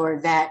make sure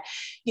that,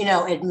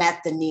 it met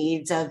the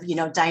needs of,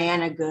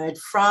 Diana Good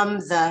from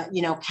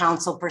the,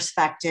 council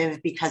perspective,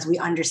 because we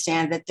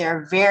understand that there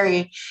are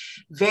very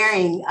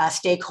varying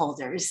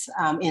stakeholders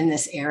in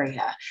this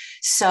area.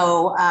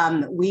 So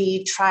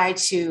we try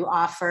to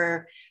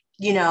offer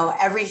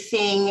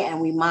everything,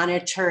 and we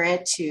monitor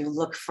it to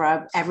look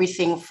for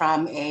everything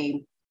from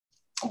a,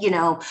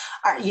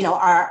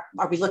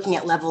 are we looking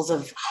at levels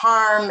of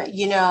harm?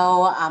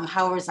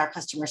 How is our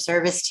customer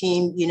service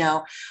team,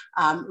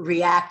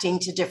 reacting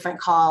to different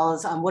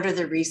calls? What are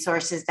the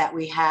resources that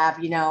we have?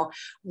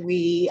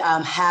 We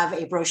have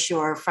a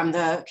brochure from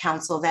the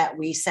council that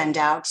we send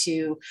out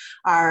to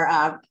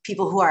our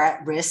people who are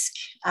at risk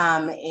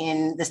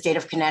in the state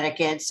of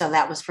Connecticut. So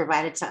that was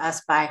provided to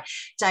us by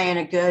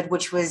Diana Good,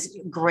 which was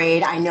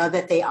great. I know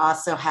that they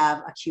also have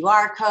a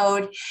QR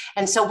code.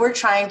 And so we're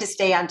trying to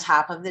stay on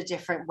top of the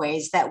different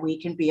ways that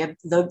we can be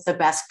the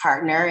best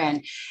partner,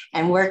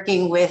 and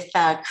working with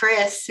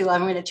Chris, who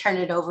I'm going to turn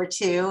it over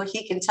to.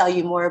 He can tell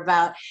you more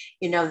about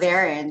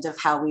their end of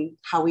how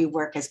we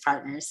work as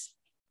partners.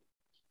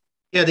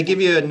 Yeah, to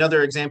give you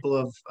another example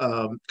of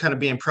kind of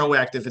being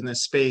proactive in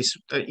this space,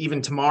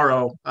 even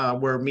tomorrow,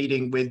 we're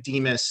meeting with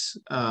Demas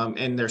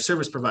and their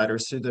service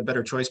providers through the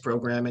Better Choice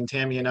program. And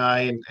Tammy and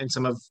I and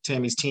some of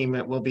Tammy's team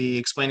will be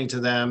explaining to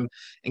them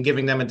and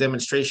giving them a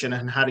demonstration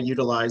on how to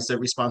utilize the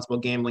responsible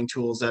gambling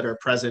tools that are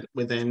present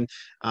within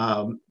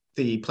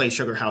the Play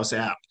Sugar House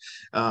app.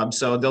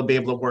 So they'll be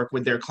able to work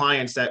with their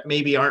clients that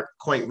maybe aren't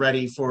quite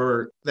ready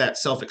for that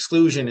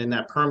self-exclusion and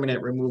that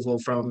permanent removal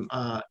from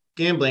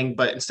gambling,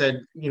 but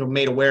instead,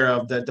 made aware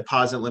of the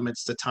deposit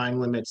limits, the time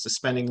limits, the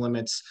spending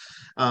limits,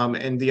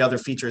 and the other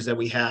features that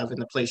we have in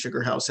the Play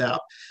Sugar House app.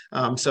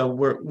 So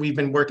we've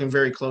been working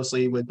very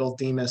closely with both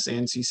Demas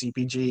and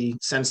CCPG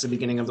since the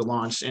beginning of the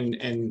launch,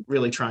 and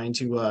really trying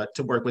to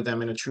work with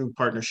them in a true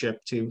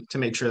partnership to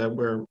make sure that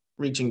we're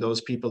reaching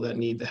those people that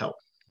need the help.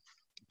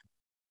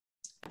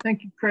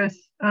 Thank you, Chris.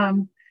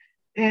 And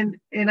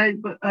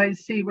I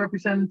see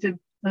Representative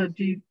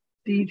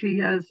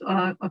DG has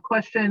a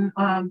question,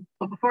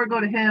 but before I go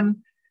to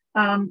him,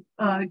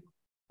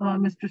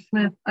 Mr.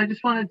 Smith, I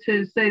just wanted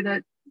to say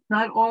that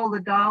not all the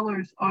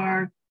dollars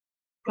are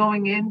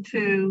going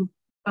into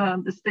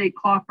the state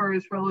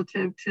coffers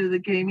relative to the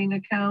gaming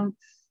accounts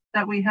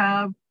that we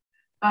have.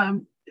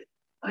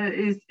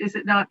 Is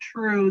it not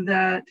true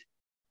that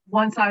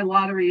once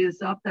iLottery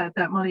is up,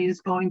 that money is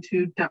going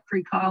to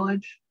debt-free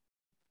college?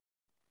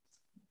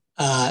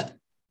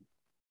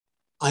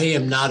 I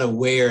am not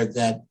aware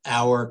that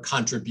our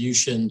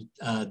contribution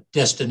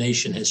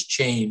destination has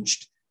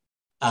changed.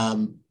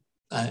 The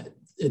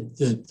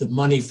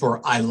money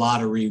for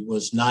iLottery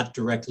was not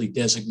directly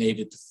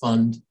designated to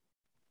fund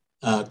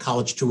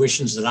college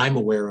tuitions that I'm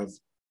aware of,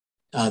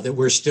 that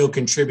we're still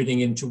contributing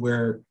into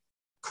where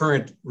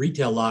current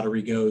retail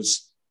lottery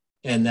goes,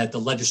 and that the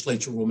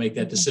legislature will make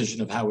that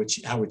decision of how it's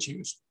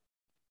used.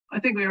 I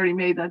think we already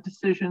made that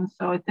decision,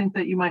 so I think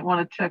that you might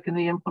want to check in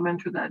the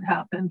implementer that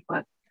happened,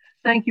 but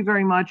thank you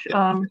very much.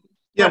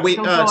 Yeah, wait,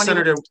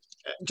 Senator,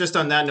 just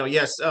on that note,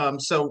 yes.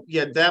 So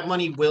yeah, that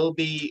money will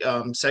be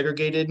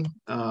segregated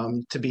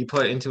to be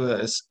put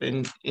into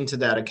into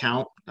that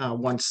account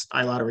once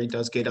iLottery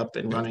does get up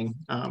and running.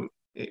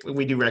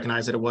 We do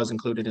recognize that it was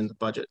included in the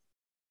budget.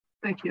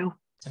 Thank you.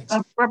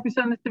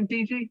 Representative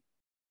DG.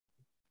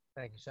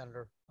 Thank you,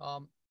 Senator.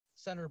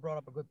 Senator brought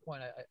up a good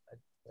point. I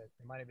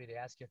reminded me to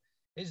ask you: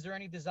 is there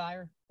any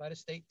desire by the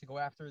state to go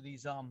after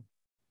these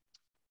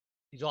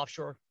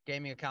offshore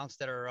gaming accounts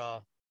that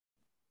are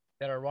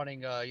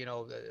running?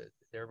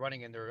 They're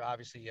running and they're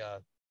obviously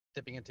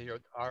dipping into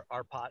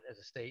our pot as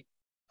a state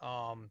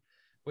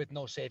with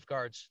no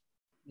safeguards,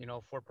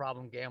 for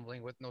problem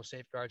gambling, with no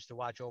safeguards to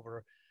watch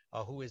over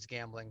who is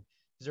gambling.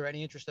 Is there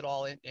any interest at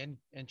all in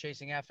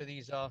chasing after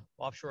these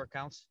offshore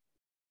accounts?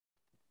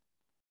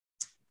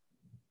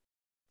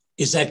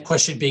 Is that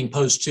question being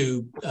posed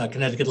to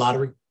Connecticut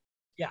Lottery?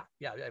 Yeah,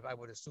 I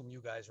would assume you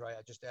guys, right?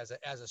 Just as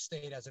a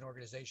state, as an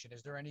organization,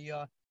 is there any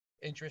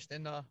interest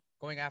in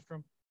going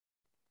after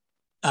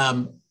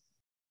them?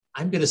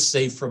 I'm going to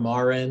say from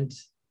our end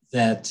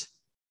that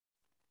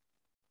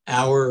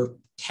our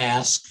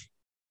task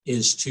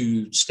is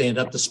to stand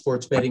up the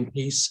sports betting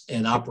piece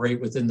and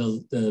operate within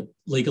the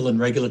legal and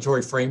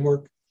regulatory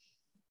framework.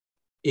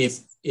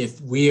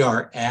 If we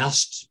are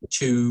asked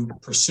to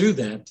pursue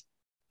that,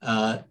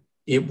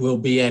 it will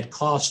be at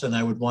cost, and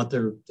I would want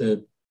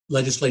the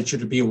legislature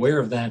to be aware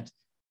of that,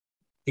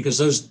 because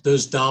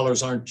those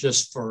dollars aren't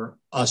just for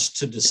us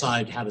to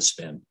decide how to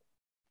spend.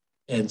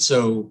 And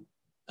so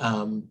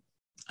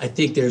I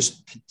think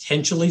there's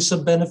potentially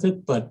some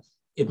benefit, but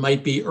it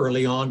might be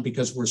early on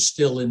because we're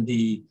still in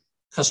the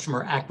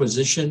customer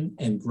acquisition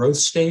and growth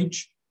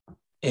stage,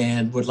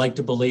 and would like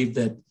to believe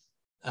that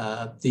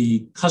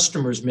the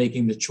customers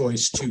making the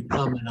choice to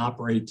come and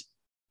operate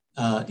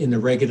in the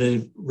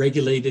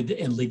regulated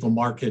and legal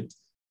market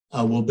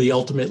will be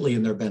ultimately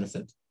in their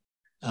benefit.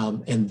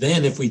 And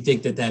then if we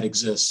think that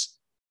exists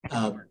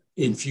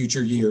in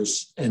future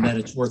years and that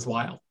it's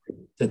worthwhile,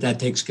 that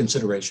takes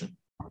consideration.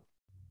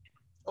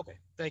 Okay,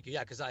 thank you.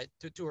 Yeah, because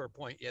to her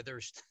point, yeah, there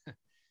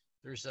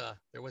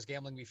was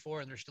gambling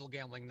before, and there's still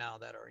gambling now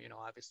that are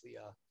obviously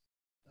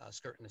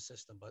skirting the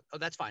system. But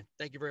that's fine.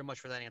 Thank you very much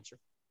for that answer.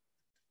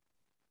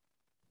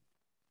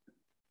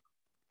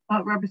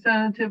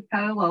 Representative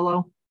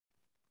Patalolo.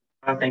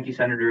 Thank you,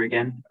 Senator,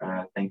 again.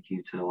 Thank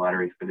you to the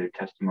lottery for their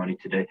testimony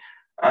today.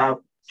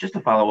 Just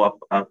a follow-up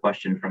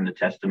question from the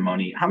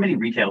testimony. How many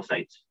retail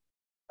sites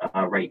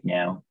right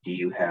now do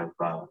you have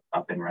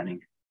up and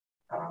running?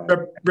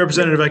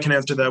 Representative, I can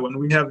answer that one.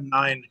 We have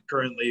 9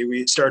 currently.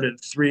 We started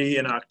 3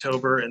 in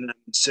October and then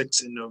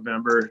 6 in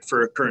November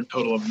for a current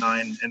total of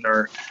 9, and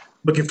are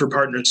looking for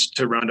partners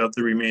to round out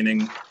the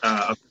remaining.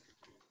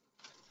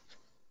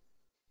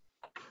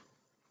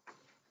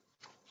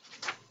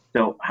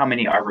 So how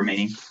many are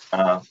remaining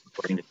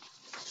according to?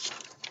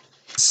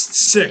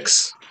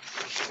 6.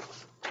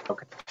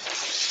 Okay.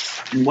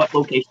 And what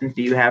locations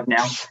do you have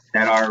now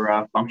that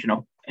are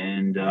functional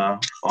and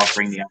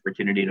offering the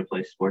opportunity to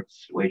place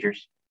sports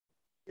wagers?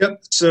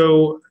 Yep.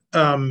 So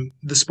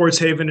the Sports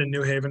Haven in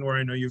New Haven, where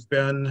I know you've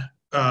been,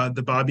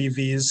 the Bobby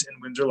V's in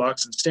Windsor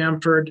Locks and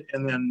Stamford,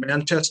 and then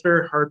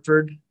Manchester,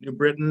 Hartford, New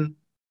Britain,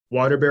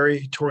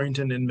 Waterbury,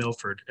 Torrington, and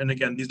Milford. And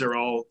again, these are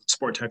all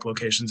Sport Tech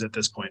locations at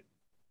this point.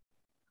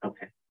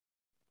 Okay.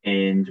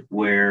 And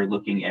we're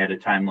looking at a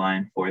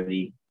timeline for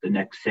the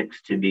next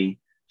 6 to be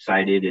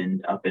sited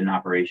and up in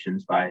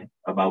operations by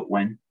about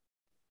when?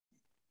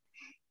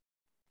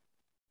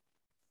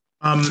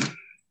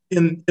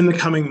 In the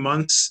coming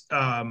months,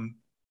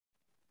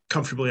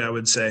 comfortably, I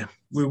would say.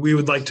 We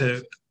would like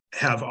to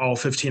have all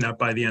 15 up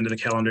by the end of the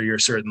calendar year,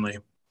 certainly.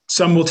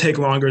 Some will take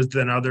longer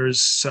than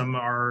others. Some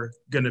are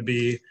going to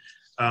be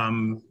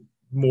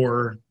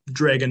more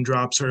drag and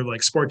drop, sort of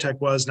like Sport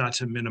Tech was, not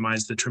to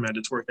minimize the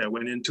tremendous work that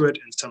went into it.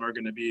 And some are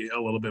going to be a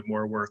little bit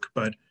more work,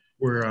 but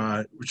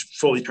we're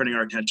fully turning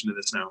our attention to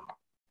this now.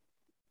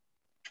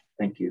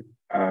 Thank you.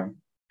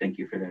 Thank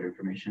you for that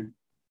information.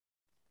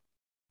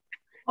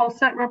 All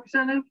set,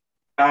 Representative?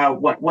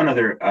 One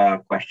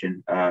other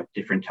question,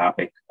 different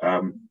topic.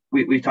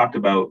 We've talked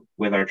about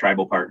with our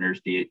tribal partners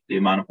the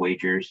amount of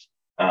wagers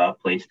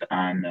placed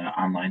on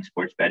online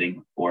sports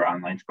betting or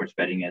online sports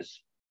betting as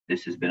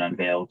this has been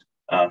unveiled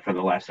for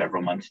the last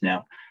several months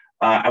now.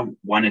 I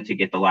wanted to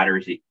get the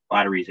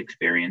lottery's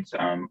experience.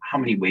 How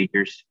many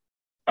wagers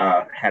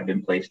have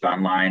been placed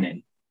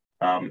online?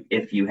 And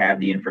if you have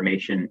the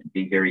information,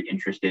 be very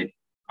interested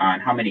on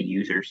how many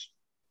users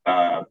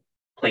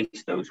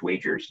place those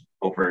wagers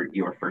over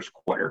your first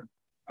quarter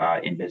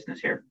in business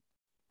here.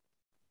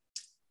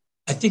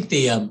 I think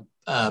I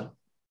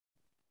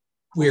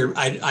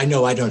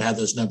know I don't have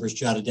those numbers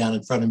jotted down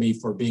in front of me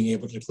for being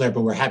able to declare,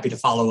 but we're happy to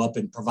follow up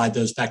and provide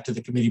those back to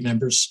the committee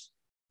members.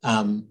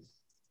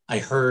 I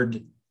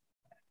heard,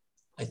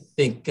 I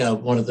think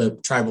one of the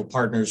tribal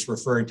partners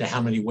referring to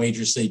how many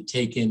wagers they'd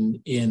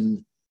taken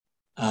in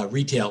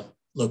retail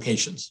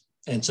locations.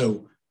 And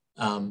so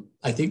I'm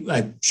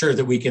sure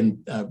that we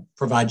can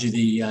provide you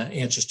the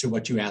answers to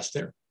what you asked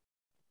there.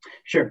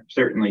 Sure,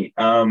 certainly.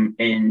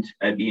 And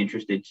I'd be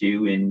interested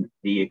too in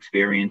the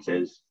experience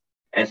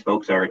as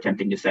folks are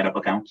attempting to set up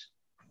accounts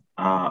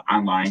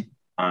online,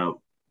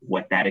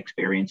 what that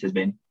experience has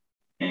been,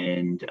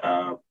 and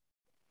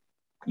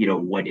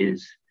what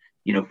is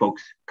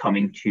folks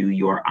coming to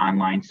your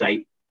online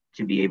site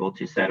to be able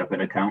to set up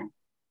an account.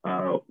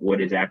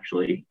 What is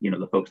actually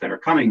the folks that are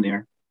coming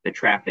there, the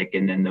traffic,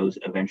 and then those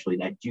eventually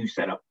that do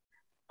set up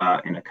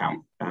an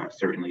account.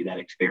 Certainly that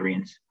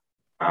experience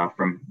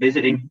from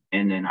visiting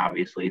and then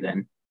obviously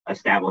then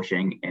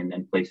establishing and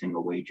then placing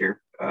a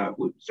wager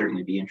would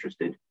certainly be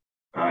interested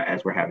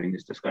as we're having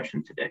this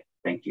discussion today.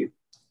 Thank you.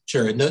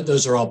 Sure, and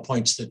those are all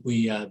points that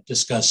we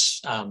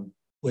discuss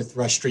with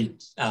Rush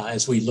Street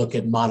as we look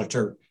and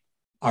monitor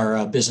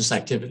our business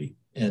activity.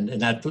 And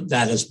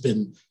that has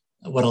been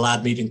what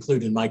allowed me to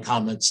include in my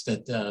comments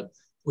that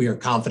we are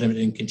confident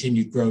in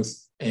continued growth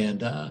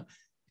and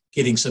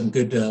getting some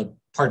good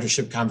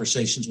partnership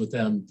conversations with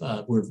them.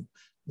 We're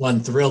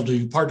one, thrilled to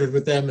be partnered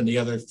with them, and the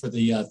other for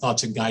the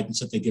thoughts and guidance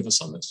that they give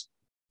us on this.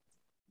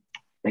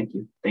 Thank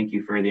you. Thank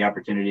you for the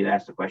opportunity to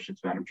ask the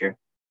questions, Madam Chair.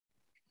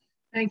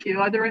 Thank you.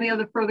 Are there any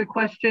other further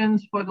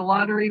questions for the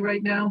lottery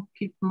right now?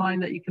 Keep in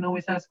mind that you can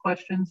always ask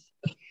questions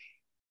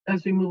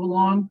as we move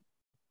along.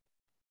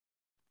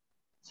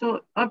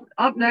 So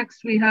up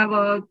next, we have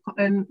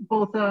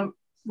both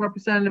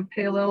Representative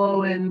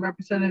Palillo and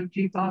Representative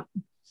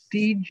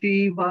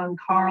DG Von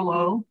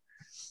Carlo.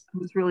 I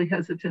was really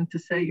hesitant to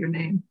say your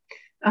name.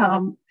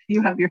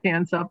 You have your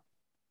hands up.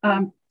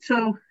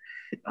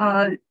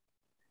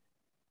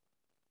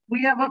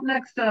 We have up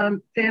next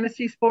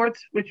fantasy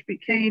sports, which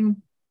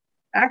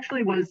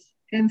actually was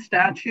in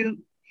statute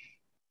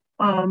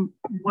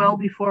well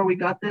before we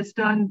got this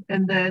done,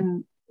 and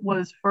then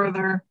was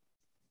further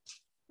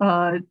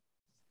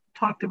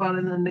talked about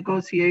in the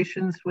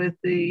negotiations with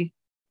the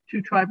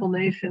two tribal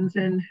nations.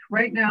 And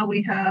right now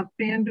we have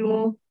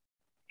FanDuel,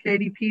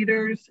 Katie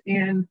Peters,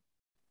 and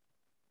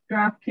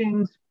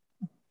DraftKings,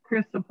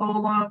 Chris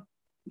Sapola.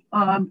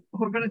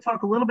 We're going to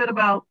talk a little bit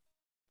about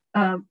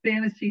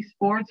fantasy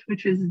sports,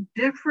 which is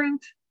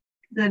different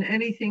than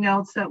anything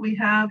else that we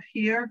have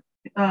here.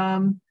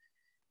 Fact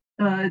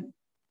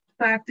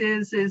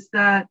is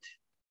that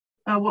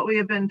what we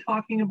have been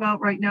talking about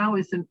right now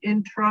is an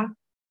intra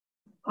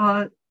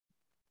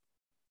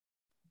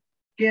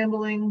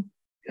gambling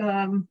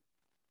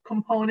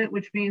component,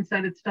 which means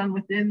that it's done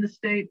within the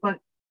state. But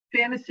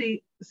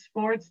fantasy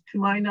sports, to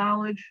my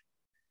knowledge,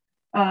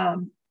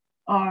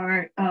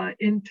 are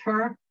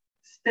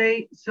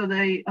interstate, so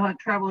they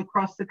travel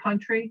across the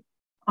country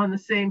on the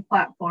same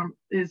platform,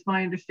 is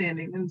my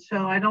understanding. And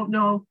so I don't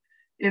know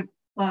if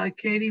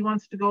Katie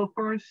wants to go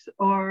first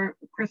or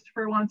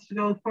Christopher wants to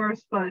go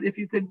first, but if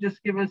you could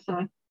just give us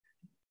a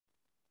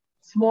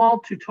small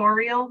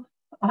tutorial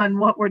on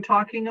what we're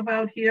talking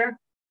about here.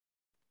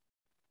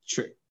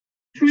 Sure.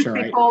 Truth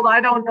be told, I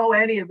don't know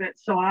any of it,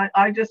 so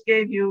I just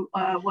gave you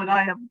what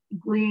I have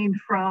gleaned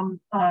from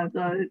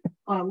the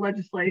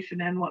legislation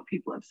and what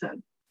people have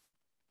said.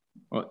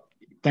 Well,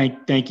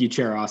 thank you,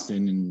 Chair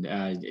Austin, and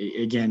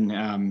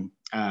again,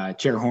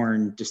 Chair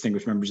Horn,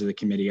 distinguished members of the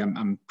committee.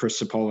 I'm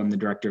Chris Sapola. I'm the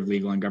Director of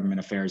Legal and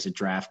Government Affairs at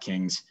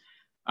DraftKings.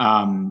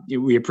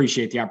 We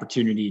appreciate the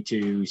opportunity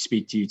to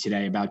speak to you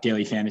today about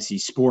daily fantasy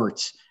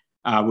sports,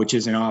 which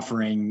is an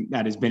offering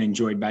that has been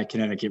enjoyed by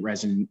Connecticut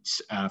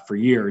residents for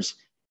years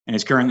and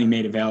is currently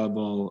made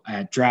available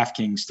at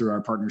DraftKings through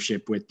our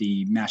partnership with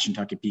the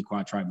Mashantucket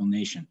Pequot Tribal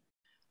Nation.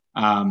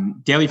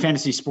 Daily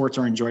fantasy sports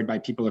are enjoyed by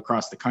people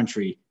across the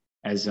country,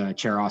 as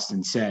Chair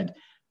Austin said,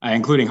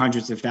 including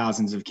hundreds of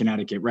thousands of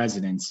Connecticut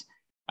residents.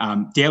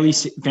 Daily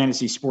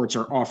fantasy sports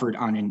are offered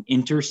on an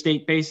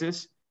interstate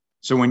basis.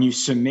 So when you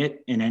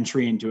submit an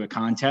entry into a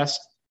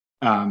contest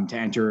to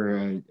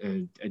enter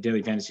a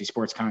daily fantasy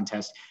sports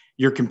contest,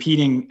 you're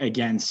competing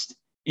against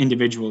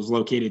individuals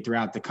located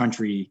throughout the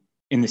country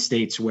in the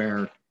states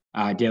where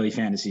daily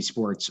fantasy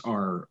sports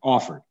are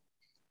offered.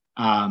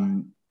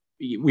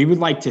 We would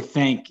like to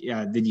thank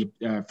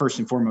first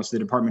and foremost, the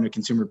Department of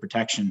Consumer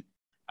Protection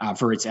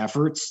for its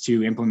efforts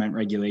to implement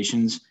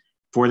regulations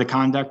for the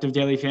conduct of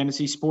daily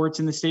fantasy sports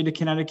in the state of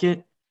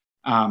Connecticut.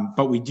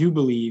 But we do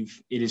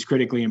believe it is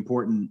critically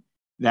important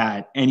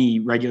that any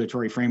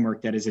regulatory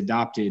framework that is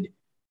adopted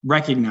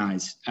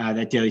recognize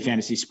that daily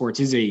fantasy sports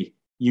is a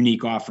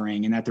unique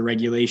offering and that the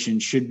regulation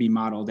should be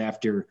modeled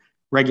after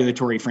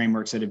regulatory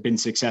frameworks that have been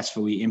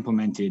successfully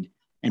implemented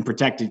and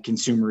protected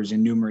consumers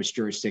in numerous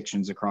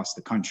jurisdictions across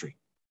the country.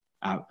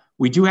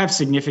 We do have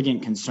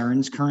significant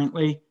concerns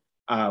currently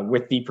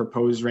with the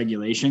proposed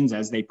regulations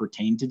as they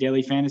pertain to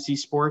daily fantasy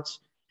sports.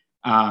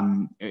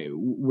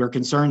 We're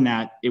concerned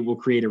that it will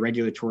create a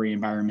regulatory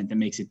environment that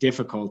makes it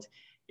difficult,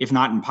 if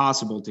not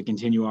impossible, to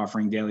continue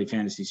offering daily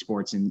fantasy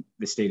sports in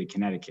the state of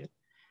Connecticut.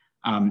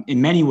 In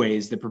many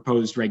ways, the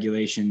proposed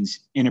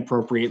regulations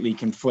inappropriately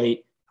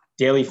conflate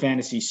daily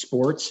fantasy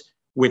sports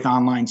with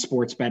online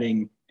sports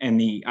betting and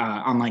the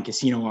online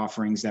casino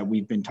offerings that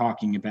we've been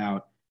talking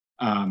about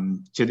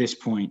to this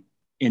point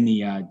in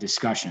the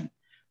discussion.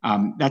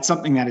 That's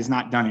something that is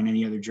not done in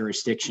any other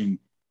jurisdiction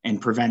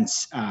and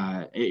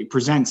it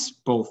presents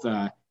both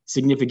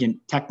significant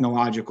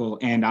technological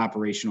and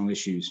operational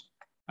issues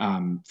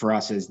for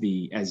us as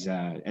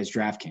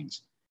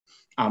DraftKings.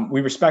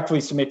 We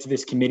respectfully submit to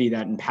this committee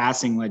that in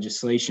passing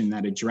legislation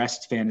that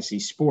addressed fantasy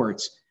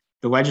sports,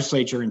 the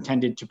legislature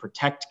intended to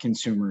protect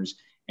consumers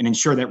and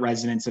ensure that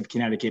residents of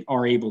Connecticut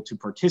are able to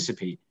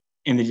participate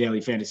in the daily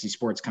fantasy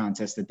sports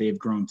contest that they have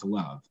grown to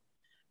love.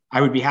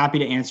 I would be happy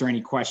to answer any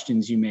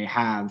questions you may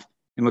have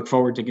and look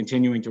forward to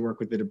continuing to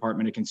work with the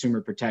Department of Consumer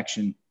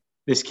Protection,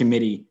 this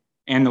committee,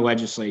 and the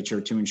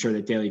legislature to ensure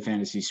that daily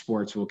fantasy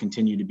sports will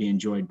continue to be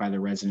enjoyed by the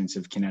residents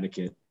of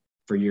Connecticut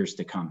for years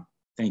to come.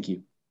 Thank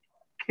you.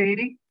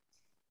 Katie?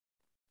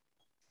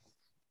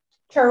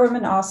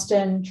 Chairwoman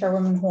Austin,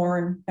 Chairwoman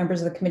Horn,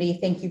 members of the committee,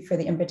 thank you for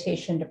the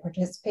invitation to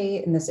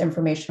participate in this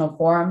informational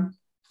forum.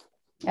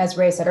 As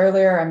Ray said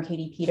earlier, I'm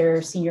Katie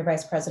Peters, Senior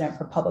Vice President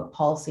for Public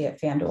Policy at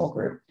FanDuel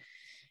Group.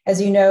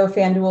 As you know,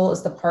 FanDuel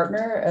is the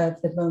partner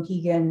of the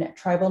Mohegan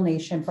Tribal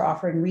Nation for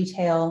offering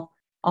retail,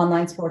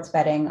 online sports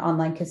betting,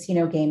 online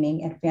casino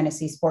gaming, and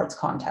fantasy sports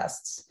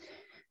contests.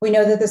 We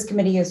know that this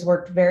committee has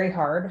worked very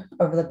hard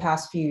over the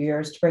past few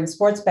years to bring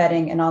sports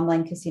betting and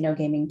online casino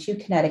gaming to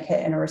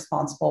Connecticut in a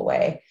responsible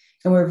way.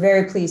 And we're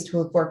very pleased to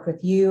have worked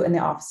with you and the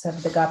Office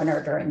of the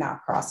Governor during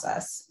that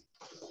process.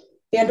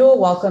 FanDuel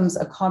welcomes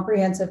a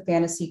comprehensive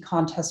fantasy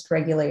contest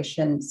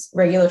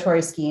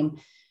regulatory scheme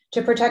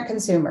to protect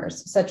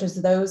consumers, such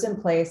as those in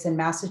place in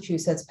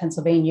Massachusetts,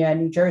 Pennsylvania,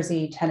 New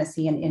Jersey,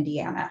 Tennessee, and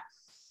Indiana.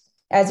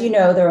 As you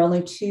know, there are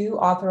only 2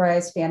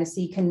 authorized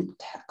fantasy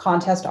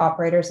contest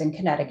operators in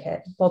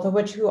Connecticut, both of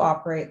which who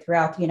operate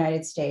throughout the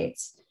United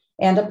States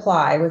and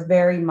apply, with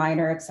very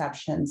minor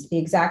exceptions, the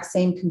exact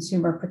same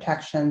consumer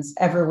protections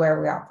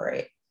everywhere we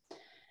operate.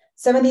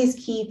 Some of these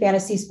key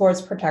fantasy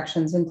sports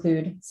protections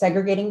include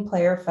segregating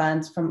player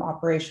funds from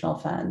operational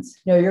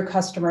funds, know your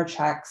customer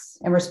checks,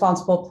 and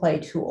responsible play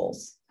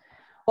tools.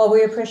 While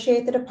we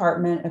appreciate the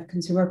Department of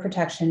Consumer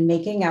Protection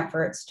making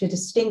efforts to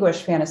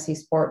distinguish fantasy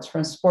sports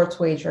from sports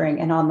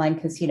wagering and online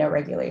casino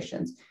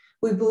regulations,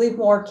 we believe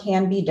more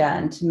can be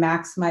done to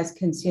maximize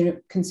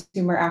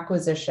consumer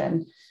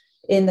acquisition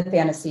in the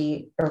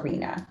fantasy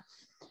arena.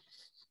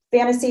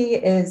 Fantasy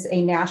is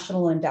a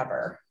national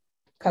endeavor.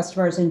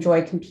 Customers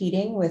enjoy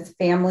competing with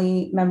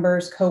family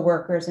members,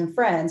 coworkers, and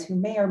friends who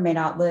may or may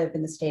not live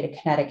in the state of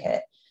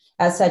Connecticut.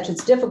 As such,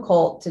 it's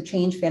difficult to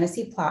change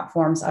fantasy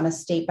platforms on a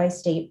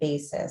state-by-state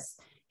basis,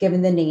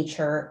 given the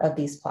nature of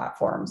these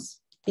platforms.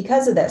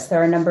 Because of this,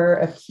 there are a number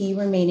of key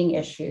remaining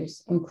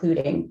issues,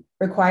 including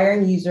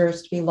requiring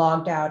users to be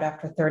logged out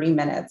after 30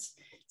 minutes,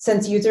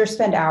 since users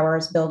spend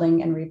hours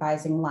building and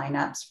revising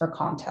lineups for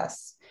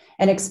contests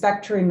and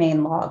expect to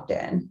remain logged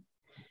in.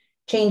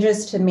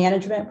 Changes to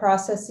management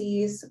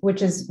processes,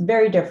 which is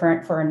very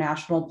different for a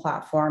national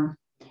platform,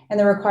 and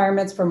the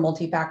requirements for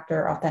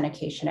multi-factor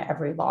authentication at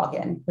every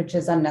login, which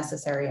is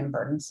unnecessary and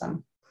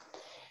burdensome.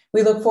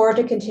 We look forward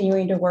to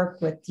continuing to work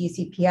with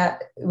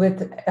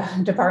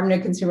Department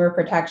of Consumer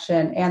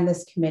Protection and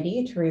this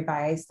committee to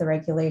revise the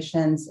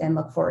regulations, and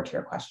look forward to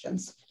your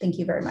questions. Thank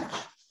you very much.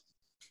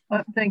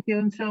 Thank you.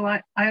 And so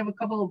I have a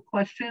couple of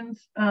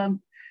questions.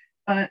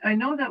 I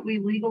know that we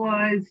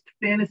legalized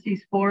fantasy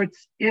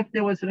sports if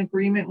there was an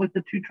agreement with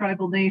the 2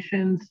 tribal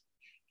nations,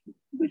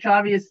 which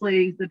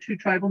obviously the 2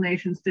 tribal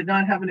nations did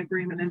not have an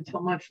agreement until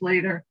much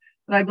later.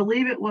 But I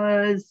believe it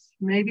was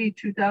maybe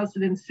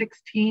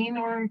 2016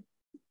 or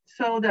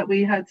so that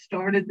we had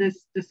started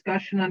this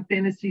discussion on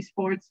fantasy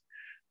sports,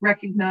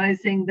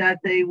 recognizing that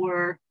they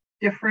were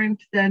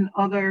different than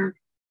other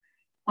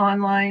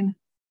online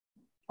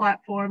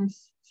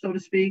platforms, so to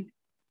speak.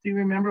 Do you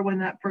remember when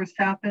that first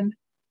happened?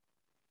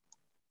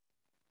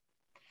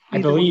 I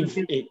believe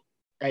it.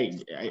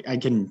 I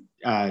can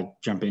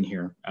jump in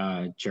here,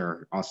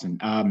 Chair Austin.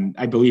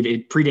 I believe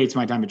it predates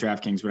my time at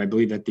DraftKings, but I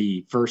believe that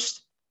the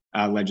first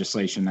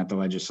legislation that the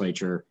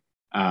legislature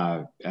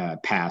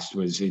passed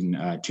was in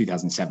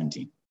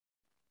 2017.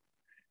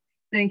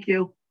 Thank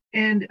you.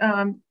 And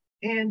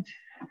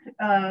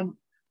my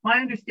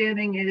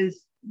understanding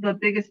is the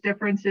biggest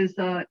difference is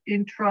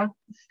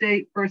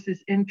intra-state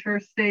versus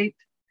interstate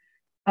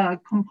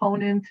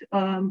component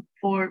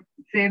for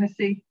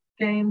fantasy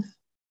games.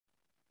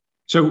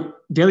 So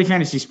daily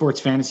fantasy sports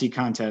fantasy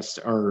contests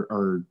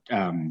are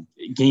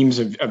games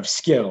of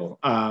skill,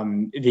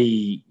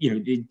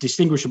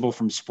 distinguishable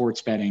from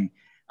sports betting.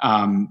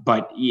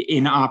 But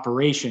in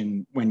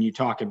operation, when you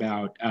talk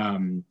about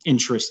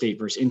intrastate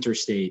versus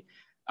interstate,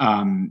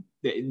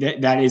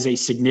 that is a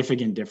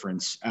significant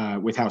difference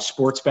with how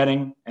sports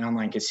betting and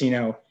online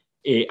casino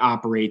it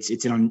operates.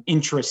 It's on an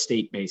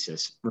intrastate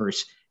basis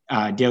versus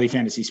daily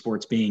fantasy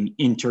sports being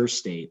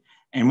interstate.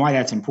 And why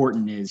that's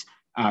important is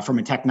from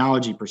a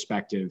technology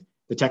perspective,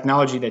 the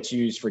technology that's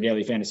used for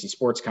daily fantasy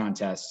sports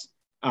contests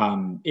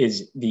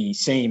is the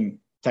same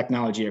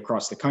technology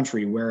across the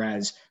country,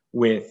 whereas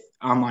with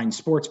online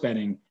sports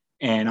betting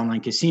and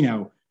online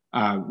casino,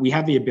 we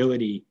have the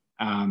ability,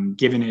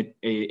 given it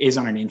is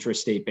on an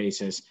intrastate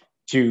basis,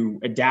 to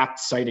adapt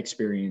site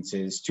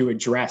experiences to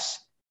address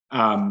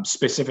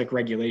specific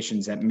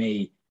regulations that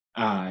may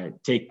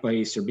take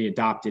place or be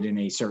adopted in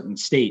a certain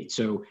state.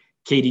 So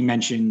Katie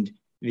mentioned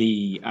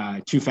the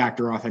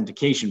two-factor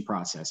authentication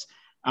process.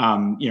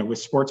 With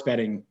sports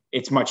betting,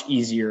 it's much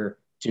easier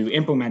to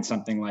implement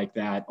something like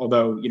that.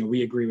 Although,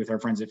 we agree with our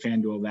friends at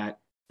FanDuel that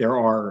there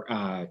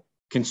are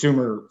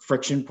consumer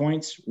friction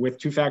points with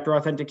two-factor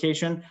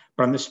authentication.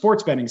 But on the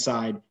sports betting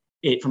side,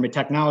 from a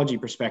technology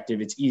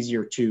perspective, it's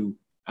easier to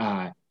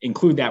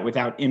include that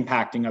without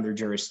impacting other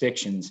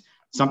jurisdictions,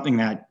 something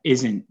that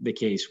isn't the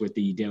case with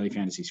the daily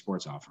fantasy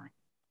sports offering.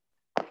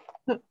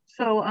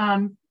 So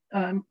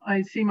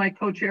I see my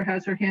co-chair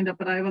has her hand up,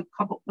 but I have a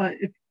couple,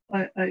 if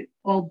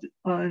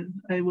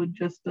I would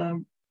just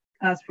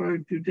ask for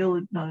due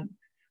diligence, a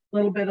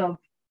little bit of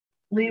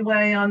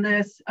leeway on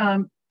this.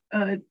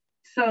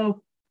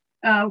 So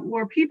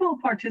were people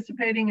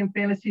participating in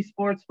fantasy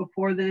sports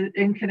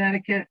in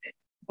Connecticut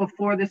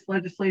before this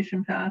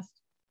legislation passed?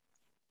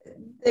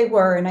 They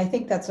were, and I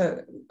think that's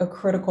a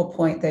critical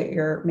point that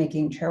you're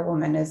making,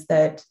 Chairwoman, is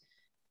that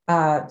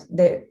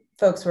the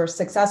folks were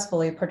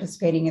successfully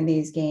participating in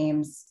these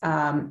games.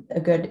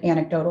 A good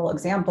anecdotal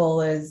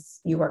example is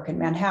you work in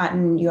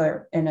Manhattan,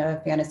 you're in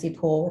a fantasy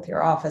pool with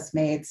your office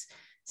mates.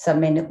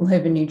 Some may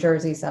live in New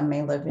Jersey, some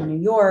may live in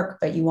New York,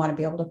 but you want to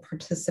be able to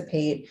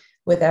participate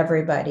with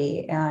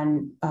everybody.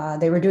 And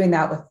they were doing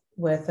that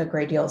with a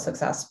great deal of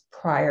success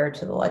prior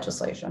to the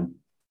legislation.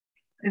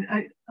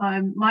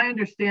 And my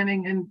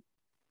understanding, and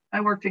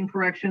I worked in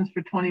corrections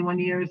for 21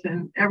 years,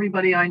 and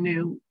everybody I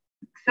knew,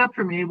 except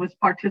for me, was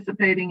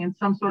participating in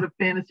some sort of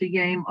fantasy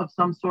game of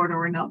some sort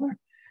or another.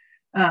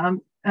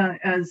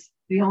 As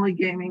the only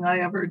gaming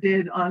I ever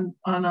did on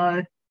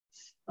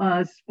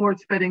a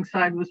sports betting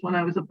side was when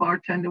I was a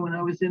bartender when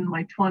I was in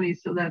my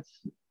 20s, so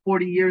that's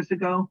 40 years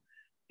ago.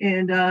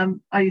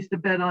 And I used to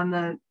bet on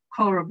the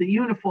color of the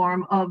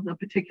uniform of the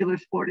particular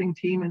sporting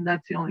team, and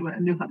that's the only way I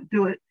knew how to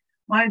do it.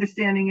 My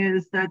understanding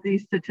is that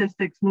these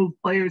statistics move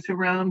players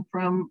around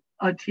from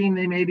a team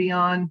they may be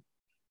on,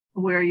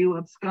 where you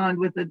abscond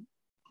with a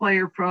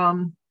player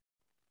from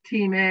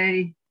team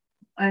A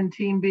and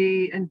team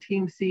B and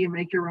team C and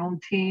make your own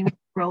team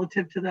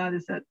relative to that.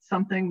 Is that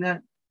something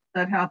that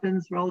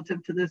happens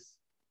relative to this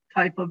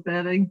type of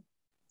betting?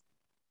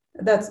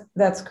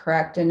 That's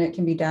correct, and it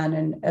can be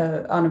done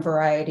on a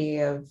variety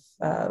of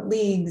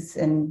leagues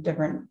and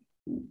different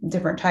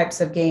types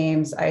of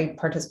games. I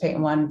participate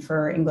in one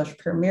for English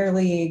Premier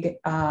League.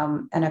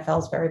 NFL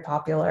is very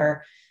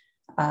popular.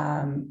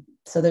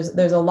 So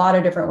there's a lot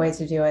of different ways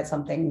to do it,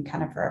 something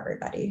kind of for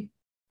everybody.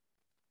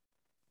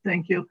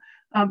 Thank you.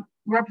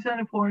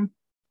 Representative Horn.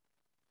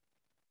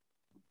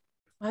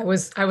 I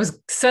was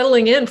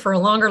settling in for a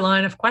longer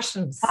line of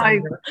questions. I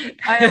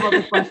have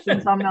other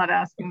questions. I'm not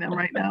asking them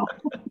right now.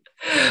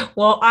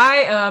 Well,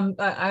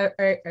 I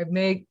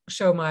may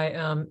show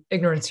my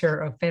ignorance here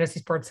of fantasy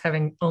sports,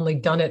 having only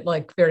done it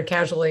like very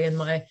casually in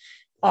my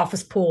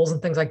office pools and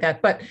things like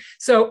that. But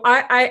so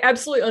I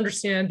absolutely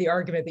understand the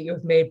argument that you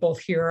have made both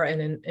here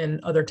and in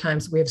other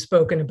times we have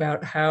spoken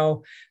about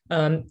how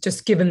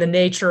just given the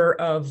nature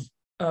of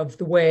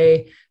the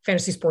way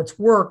fantasy sports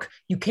work,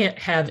 you can't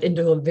have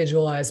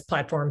individualized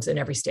platforms in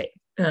every state.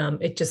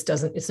 It just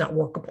doesn't, it's not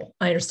workable.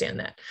 I understand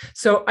that.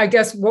 So I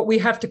guess what we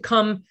have to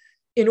come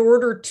in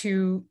order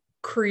to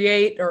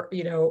create or,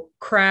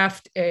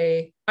 craft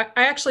I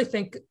actually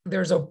think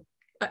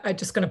I'm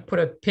just going to put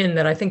a pin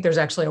that I think there's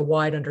actually a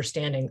wide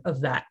understanding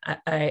of that.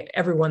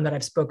 Everyone that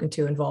I've spoken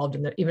to involved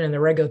even in the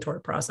regulatory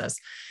process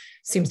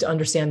seems to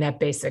understand that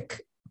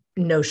basic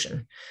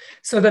notion.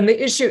 So then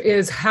the issue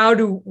is, how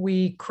do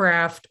we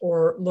craft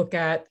or look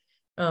at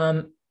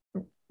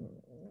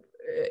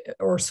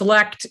or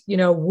select,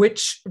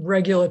 which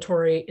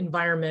regulatory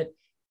environment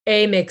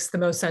makes the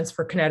most sense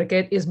for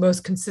Connecticut, is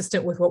most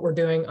consistent with what we're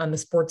doing on the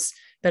sports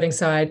betting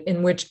side,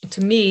 in which,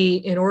 to me,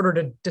 in order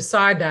to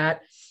decide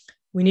that,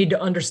 we need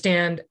to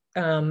understand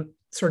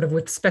sort of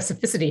with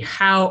specificity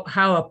how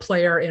a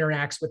player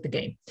interacts with the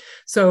game.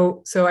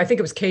 So I think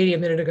it was Katie a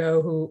minute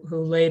ago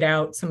who laid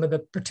out some of the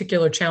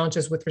particular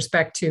challenges with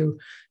respect to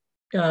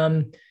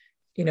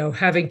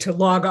having to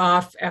log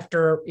off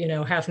after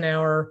half an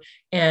hour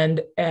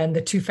and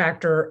the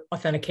two-factor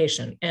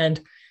authentication, and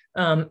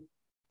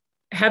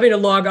having to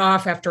log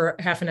off after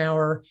half an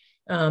hour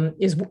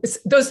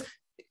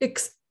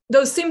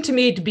those seem to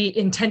me to be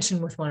in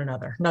tension with one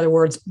another. In other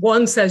words,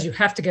 one says you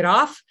have to get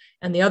off,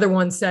 and the other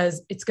one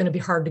says it's going to be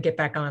hard to get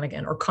back on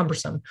again or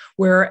cumbersome.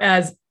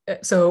 Whereas,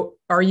 so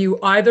are you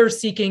either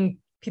seeking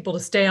people to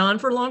stay on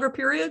for longer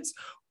periods,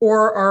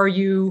 or are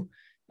you,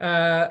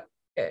 is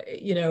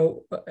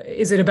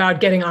it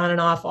about getting on and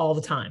off all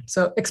the time?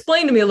 So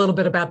explain to me a little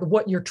bit about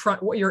what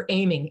you're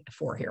aiming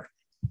for here.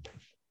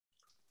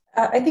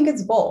 I think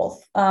it's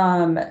both.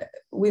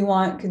 We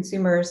want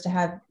consumers to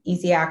have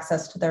easy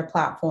access to the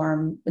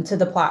platform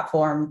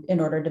in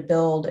order to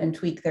build and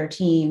tweak their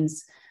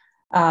teams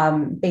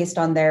based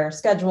on their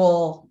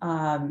schedule.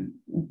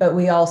 But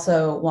we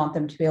also want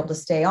them to be able to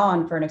stay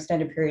on for an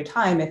extended period of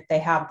time if they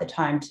have the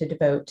time to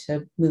devote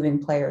to moving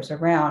players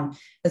around.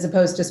 As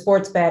opposed to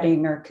sports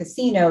betting or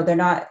casino, they're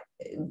not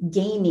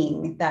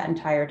gaming that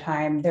entire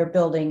time. They're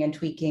building and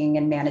tweaking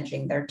and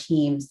managing their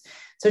teams.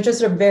 So it's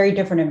just a very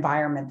different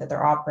environment that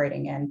they're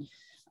operating in.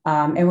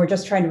 And we're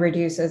just trying to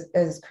reduce,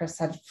 as Chris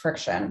said,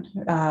 friction,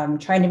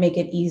 trying to make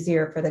it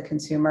easier for the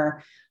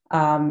consumer,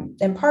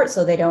 in part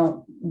so they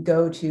don't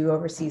go to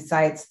overseas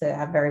sites that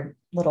have very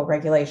little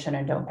regulation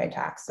and don't pay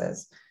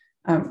taxes.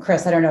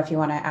 Chris, I don't know if you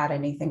want to add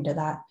anything to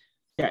that.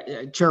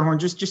 Yeah, Chair Horn,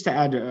 just to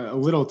add a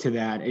little to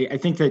that, I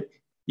think that,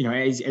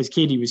 as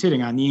Katie was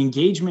hitting on, the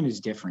engagement is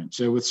different.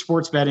 So with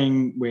sports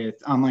betting, with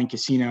online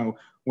casino,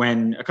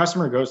 when a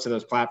customer goes to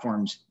those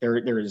platforms,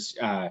 there is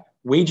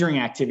wagering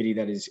activity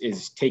that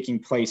is taking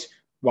place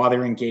while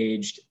they're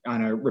engaged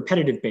on a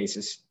repetitive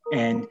basis.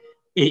 And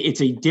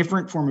it's a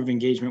different form of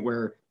engagement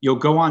where you'll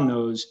go on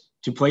those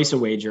to place a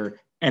wager,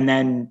 and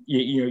then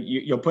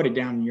you'll put it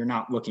down and you're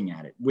not looking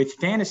at it. With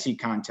fantasy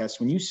contests,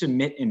 when you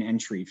submit an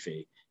entry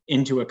fee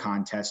into a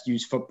contest,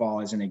 use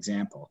football as an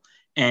example,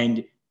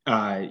 and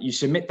you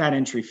submit that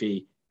entry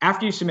fee.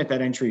 After you submit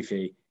that entry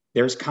fee,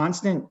 there's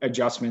constant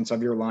adjustments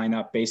of your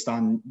lineup based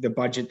on the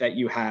budget that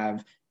you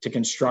have to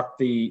construct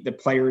the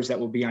players that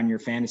will be on your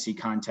fantasy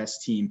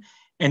contest team.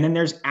 And then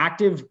there's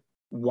active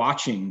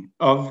watching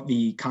of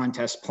the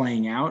contest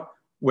playing out,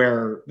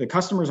 where the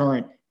customers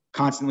aren't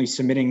constantly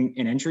submitting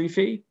an entry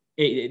fee.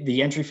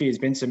 The entry fee has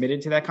been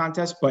submitted to that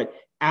contest, but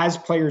as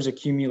players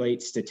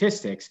accumulate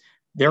statistics,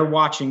 they're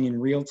watching in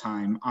real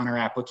time on our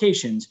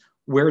applications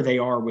where they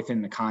are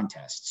within the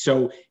contest.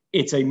 So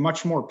it's a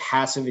much more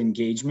passive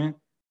engagement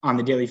on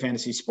the daily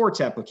fantasy sports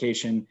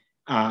application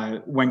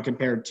when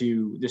compared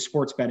to the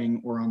sports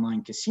betting or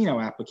online casino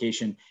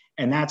application.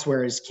 And that's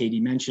where, as Katie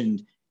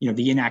mentioned,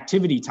 the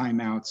inactivity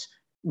timeouts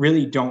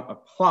really don't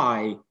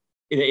apply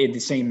in the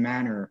same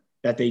manner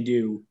that they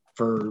do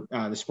for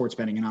the sports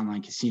betting and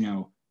online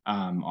casino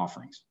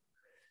offerings.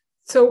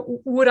 So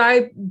would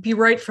I be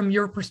right from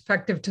your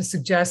perspective to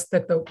suggest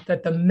that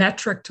the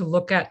metric to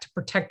look at to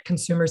protect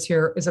consumers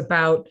here is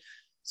about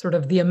sort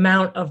of the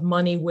amount of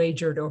money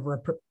wagered over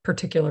a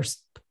particular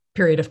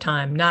period of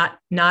time,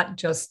 not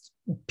just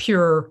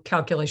pure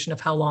calculation of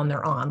how long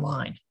they're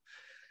online?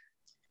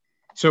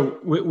 So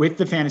with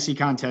the fantasy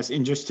contest,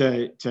 and just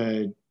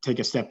to take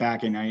a step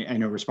back, and I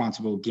know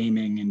responsible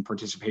gaming and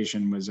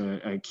participation was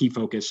a key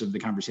focus of the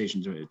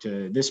conversation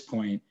to this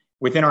point.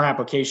 Within our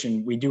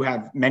application, we do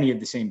have many of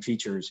the same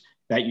features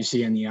that you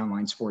see in the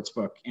online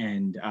sportsbook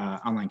and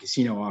online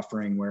casino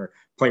offering, where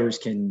players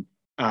can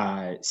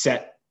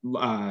set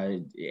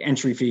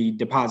entry fee,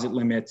 deposit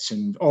limits,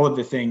 and all of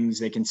the things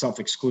they can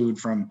self-exclude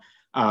from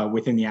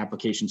within the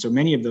application. So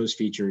many of those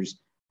features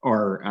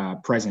are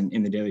present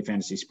in the daily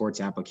fantasy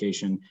sports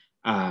application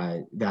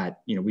that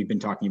we've been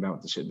talking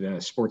about with the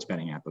sports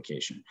betting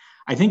application.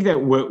 I think that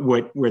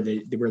where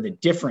the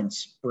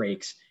difference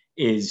breaks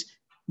is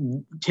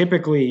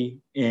typically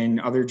in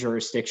other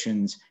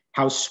jurisdictions,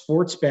 how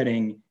sports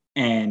betting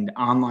and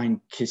online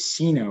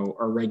casino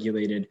are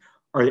regulated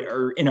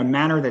are in a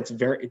manner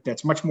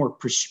that's much more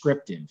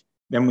prescriptive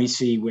than we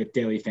see with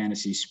daily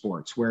fantasy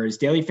sports. Whereas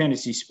daily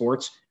fantasy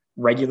sports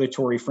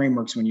regulatory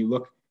frameworks, when you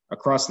look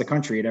across the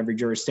country at every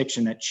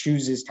jurisdiction that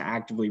chooses to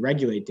actively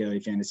regulate daily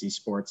fantasy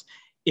sports,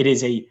 it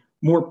is a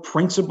more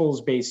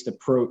principles-based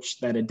approach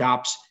that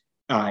adopts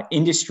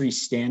industry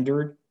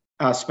standard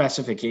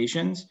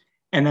specifications.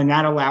 And then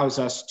that allows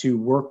us to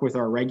work with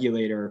our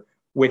regulator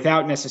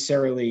without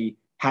necessarily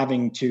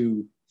having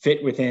to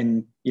fit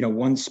within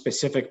one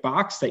specific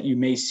box that you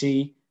may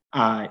see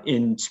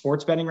in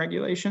sports betting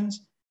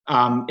regulations.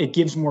 It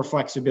gives more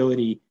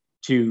flexibility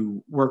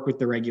to work with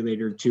the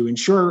regulator to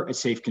ensure a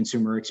safe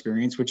consumer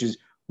experience, which is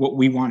what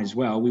we want as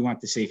well. We want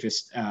the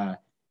safest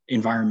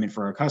environment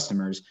for our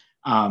customers.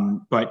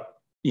 But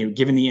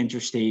given the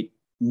interstate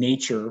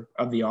nature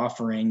of the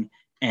offering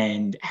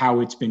and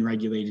how it's been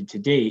regulated to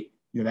date,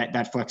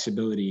 that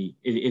flexibility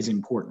is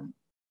important.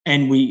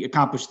 And we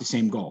accomplish the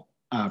same goal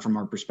from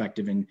our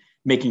perspective in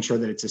making sure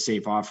that it's a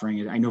safe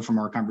offering. I know from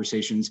our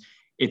conversations,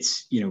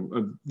 it's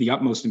of the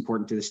utmost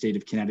importance to the state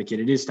of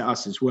Connecticut. It is to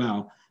us as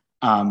well.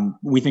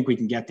 We think we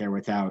can get there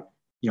without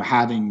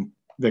having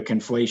the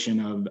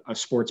conflation of a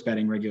sports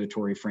betting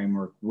regulatory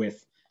framework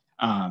with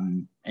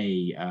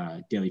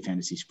a daily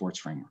fantasy sports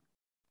framework.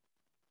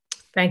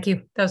 Thank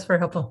you. That was very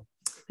helpful.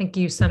 Thank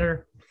you,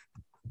 Senator.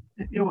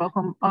 You're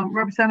welcome.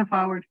 Representative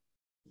Howard.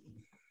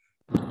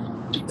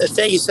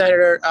 Thank you,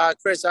 Senator.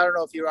 Chris, I don't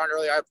know if you were on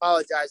earlier. I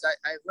apologize.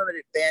 I have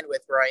limited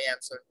bandwidth where I am,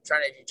 so I'm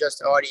trying to do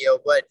just audio.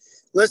 But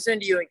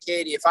listening to you and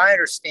Katie, if I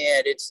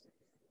understand,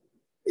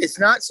 it's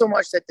not so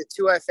much that the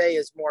 2FA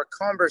is more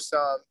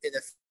cumbersome in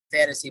the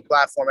fantasy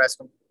platform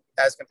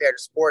as compared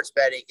to sports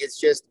betting. It's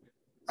just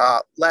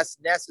less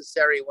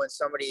necessary when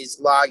somebody's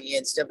logging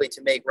in simply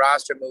to make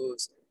roster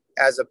moves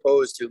as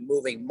opposed to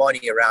moving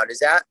money around. Is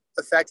that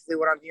effectively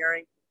what I'm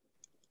hearing?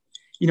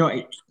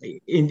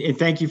 And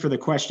thank you for the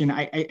question.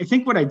 I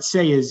think what I'd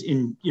say is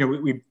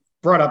we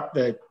brought up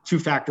the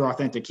two-factor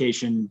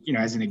authentication,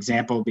 as an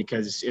example,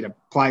 because it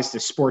applies to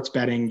sports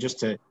betting, just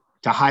to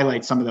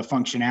highlight some of the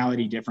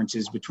functionality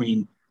differences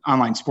between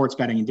online sports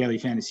betting and daily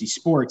fantasy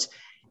sports.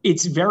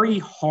 It's very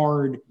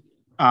hard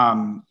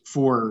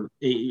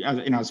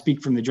and I'll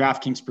speak from the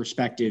DraftKings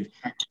perspective,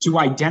 to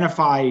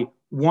identify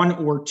one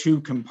or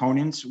two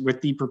components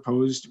with the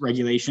proposed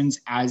regulations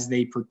as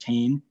they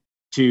pertain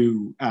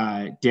to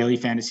daily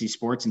fantasy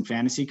sports and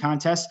fantasy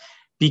contests,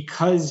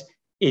 because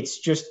it's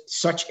just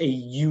such a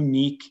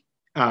unique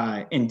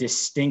and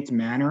distinct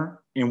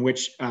manner in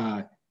which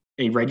a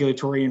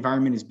regulatory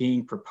environment is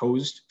being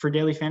proposed for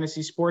daily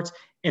fantasy sports,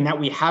 and that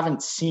we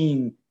haven't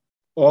seen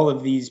all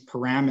of these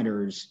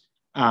parameters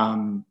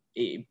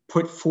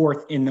put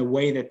forth in the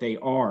way that they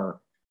are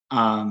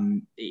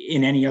in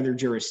any other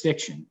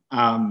jurisdiction.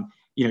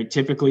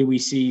 Typically we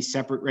see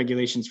separate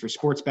regulations for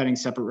sports betting,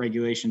 separate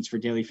regulations for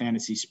daily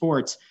fantasy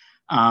sports,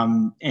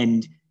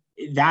 and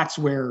that's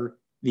where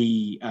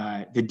the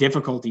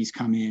difficulties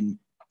come in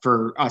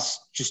for us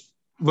just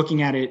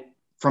looking at it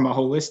from a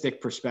holistic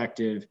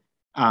perspective,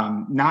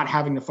 not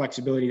having the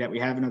flexibility that we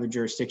have in other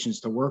jurisdictions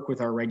to work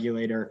with our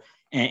regulator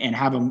and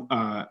have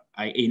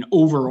an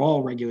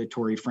overall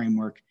regulatory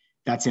framework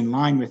that's in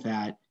line with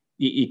that.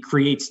 It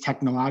creates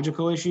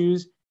technological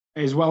issues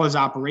as well as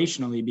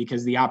operationally,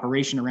 because the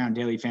operation around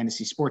daily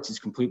fantasy sports is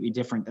completely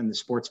different than the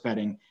sports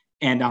betting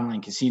and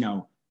online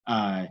casino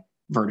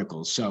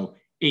verticals. So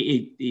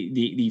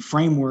the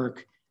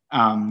framework,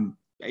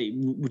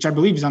 which I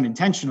believe is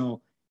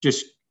unintentional,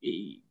 just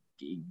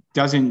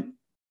doesn't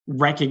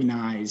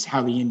recognize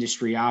how the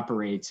industry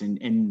operates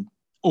and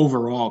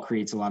overall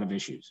creates a lot of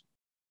issues.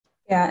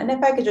 Yeah, and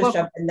if I could just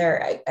jump in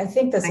there, I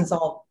think this is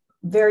all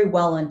very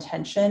well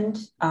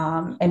intentioned.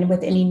 And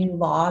with any new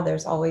law,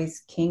 there's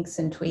always kinks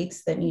and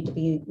tweaks that need to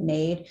be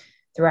made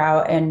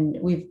throughout. And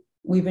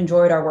we've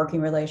enjoyed our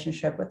working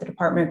relationship with the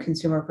Department of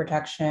Consumer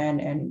Protection,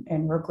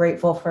 and we're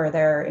grateful for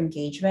their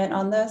engagement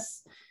on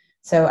this.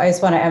 So I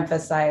just want to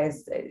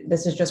emphasize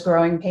this is just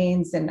growing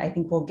pains, and I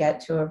think we'll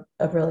get to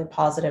a really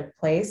positive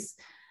place.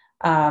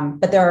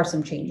 But there are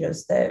some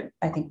changes that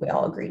I think we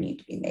all agree need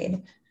to be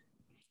made.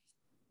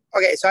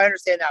 Okay, so I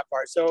understand that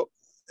part. So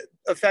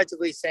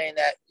effectively saying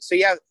that,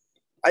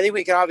 I think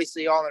we can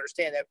obviously all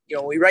understand that,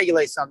 when we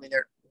regulate something,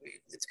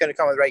 it's going to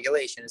come with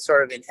regulation. It's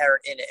sort of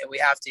inherent in it. And we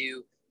have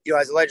to,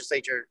 as a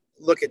legislature,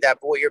 look at that.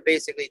 But what you're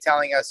basically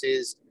telling us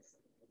is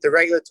the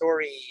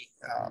regulatory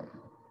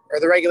or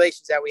the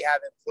regulations that we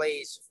have in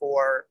place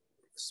for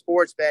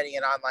sports betting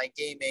and online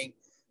gaming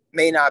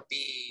may not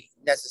be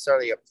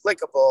necessarily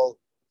applicable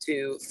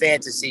to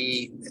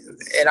fantasy.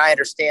 And I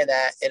understand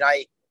that.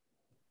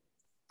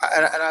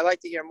 And I'd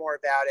like to hear more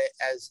about it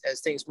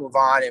as things move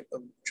on, and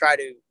try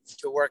to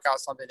work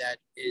out something that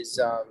is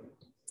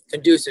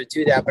conducive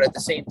to that, but at the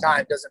same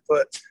time doesn't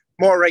put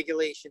more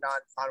regulation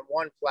on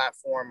one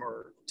platform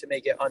or to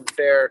make it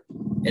unfair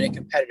in a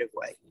competitive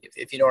way,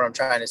 if you know what I'm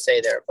trying to say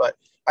there. But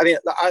I mean,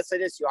 I'll say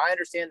this to you. I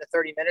understand the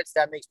 30 minutes.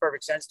 That makes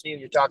perfect sense to me when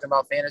you're talking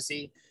about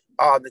fantasy.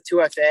 The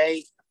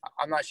 2FA,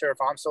 I'm not sure if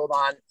I'm sold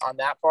on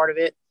that part of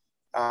it.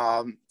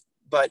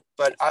 But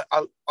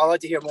I'll like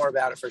to hear more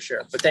about it for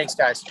sure. But thanks,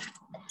 guys.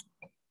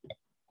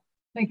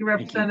 Thank you,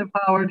 Representative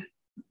Howard.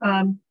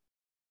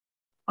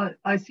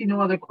 I see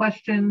no other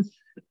questions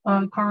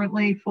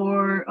currently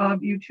for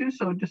you two,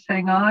 so just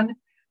hang on.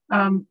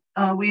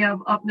 We have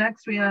up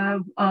next, we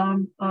have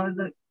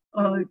the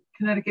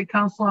Connecticut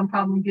Council on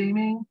Problem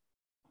Gaming.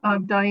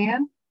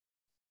 Diane?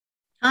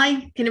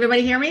 Hi, can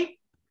everybody hear me?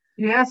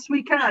 Yes,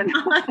 we can.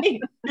 Hi.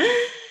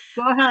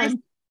 Go ahead. Hi,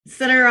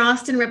 Senator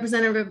Austin,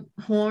 Representative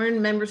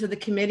Horn, members of the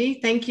committee.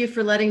 Thank you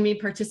for letting me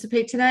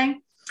participate today.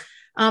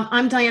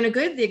 I'm Diana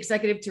Good, the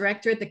Executive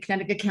Director at the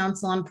Connecticut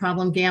Council on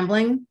Problem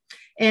Gambling.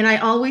 And I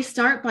always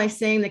start by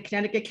saying the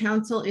Connecticut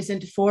Council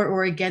isn't for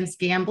or against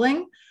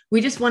gambling.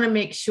 We just want to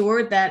make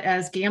sure that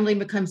as gambling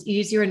becomes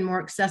easier and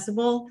more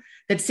accessible,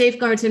 that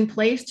safeguards in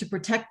place to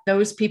protect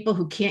those people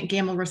who can't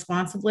gamble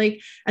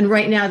responsibly. And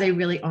right now they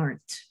really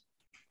aren't.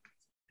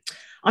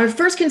 Our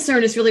first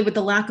concern is really with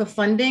the lack of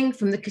funding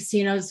from the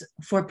casinos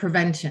for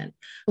prevention.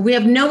 We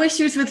have no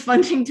issues with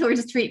funding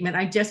towards treatment.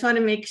 I just want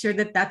to make sure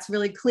that that's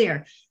really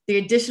clear. The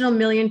additional $1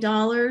 million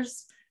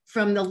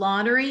from the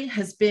lottery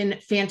has been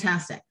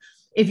fantastic.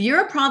 If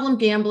you're a problem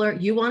gambler,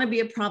 you want to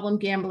be a problem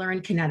gambler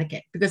in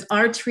Connecticut, because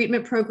our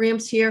treatment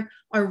programs here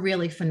are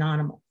really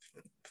phenomenal.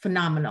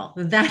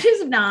 That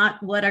is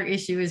not what our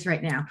issue is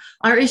right now.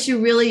 Our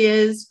issue really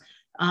is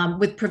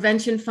with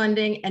prevention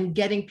funding and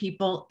getting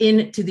people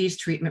into these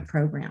treatment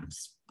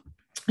programs.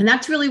 And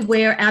that's really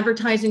where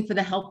advertising for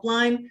the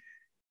helpline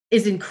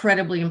is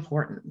incredibly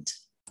important.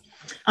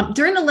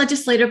 During the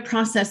legislative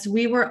process,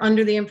 we were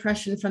under the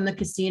impression from the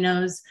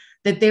casinos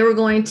that they were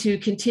going to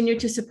continue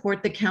to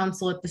support the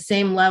council at the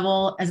same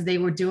level as they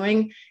were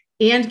doing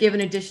and give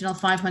an additional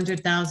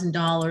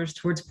 $500,000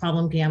 towards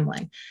problem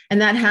gambling. And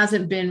that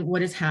hasn't been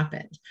what has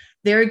happened.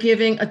 They're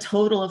giving a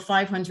total of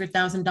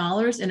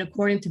 $500,000, and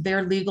according to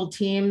their legal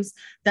teams,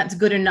 that's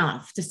good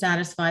enough to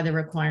satisfy the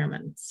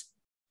requirements.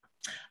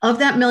 Of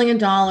that $1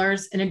 million,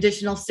 an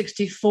additional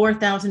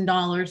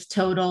 $64,000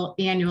 total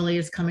annually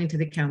is coming to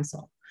the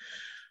council.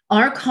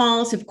 Our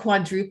calls have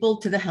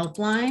quadrupled to the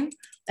helpline,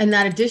 and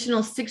that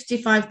additional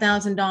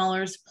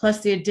 $65,000 plus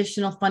the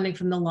additional funding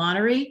from the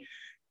lottery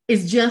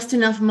is just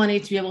enough money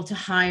to be able to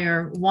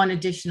hire one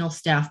additional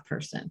staff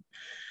person.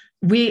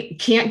 We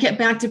can't get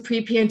back to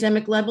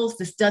pre-pandemic levels.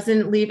 This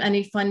doesn't leave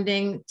any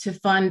funding to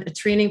fund a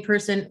training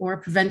person or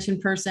a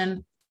prevention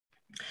person.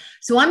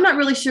 So I'm not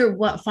really sure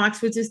what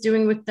Foxwoods is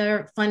doing with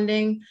their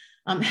funding.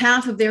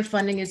 Half of their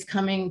funding is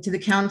coming to the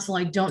council.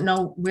 I don't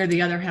know where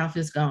the other half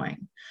is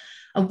going.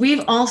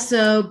 We've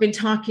also been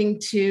talking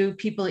to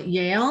people at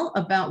Yale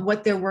about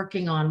what they're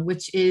working on,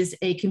 which is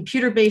a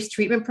computer-based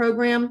treatment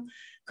program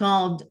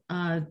called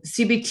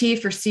CBT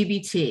for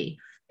CBT.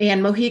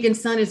 And Mohegan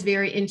Sun is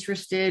very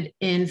interested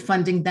in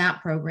funding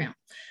that program.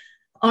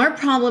 Our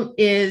problem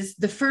is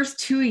the first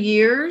 2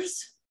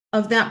 years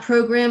of that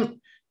program,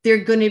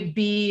 they're going to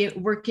be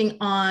working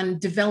on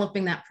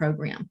developing that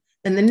program.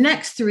 And the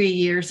next 3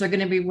 years, they're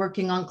going to be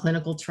working on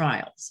clinical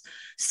trials.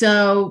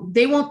 So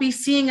they won't be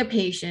seeing a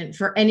patient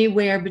for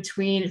anywhere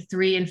between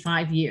 3 and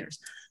 5 years.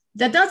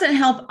 That doesn't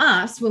help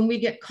us when we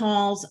get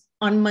calls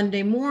on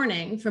Monday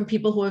morning from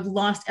people who have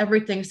lost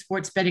everything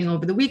sports betting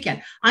over the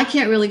weekend. I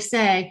can't really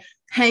say,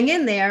 hang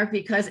in there,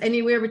 because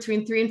anywhere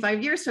between 3 and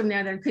 5 years from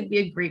now, there could be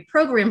a great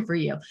program for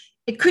you.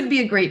 It could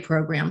be a great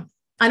program.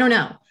 I don't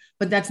know,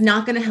 but that's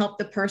not going to help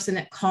the person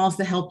that calls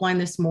the helpline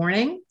this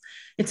morning.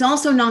 It's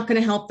also not going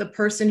to help the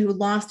person who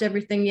lost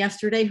everything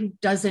yesterday, who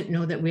doesn't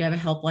know that we have a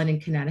helpline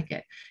in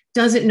Connecticut,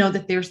 doesn't know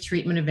that there's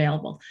treatment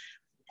available.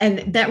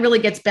 And that really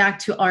gets back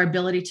to our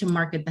ability to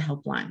market the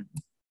helpline.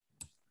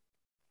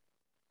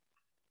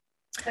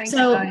 Thanks,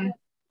 so Diane.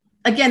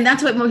 Again,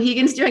 that's what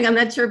Mohegan's doing. I'm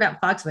not sure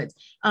about Foxwoods.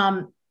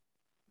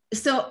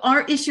 So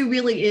our issue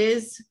really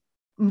is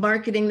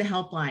marketing the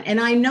helpline. And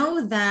I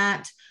know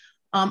that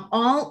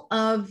all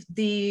of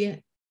the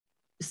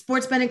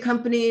sports betting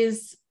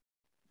companies,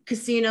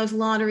 casinos,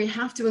 lottery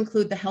have to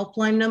include the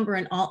helpline number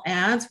in all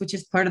ads, which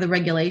is part of the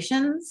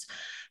regulations.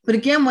 But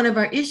again, one of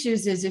our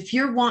issues is if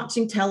you're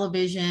watching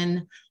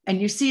television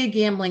and you see a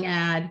gambling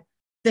ad,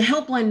 the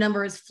helpline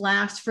number is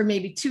flashed for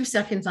maybe 2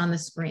 seconds on the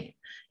screen.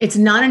 It's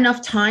not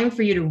enough time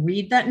for you to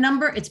read that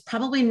number. It's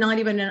probably not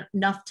even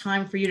enough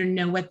time for you to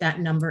know what that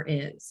number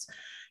is.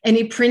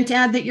 Any print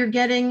ad that you're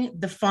getting,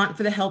 the font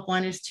for the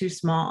helpline is too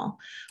small.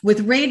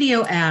 With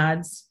radio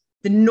ads,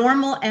 the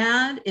normal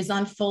ad is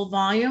on full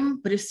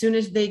volume, but as soon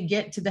as they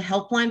get to the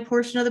helpline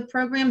portion of the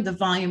program, the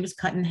volume is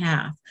cut in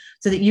half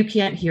so that you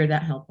can't hear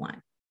that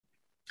helpline.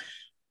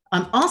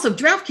 Also,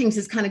 DraftKings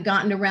has kind of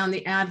gotten around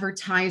the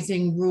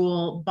advertising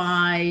rule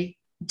by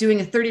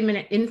doing a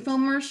 30-minute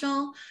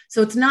infomercial.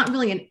 So it's not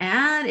really an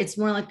ad, it's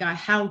more like a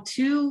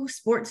how-to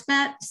sports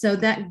bet. So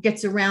that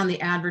gets around the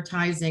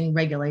advertising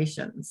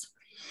regulations.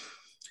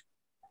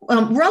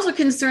 We're also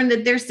concerned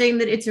that they're saying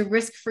that it's a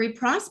risk-free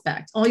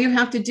prospect. All you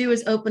have to do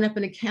is open up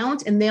an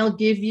account and they'll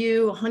give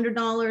you $100,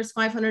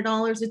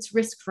 $500. It's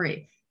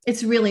risk-free.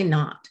 It's really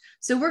not.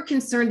 So we're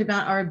concerned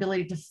about our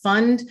ability to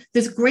fund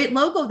this great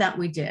logo that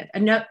we did.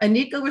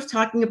 Anika was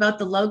talking about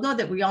the logo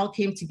that we all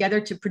came together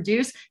to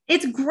produce.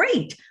 It's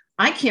great.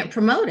 I can't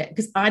promote it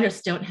because I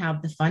just don't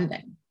have the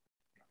funding.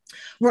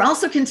 We're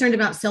also concerned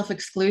about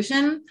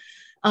self-exclusion.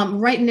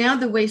 Right now,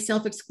 the way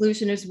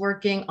self-exclusion is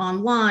working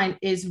online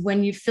is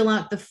when you fill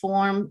out the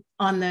form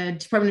on the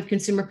Department of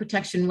Consumer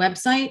Protection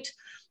website,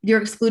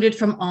 you're excluded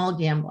from all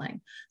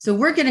gambling. So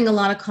we're getting a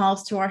lot of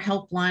calls to our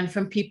helpline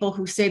from people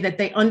who say that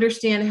they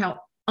understand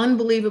how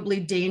unbelievably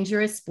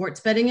dangerous sports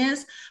betting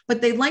is,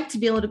 but they like to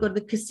be able to go to the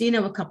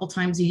casino a couple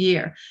times a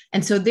year.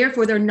 And so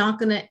therefore they're not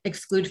going to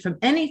exclude from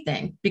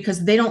anything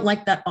because they don't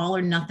like that all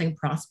or nothing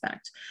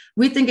prospect.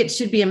 We think it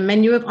should be a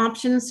menu of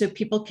options so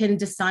people can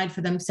decide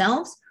for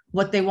themselves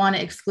what they want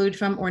to exclude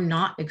from or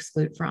not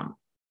exclude from.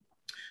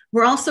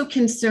 We're also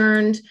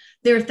concerned,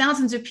 there are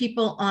thousands of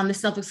people on the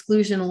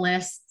self-exclusion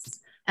lists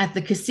at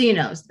the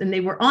casinos, and they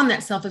were on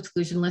that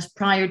self-exclusion list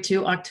prior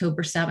to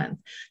October 7th.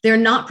 They're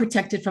not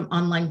protected from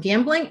online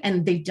gambling,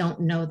 and they don't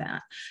know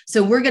that.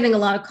 So we're getting a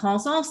lot of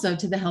calls also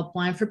to the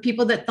helpline for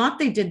people that thought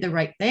they did the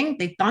right thing.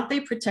 They thought they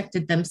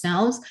protected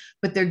themselves,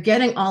 but they're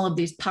getting all of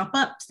these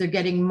pop-ups. They're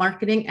getting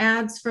marketing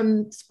ads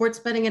from sports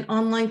betting and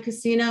online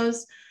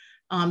casinos.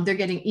 They're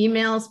getting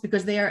emails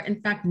because they are,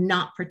 in fact,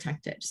 not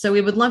protected. So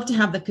we would love to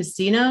have the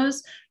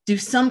casinos do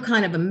some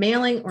kind of a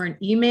mailing or an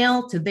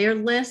email to their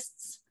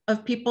lists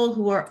of people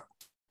who are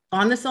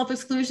on the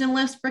self-exclusion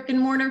list, brick and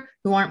mortar,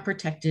 who aren't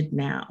protected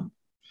now.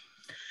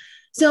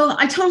 So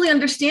I totally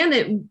understand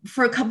it.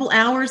 For a couple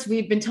hours,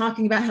 we've been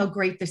talking about how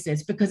great this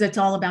is because it's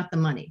all about the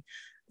money.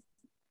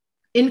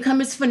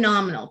 Income is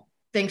phenomenal,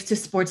 thanks to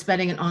sports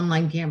betting and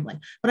online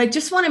gambling. But I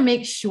just want to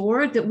make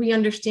sure that we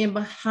understand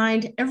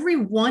behind every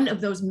one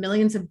of those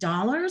millions of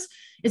dollars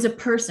is a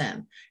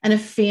person and a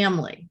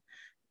family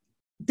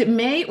that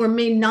may or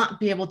may not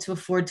be able to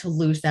afford to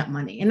lose that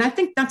money. And I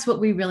think that's what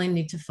we really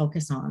need to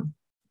focus on.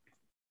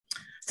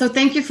 So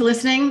thank you for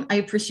listening. I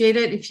appreciate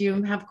it. If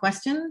you have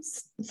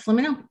questions, just let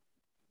me know.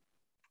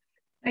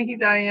 Thank you,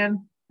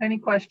 Diane. Any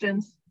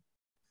questions?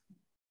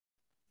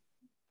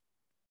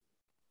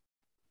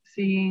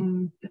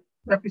 Seeing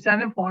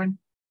Representative Horn.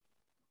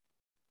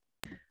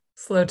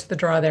 Slow to the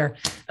draw there.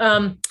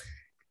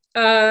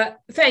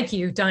 Thank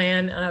you,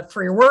 Diane,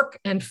 for your work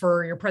and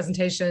for your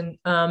presentation.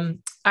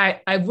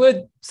 I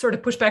would sort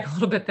of push back a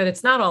little bit that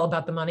it's not all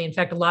about the money. In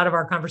fact, a lot of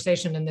our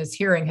conversation in this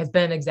hearing has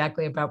been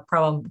exactly about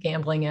problem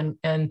gambling,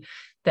 and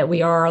that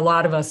we are, a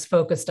lot of us,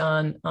 focused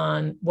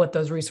on what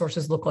those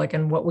resources look like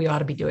and what we ought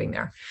to be doing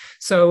there.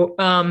 So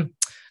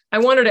I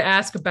wanted to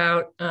ask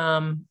about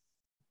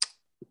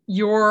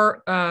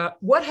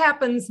what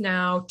happens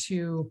now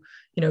to,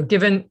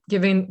 given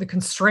the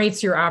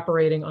constraints you're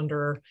operating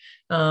under.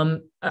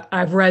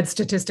 I've read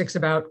statistics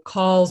about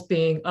calls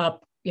being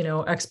up,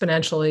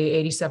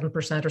 exponentially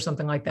 87% or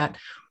something like that.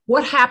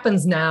 What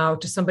happens now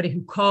to somebody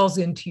who calls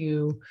into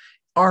you?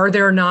 Are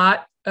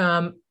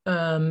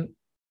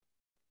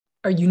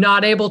you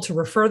not able to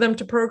refer them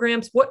to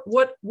programs?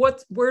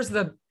 What's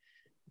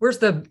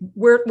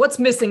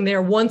missing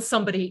there once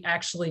somebody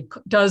actually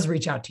does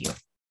reach out to you?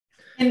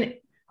 And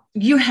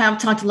you have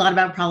talked a lot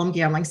about problem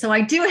gambling, so I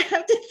do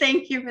have to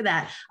thank you for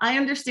that. I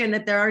understand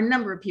that there are a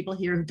number of people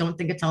here who don't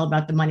think it's all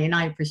about the money, and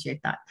I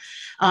appreciate that.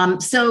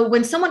 So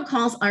when someone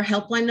calls our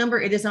helpline number,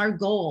 it is our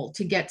goal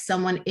to get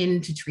someone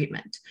into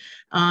treatment.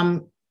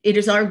 It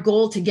is our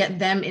goal to get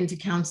them into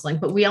counseling,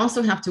 but we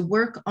also have to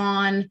work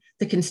on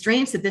the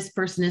constraints that this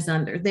person is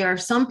under. There are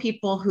some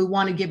people who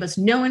want to give us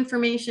no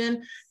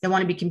information. They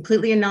want to be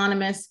completely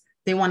anonymous.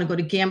 They want to go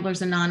to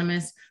Gamblers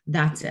Anonymous.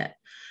 That's it.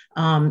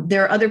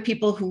 There are other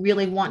people who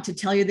really want to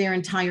tell you their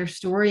entire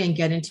story and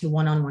get into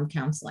one-on-one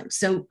counseling.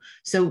 So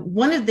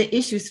one of the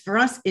issues for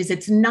us is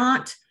it's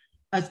not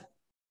a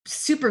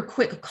super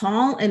quick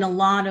call in a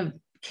lot of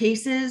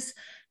cases.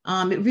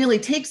 It really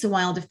takes a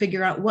while to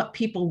figure out what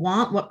people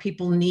want, what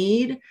people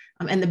need,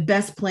 and the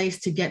best place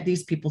to get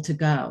these people to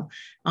go.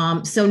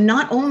 So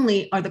not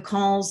only are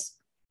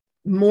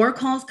more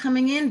calls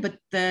coming in, but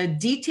the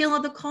detail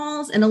of the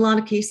calls in a lot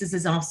of cases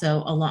is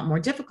also a lot more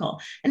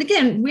difficult. And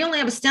again, we only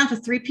have a staff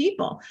of 3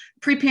 people.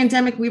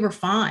 Pre-pandemic, we were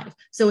 5.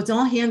 So it's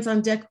all hands on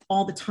deck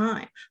all the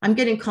time. I'm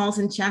getting calls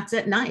and chats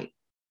at night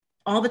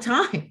all the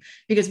time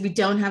because we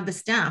don't have the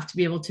staff to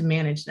be able to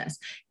manage this.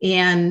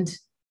 And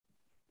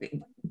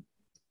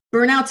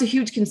burnout's a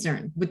huge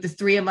concern with the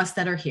 3 of us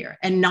that are here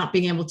and not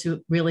being able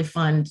to really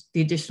fund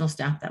the additional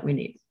staff that we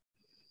need.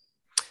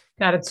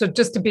 Got it. So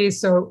just to be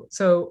so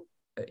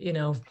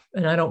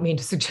and I don't mean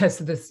to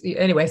suggest this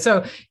anyway.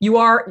 So you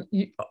are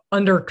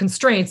under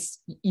constraints,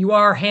 you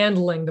are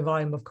handling the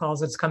volume of calls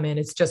that's come in.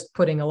 It's just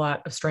putting a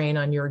lot of strain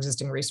on your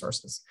existing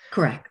resources.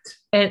 Correct.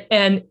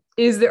 And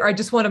is there, I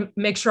just want to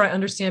make sure I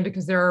understand,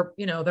 because there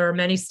are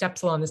many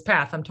steps along this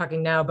path. I'm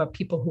talking now about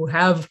people who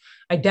have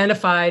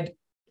identified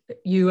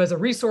you as a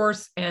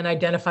resource and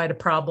identified a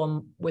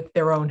problem with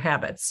their own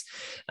habits.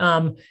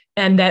 And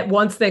that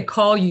once they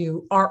call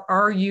you,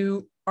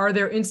 are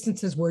there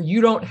instances where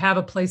you don't have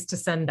a place to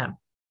send them?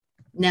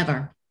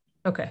 Never.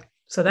 Okay.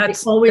 So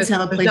that's always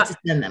have a place to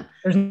send them.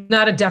 There's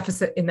not a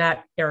deficit in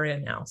that area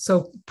now.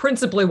 So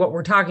principally what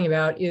we're talking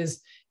about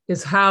is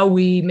how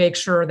we make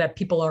sure that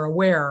people are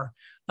aware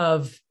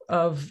of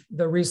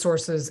the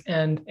resources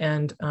and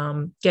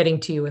getting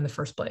to you in the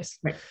first place.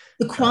 Right.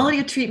 The quality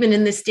of treatment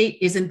in this state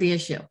isn't the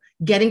issue.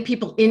 Getting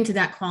people into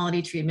that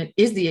quality treatment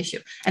is the issue.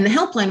 And the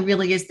helpline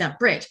really is that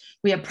bridge.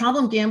 We have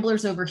problem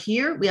gamblers over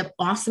here. We have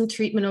awesome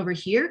treatment over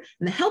here.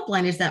 And the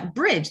helpline is that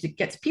bridge that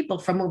gets people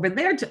from over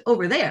there to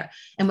over there.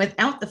 And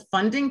without the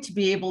funding to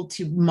be able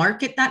to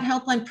market that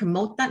helpline,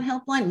 promote that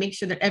helpline, make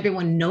sure that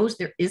everyone knows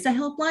there is a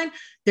helpline,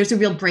 there's a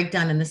real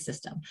breakdown in the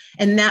system.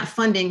 And that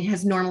funding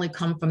has normally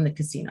come from the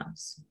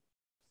casinos.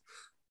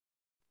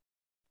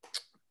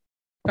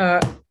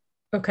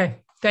 Okay,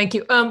 thank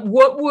you.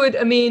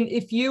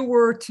 If you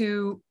were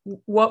to,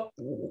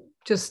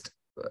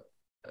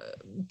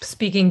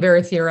 speaking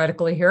very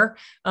theoretically here,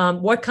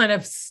 what kind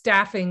of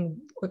staffing?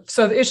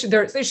 So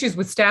there's issues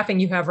with staffing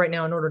you have right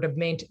now in order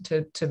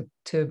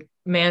to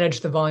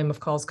manage the volume of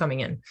calls coming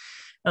in.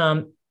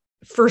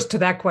 First, to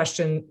that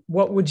question,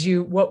 what would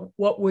you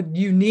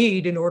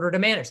need in order to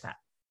manage that?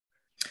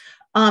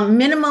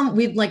 Minimum,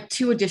 we'd like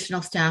 2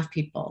 additional staff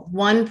people.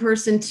 1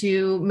 person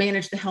to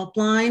manage the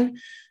helpline,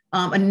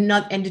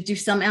 and to do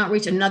some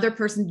outreach, another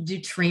person to do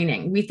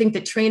training. We think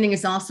that training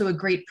is also a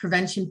great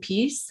prevention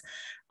piece.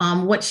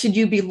 What should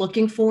you be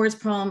looking for as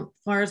far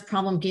as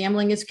problem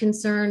gambling is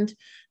concerned?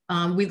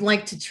 We'd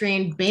like to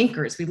train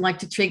bankers. We'd like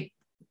to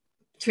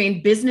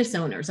train business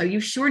owners. Are you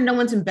sure no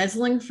one's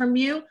embezzling from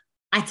you?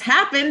 It's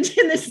happened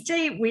in the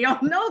state. We all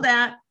know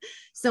that.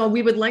 So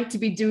we would like to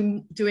be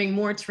doing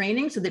more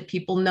training so that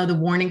people know the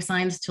warning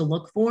signs to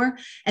look for.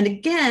 And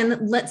again,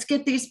 let's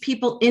get these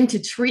people into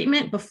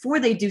treatment before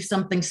they do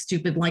something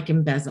stupid like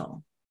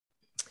embezzle.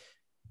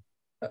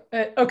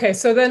 Okay,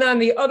 so then on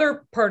the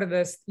other part of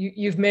this,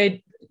 you've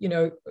made,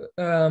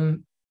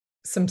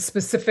 some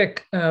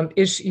specific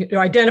issues,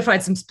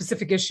 identified some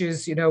specific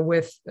issues,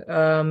 with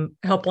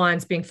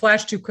helplines being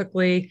flashed too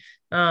quickly,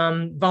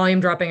 volume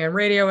dropping on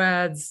radio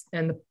ads,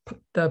 and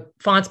the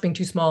fonts being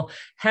too small.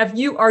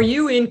 Are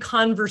you in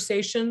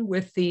conversation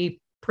with the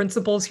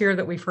principals here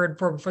that we've heard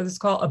before this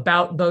call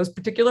about those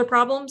particular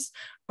problems?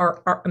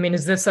 I mean,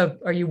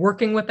 are you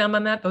working with them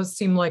on that? Those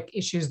seem like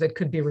issues that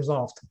could be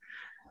resolved.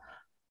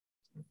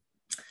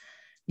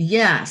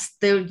 Yes,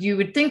 you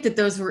would think that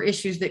those were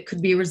issues that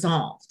could be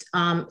resolved.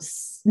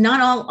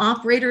 Not all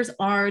operators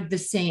are the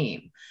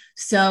same.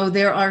 So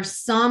there are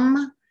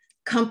some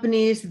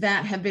companies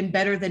that have been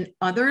better than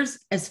others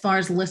as far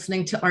as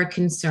listening to our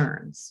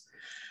concerns.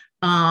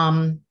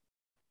 I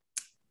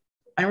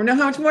don't know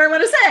how much more I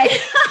want to say.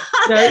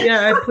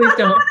 Yeah, please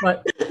don't.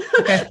 But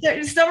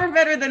okay. Some are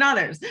better than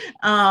others.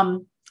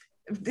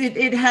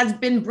 It has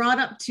been brought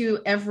up to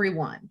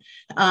everyone.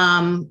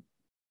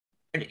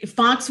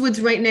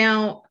 Foxwoods right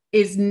now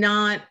is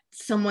not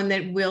someone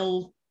that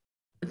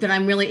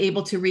I'm really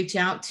able to reach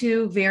out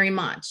to very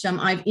much.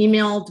 I've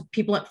emailed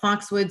people at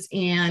Foxwoods,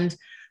 and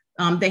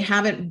they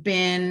haven't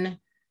been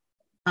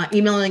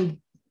emailing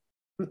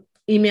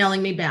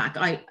me back.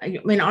 I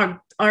mean,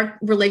 our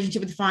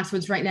relationship with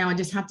Foxwoods right now, I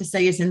just have to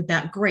say, isn't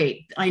that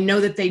great. I know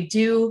that they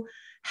do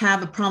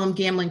have a problem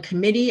gambling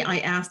committee. I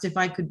asked if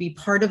I could be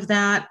part of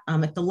that.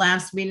 At the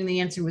last meeting, the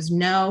answer was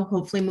no.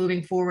 Hopefully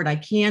moving forward, I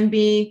can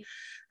be.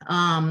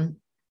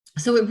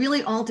 So it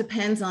really all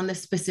depends on the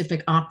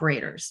specific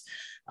operators.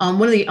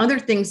 One of the other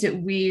things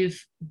that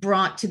we've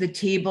brought to the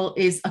table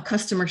is a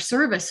customer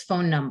service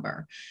phone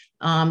number.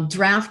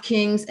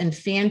 DraftKings and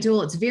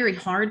FanDuel, it's very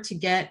hard to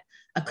get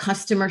a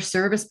customer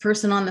service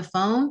person on the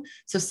phone.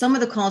 So some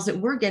of the calls that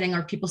we're getting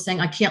are people saying,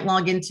 I can't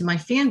log into my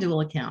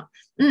FanDuel account.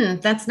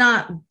 That's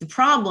not the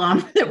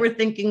problem that we're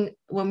thinking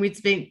when we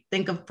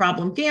think of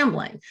problem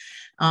gambling.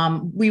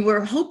 We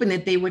were hoping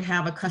that they would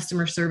have a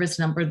customer service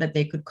number that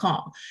they could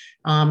call.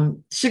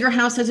 Sugar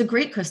House has a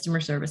great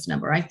customer service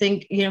number. I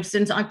think,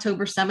 since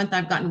October 7th,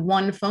 I've gotten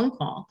one phone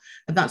call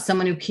about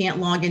someone who can't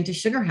log into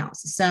Sugar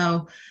House.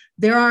 So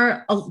there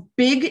are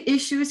big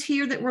issues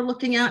here that we're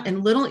looking at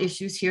and little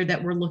issues here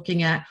that we're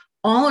looking at.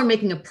 All are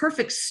making a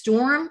perfect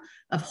storm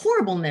of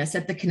horribleness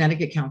at the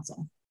Connecticut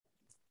Council.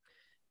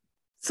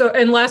 So,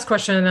 and last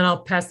question, and then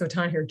I'll pass the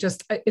time here.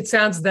 Just, it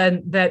sounds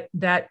then that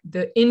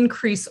the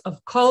increase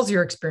of calls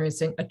you're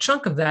experiencing, a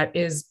chunk of that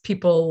is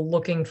people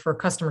looking for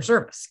customer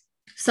service.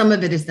 Some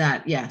of it is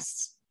that,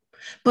 yes.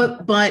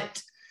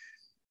 But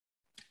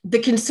the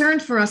concern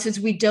for us is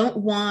we don't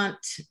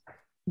want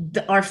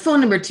our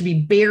phone number to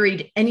be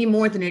buried any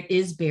more than it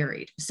is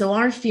buried. So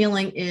our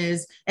feeling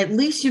is at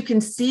least you can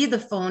see the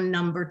phone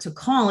number to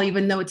call,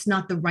 even though it's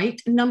not the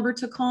right number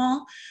to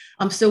call.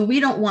 So we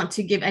don't want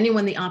to give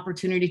anyone the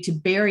opportunity to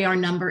bury our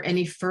number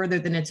any further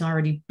than it's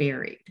already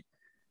buried.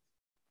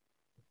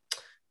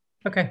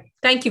 Okay,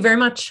 thank you very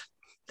much.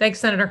 Thanks,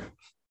 Senator.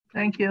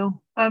 Thank you.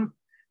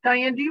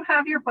 Diane, do you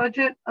have your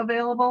budget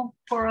available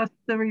for us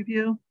to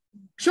review?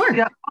 Sure.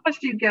 Yeah. How much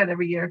do you get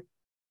every year?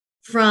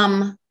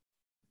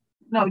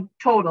 No,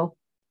 total.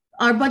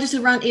 Our budget's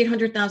around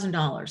 $800,000,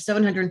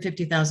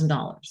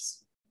 $750,000.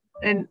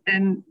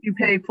 And you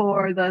pay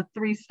for the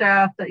 3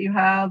 staff that you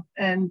have,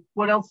 and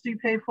what else do you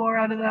pay for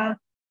out of that?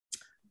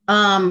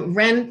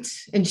 Rent,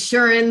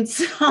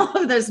 insurance,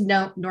 all of those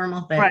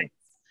normal things.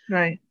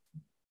 Right.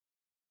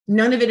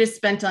 None of it is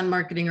spent on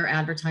marketing or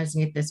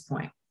advertising at this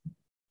point.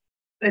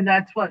 And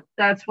that's what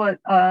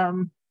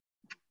the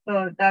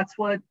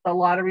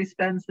lottery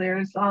spends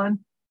theirs on.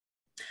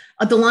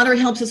 The lottery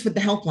helps us with the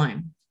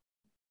helpline.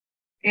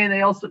 And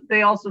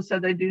they also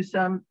said they do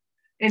some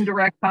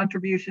indirect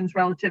contributions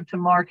relative to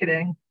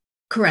marketing.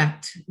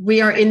 Correct.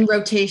 We are in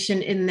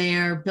rotation in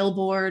their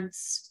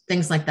billboards,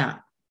 things like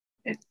that.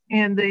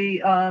 And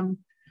the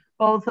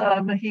both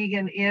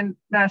Mohegan and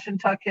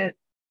Mashantucket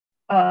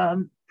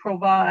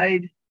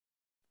provide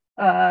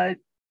the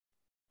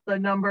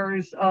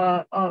numbers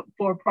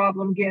for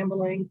problem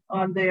gambling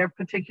on their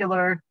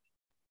particular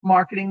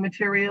marketing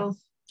materials.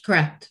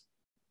 Correct.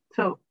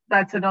 So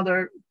that's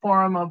another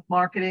form of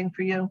marketing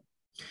for you?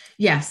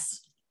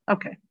 Yes.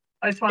 Okay.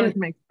 I just wanted to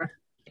make sure.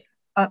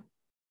 I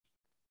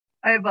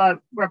have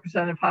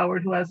Representative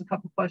Howard who has a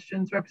couple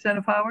questions.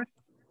 Representative Howard?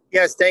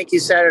 Yes, thank you,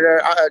 Senator.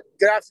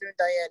 Good afternoon,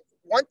 Diane.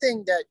 One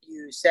thing that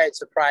you said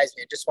surprised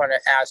me. I just want to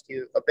ask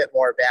you a bit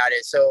more about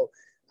it. So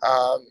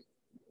I've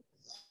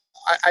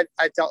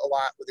dealt a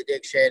lot with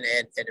addiction,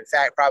 and in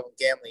fact, problem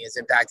gambling has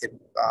impacted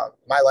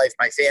my life,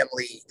 my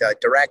family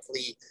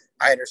directly.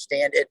 I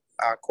understand it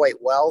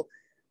quite well.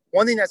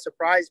 One thing that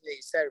surprised me,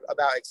 you said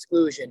about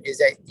exclusion, is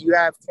that you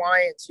have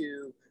clients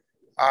who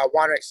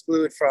want to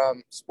exclude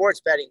from sports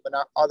betting, but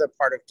not other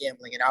part of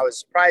gambling. And I was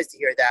surprised to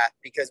hear that,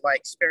 because my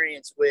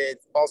experience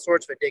with all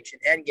sorts of addiction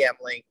and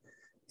gambling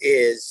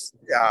is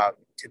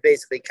to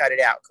basically cut it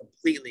out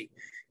completely.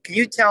 Can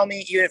you tell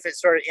me, even if it's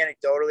sort of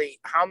anecdotally,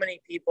 how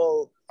many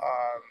people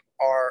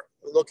are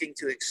looking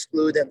to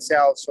exclude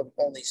themselves from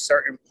only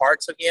certain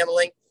parts of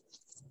gambling?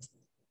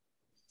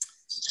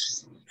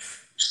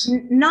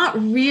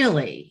 Not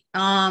really.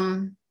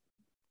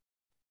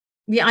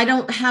 Yeah, I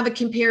don't have a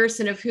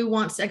comparison of who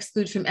wants to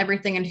exclude from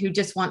everything and who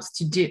just wants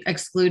to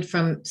exclude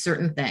from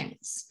certain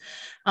things.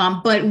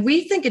 But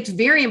we think it's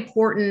very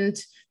important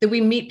that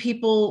we meet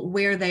people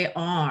where they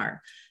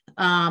are.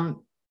 And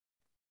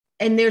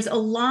there's a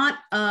lot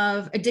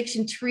of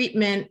addiction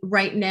treatment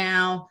right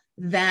now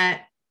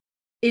that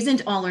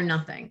isn't all or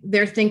nothing.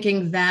 They're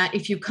thinking that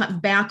if you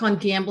cut back on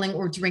gambling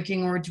or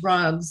drinking or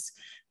drugs,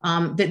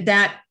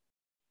 that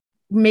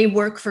may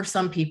work for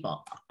some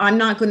people. I'm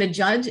not going to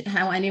judge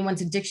how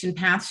anyone's addiction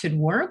path should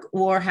work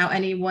or how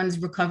anyone's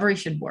recovery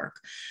should work,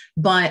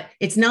 but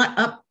it's not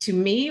up to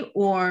me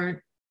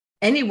or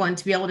anyone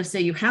to be able to say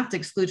you have to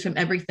exclude from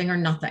everything or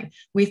nothing.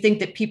 We think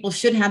that people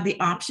should have the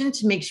option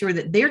to make sure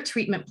that their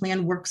treatment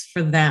plan works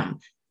for them,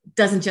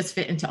 doesn't just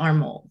fit into our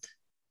mold.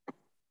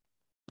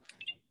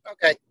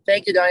 Okay,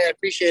 thank you, Diane. I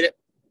appreciate it.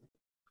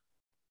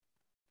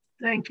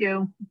 Thank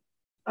you.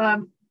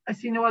 I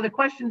see no other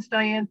questions,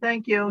 Diane.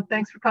 Thank you.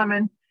 Thanks for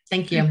coming.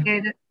 Thank you.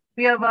 Appreciate it.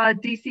 We have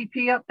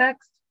DCP up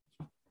next.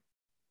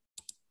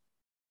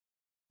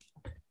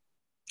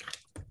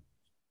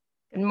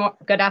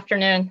 Good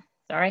afternoon.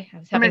 Sorry, I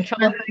was having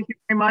trouble. Thank you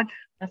very much.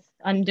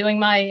 I'm doing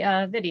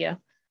my video.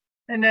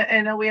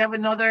 And we have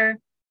another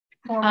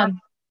former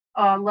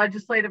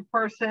legislative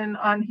person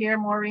on here,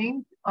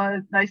 Maureen.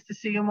 Nice to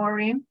see you,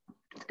 Maureen.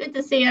 It's good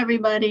to see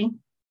everybody.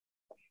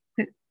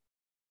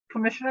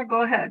 Commissioner,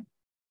 go ahead.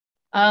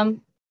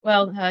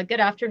 Well,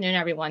 good afternoon,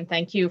 everyone.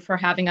 Thank you for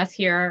having us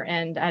here.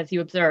 And as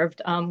you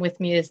observed, with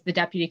me is the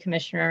Deputy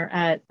Commissioner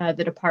at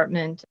the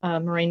Department,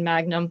 Maureen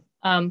Magnum.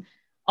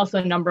 Also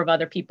a number of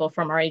other people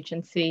from our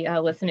agency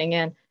listening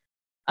in.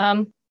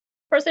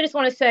 First, I just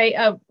want to say,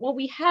 well,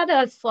 we had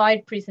a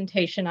slide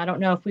presentation. I don't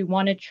know if we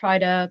want to try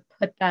to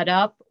put that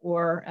up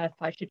or if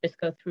I should just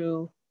go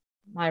through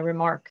my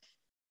remarks.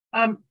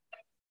 Hi,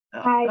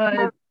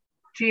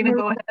 Gina,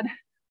 go ahead.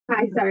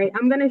 Hi, sorry.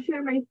 I'm going to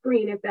share my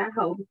screen if that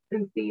helps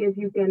and see if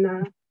you can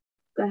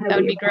go ahead. That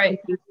would be great.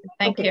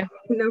 Thank you.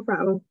 No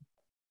problem.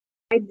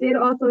 I did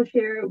also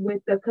share it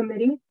with the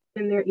committee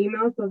in their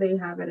email, so they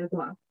have it as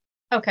well.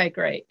 Okay,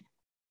 great.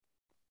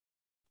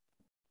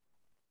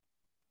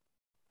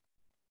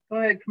 Go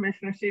ahead,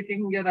 Commissioner, see if you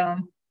can get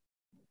on.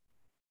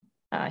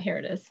 Here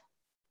it is.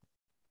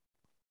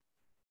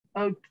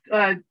 Oh,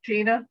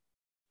 Gina,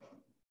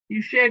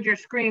 you shared your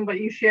screen, but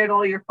you shared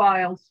all your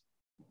files.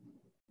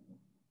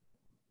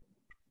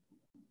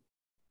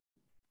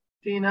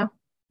 Gina?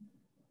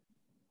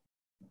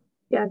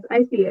 Yes,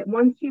 I see it.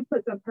 Once she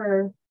puts up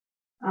her,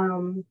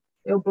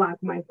 it'll block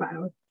my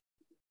files.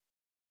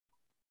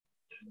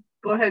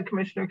 Go ahead,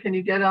 Commissioner. Can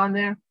you get on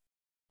there?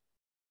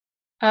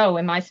 Oh,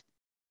 am I?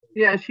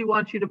 Yeah, she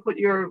wants you to put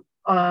your.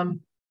 Oh,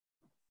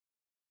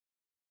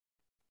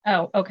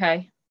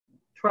 okay.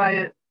 Try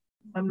it.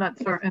 I'm not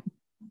certain.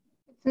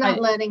 It's not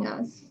letting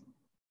us.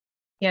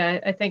 Yeah,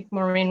 I think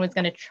Maureen was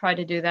going to try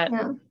to do that.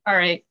 Yeah. All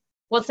right.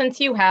 Well, since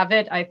you have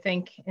it, I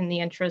think in the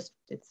interest,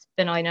 it's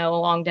been, I know, a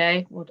long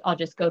day. I'll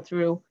just go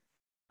through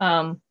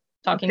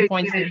talking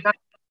points.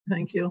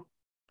 Thank you.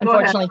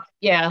 Unfortunately,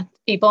 yeah,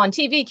 people on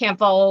TV can't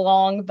follow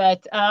along,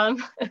 but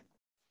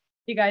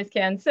you guys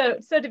can. So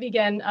to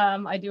begin,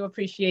 I do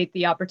appreciate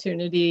the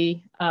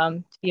opportunity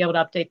to be able to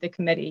update the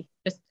committee.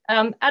 Just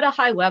at a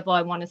high level,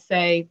 I want to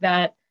say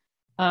that,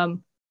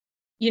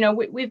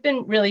 we've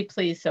been really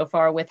pleased so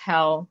far with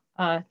how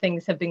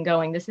things have been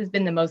going. This has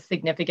been the most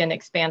significant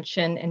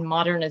expansion and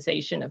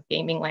modernization of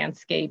gaming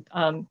landscape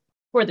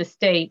for the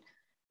state,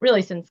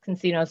 really since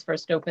casinos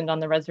first opened on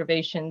the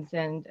reservations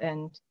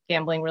and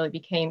gambling really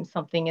became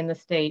something in the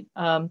state.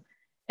 And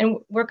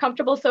we're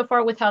comfortable so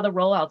far with how the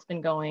rollout's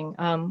been going.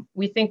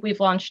 We think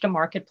we've launched a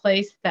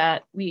marketplace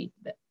that we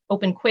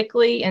opened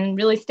quickly and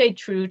really stayed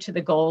true to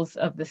the goals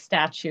of the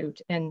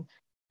statute and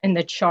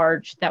the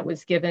charge that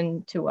was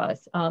given to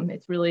us.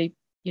 It's really,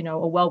 a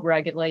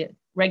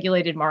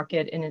well-regulated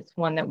market, and it's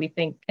one that we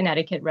think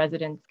Connecticut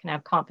residents can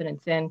have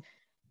confidence in.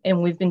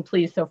 And we've been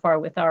pleased so far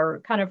with our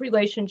kind of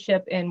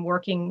relationship and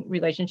working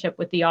relationship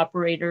with the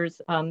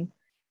operators.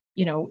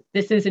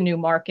 This is a new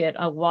market,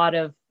 a lot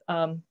of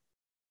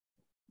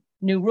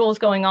new rules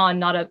going on,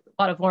 not a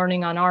lot of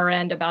learning on our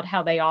end about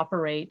how they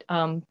operate.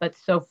 But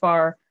so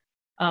far,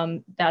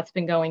 that's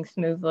been going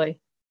smoothly.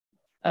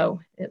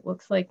 Oh, it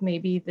looks like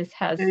maybe this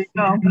has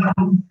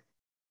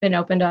been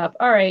opened up.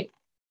 All right.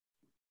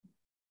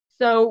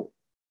 So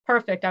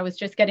perfect. I was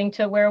just getting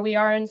to where we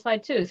are in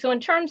slide 2. So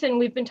in terms, and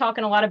we've been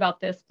talking a lot about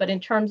this, but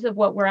in terms of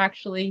what we're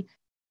actually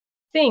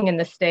seeing in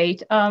the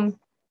state,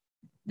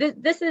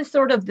 this is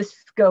sort of the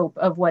scope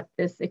of what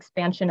this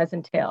expansion has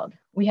entailed.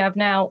 We have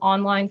now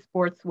online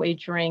sports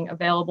wagering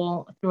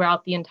available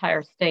throughout the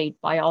entire state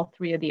by all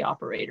 3 of the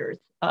operators.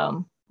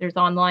 There's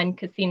online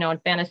casino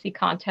and fantasy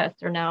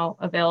contests are now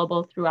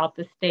available throughout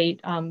the state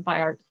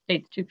by our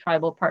state's 2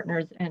 tribal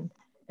partners and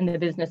the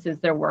businesses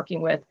they're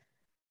working with.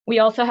 We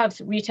also have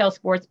retail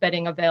sports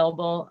betting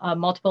available,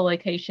 multiple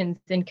locations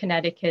in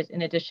Connecticut,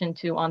 in addition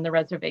to on the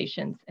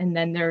reservations. And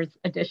then there's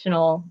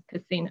additional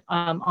casino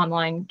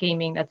online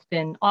gaming that's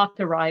been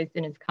authorized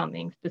and is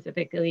coming,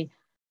 specifically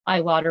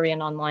iLottery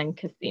and online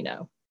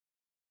casino.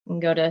 We can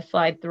go to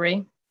slide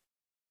 3.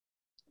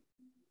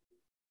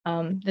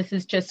 This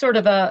is just sort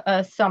of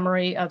a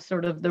summary of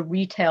sort of the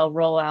retail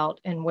rollout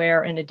and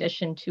where, in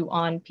addition to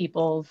on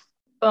people's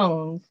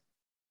phones,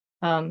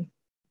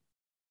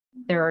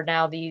 there are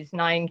now these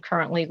 9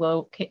 currently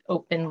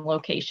open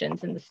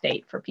locations in the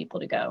state for people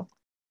to go.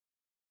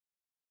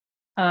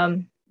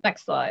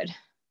 Next slide.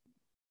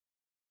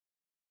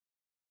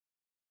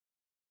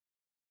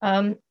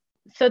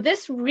 So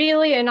this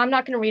really, and I'm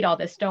not going to read all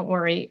this, don't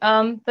worry,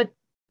 but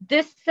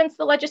this, since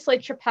the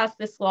legislature passed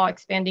this law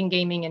expanding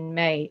gaming in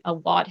May, a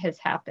lot has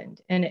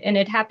happened, and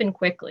it happened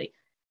quickly.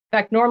 In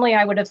fact, normally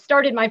I would have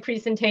started my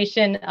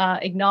presentation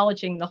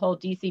acknowledging the whole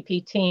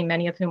DCP team,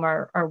 many of whom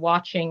are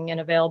watching and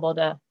available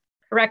to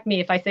correct me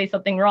if I say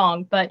something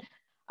wrong, but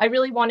I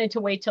really wanted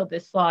to wait till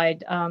this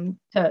slide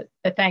to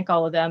thank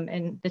all of them.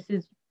 And this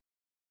is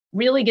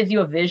really gives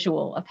you a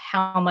visual of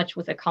how much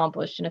was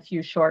accomplished in a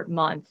few short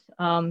months,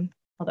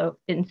 although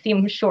it didn't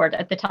seem short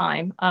at the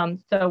time.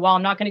 So while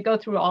I'm not going to go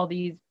through all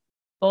these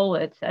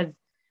bullets as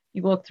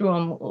you look through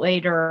them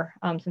later,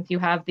 since you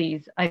have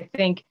these, I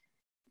think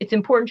it's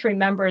important to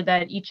remember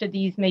that each of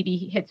these maybe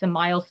hits a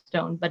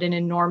milestone, but an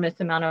enormous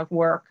amount of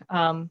work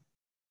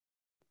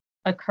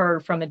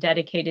occurred from a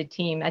dedicated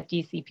team at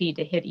DCP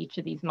to hit each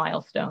of these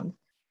milestones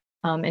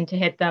and to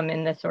hit them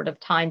in the sort of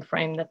time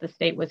frame that the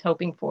state was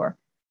hoping for.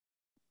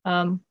 We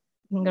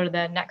can go to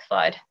the next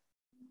slide.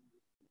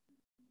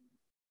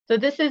 So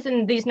this is,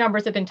 and these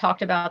numbers have been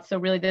talked about. So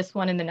really this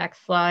one in the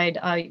next slide,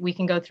 we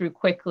can go through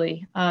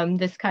quickly.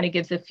 This kind of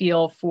gives a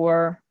feel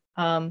for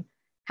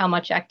how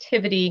much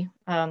activity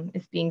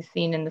is being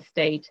seen in the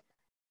state.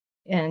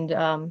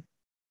 And,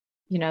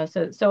 you know,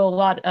 so a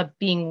lot of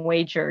being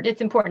wagered.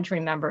 It's important to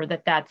remember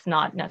that that's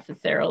not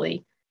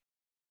necessarily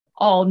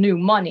all new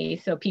money.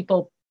 So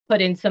people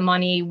put in some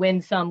money,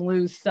 win some,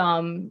 lose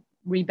some,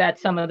 rebet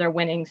some of their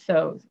winnings.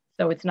 So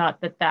it's not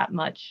that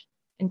much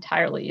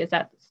entirely is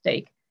at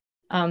stake.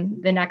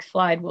 The next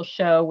slide will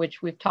show,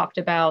 which we've talked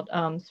about,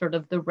 sort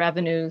of the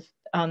revenues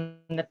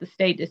that the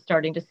state is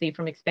starting to see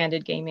from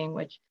expanded gaming,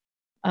 which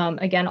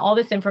again, all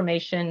this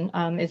information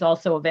is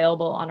also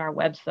available on our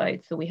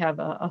website. So we have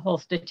a whole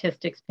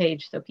statistics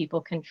page so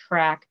people can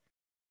track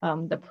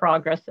the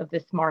progress of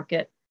this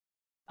market.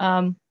 We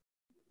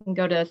can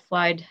go to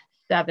slide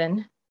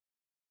 7.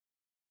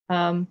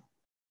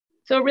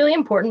 So a really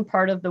important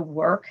part of the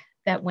work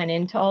that went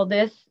into all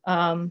this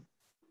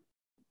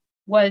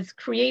was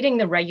creating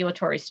the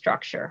regulatory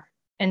structure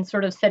and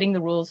sort of setting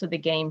the rules of the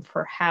game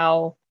for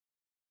how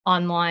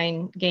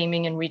online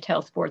gaming and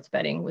retail sports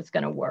betting was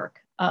going to work.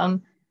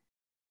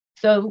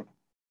 So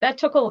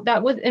that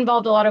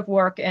involved a lot of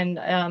work, and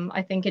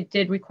I think it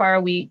did require,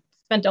 we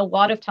spent a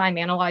lot of time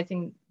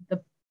analyzing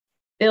the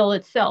bill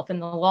itself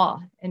and the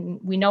law, and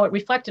we know it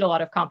reflected a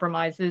lot of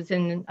compromises.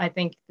 And I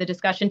think the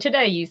discussion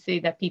today, you see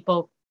that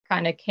people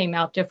kind of came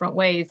out different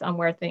ways on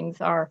where things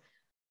are.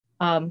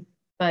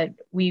 But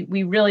we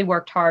really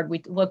worked hard.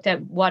 We looked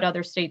at what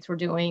other states were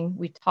doing.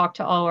 We talked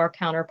to all our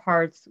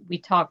counterparts. We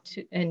talked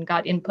and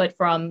got input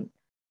from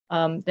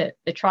the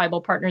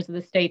tribal partners of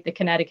the state, the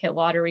Connecticut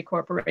Lottery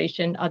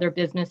Corporation, other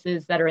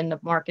businesses that are in the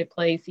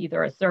marketplace,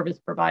 either as service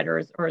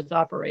providers or as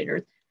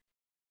operators.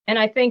 And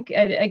I think,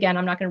 again,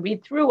 I'm not going to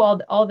read through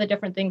all the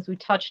different things we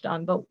touched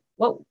on, but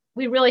what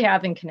we really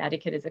have in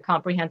Connecticut is a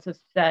comprehensive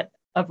set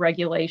of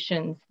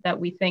regulations that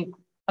we think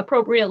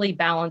appropriately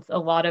balance a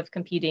lot of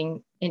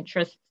competing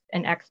interests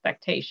and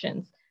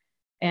expectations.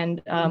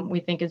 And we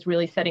think is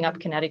really setting up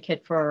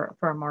Connecticut for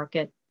a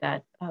market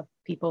that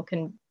people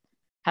can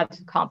have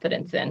some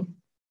confidence in.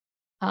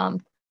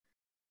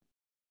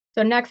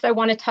 So next, I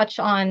want to touch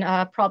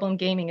on problem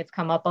gaming. It's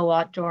come up a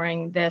lot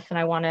during this, and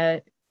I want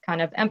to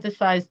kind of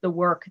emphasize the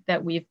work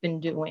that we've been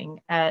doing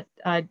at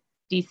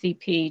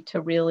DCP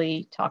to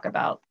really talk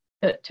about,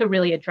 to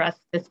really address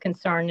this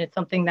concern. It's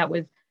something that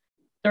was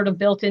sort of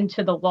built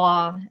into the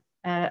law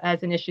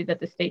as an issue that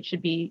the state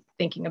should be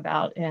thinking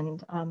about,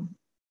 and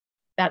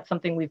that's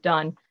something we've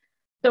done.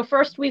 So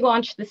first, we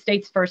launched the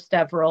state's first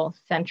ever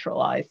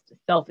centralized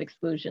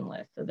self-exclusion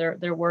list. So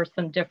there were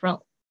some different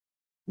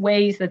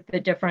ways that the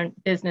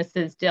different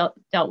businesses dealt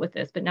with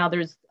this, but now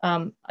there's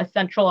a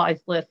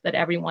centralized list that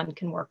everyone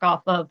can work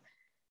off of.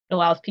 It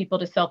allows people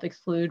to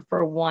self-exclude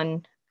for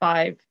 1,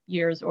 5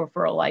 years, or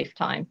for a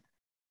lifetime.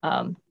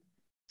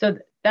 So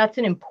that's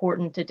an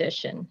important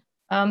addition.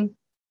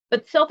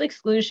 But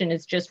self-exclusion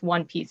is just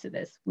one piece of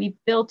this. We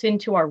built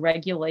into our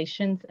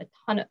regulations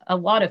a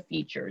lot of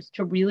features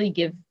to really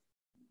give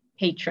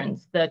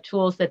patrons the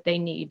tools that they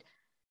need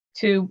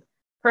to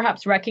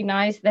perhaps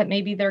recognize that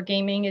maybe their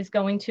gaming is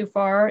going too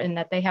far and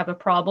that they have a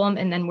problem,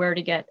 and then where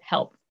to get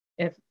help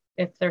if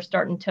they're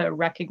starting to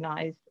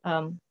recognize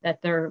that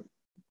they're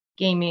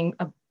gaming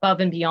above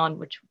and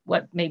beyond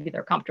what maybe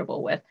they're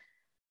comfortable with.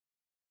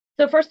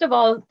 So first of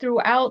all,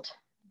 throughout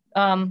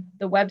the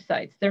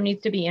websites, there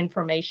needs to be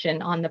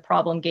information on the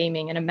problem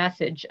gaming and a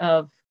message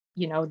of,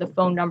 you know, the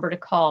phone number to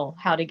call,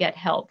 how to get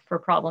help for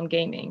problem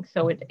gaming.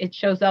 So it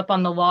shows up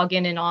on the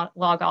login and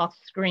log off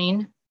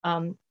screen.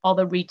 All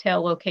the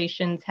retail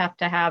locations have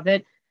to have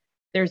it.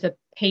 There's a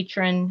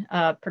patron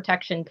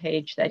protection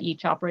page that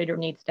each operator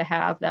needs to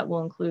have that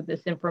will include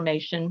this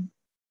information.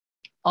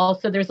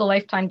 Also, there's a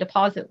lifetime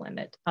deposit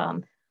limit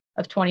of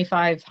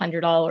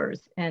 $2,500.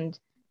 And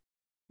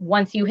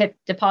once you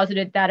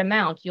deposited that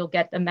amount, you'll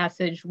get the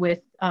message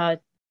with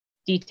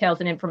details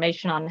and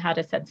information on how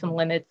to set some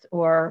limits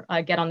or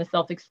get on the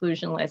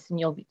self-exclusion list, and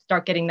you'll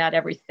start getting that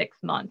every 6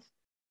 months.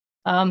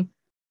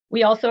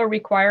 We also are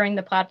requiring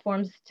the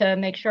platforms to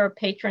make sure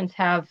patrons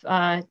have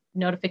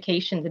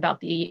notifications about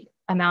the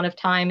amount of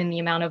time and the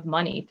amount of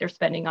money they're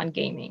spending on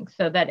gaming,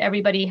 so that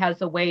everybody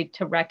has a way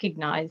to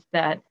recognize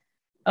that,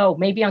 oh,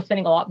 maybe I'm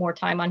spending a lot more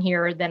time on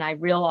here than I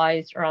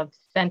realized, or I've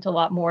spent a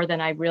lot more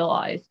than I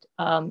realized.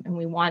 And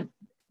we want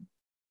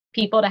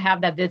people to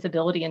have that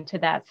visibility into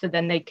that, so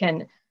then they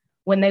can,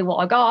 when they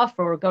log off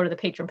or go to the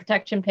patron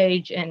protection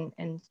page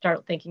and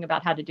start thinking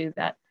about how to do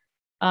that.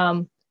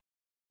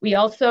 We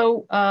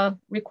also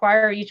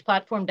require each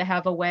platform to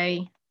have a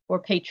way for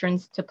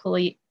patrons to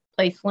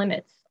place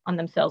limits on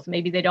themselves.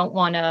 Maybe they don't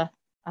want to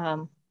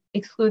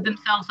exclude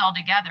themselves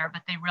altogether,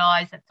 but they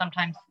realize that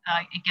sometimes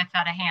it gets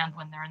out of hand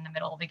when they're in the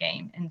middle of a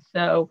game. And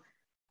so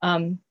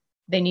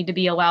they need to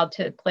be allowed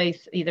to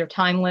place either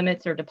time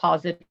limits or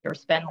deposit or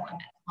spend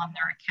limits on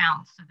their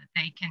accounts, so that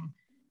they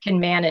can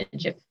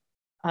manage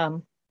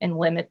and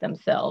limit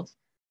themselves.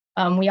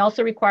 We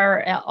also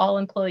require all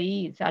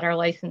employees at our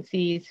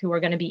licensees who are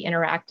going to be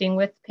interacting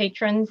with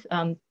patrons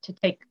to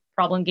take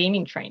problem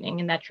gaming training,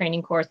 and that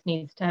training course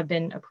needs to have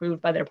been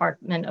approved by the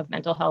Department of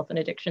Mental Health and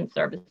Addiction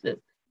Services.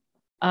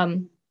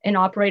 An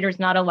operator is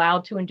not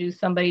allowed to induce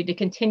somebody to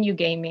continue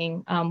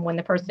gaming when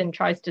the person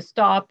tries to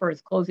stop or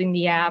is closing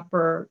the app,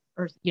 or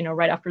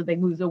right after they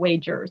lose a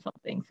wager or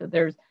something. So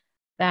there's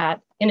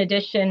that. In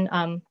addition,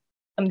 some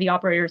of the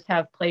operators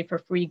have play for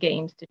free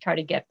games to try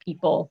to get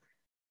people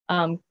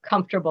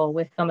comfortable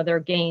with some of their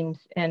games,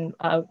 and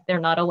they're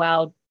not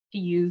allowed to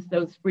use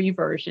those free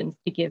versions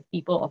to give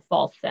people a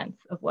false sense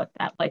of what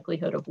that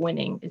likelihood of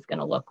winning is going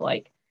to look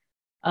like.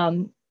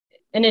 In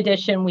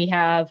addition, we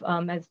have,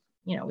 as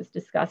was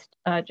discussed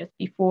just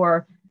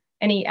before,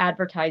 any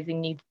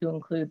advertising needs to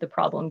include the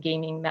problem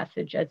gaming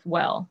message as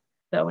well.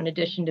 So in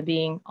addition to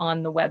being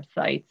on the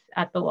websites,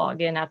 at the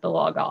login, at the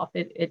log off,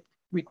 it's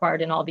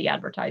required in all the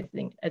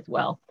advertising as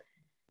well.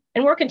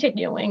 And we're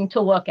continuing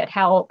to look at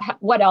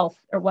what else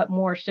or what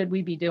more should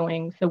we be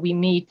doing. So we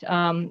meet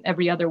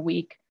every other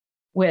week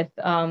with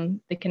the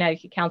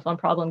Connecticut Council on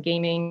Problem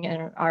Gaming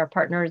and our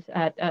partners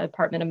at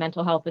Department of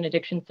Mental Health and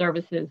Addiction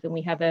Services. And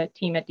we have a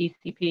team at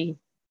DCP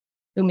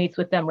who meets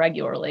with them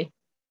regularly.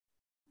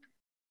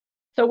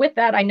 So with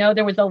that, I know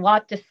there was a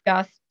lot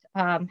discussed.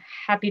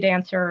 Happy to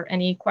answer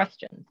any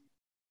questions.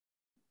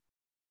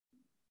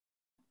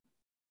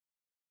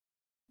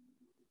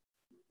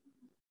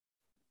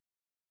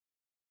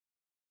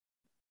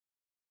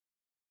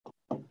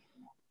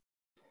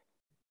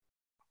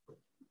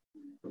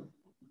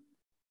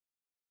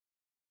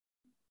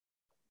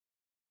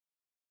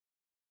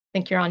 I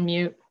think you're on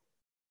mute.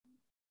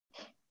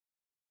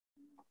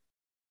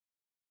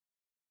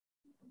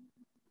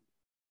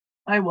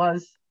 I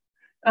was.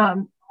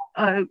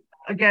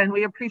 Again,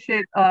 we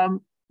appreciate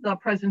the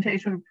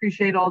presentation. We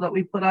appreciate all that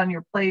we put on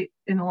your plate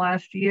in the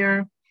last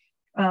year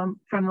from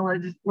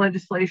the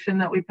legislation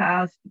that we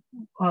passed,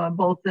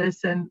 both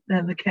this and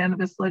the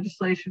cannabis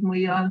legislation.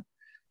 We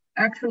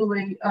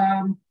actually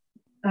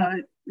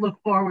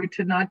look forward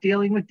to not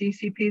dealing with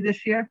DCP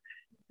this year.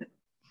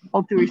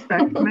 All due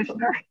respect,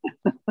 Commissioner.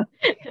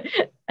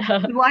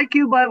 We like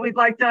you, but we'd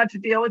like not to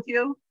deal with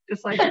you.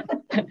 Just like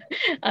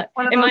am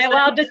I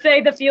allowed to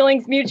say the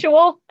feeling's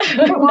mutual?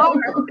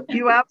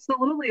 You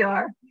absolutely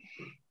are.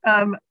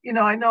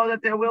 I know that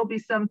there will be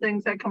some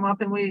things that come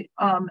up, and we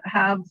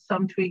have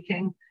some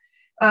tweaking.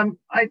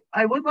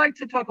 I would like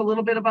to talk a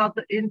little bit about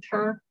the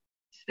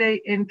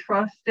interstate,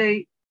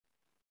 intrastate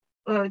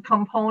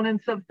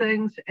components of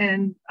things.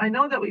 And I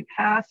know that we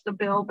passed a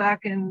bill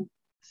back in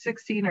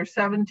 16 or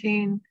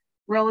 17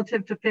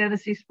 relative to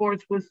fantasy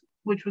sports,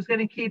 which was going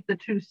to keep the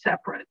two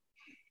separate.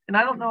 And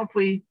I don't know if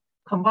we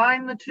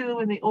combine the two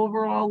in the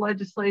overall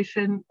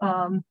legislation,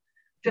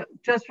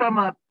 just from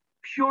a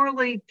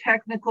purely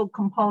technical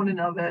component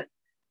of it.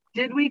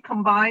 Did we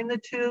combine the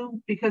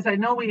two? Because I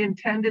know we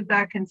intended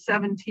back in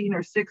 17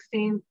 or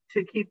 16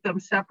 to keep them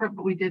separate,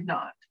 but we did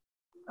not.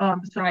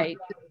 So right.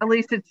 At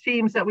least it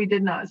seems that we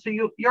did not. So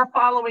you're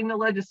following the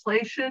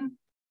legislation?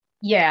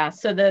 Yeah,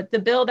 so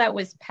the bill that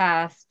was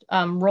passed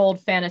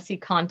rolled fantasy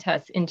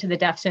contests into the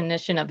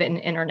definition of an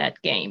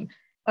internet game.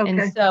 Okay.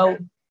 And so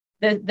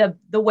the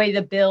way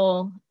the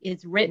bill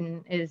is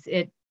written is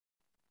it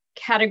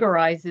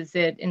categorizes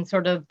it and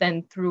sort of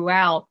then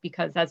throughout,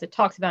 because as it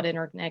talks about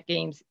internet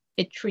games,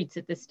 it treats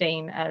it the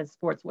same as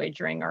sports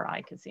wagering or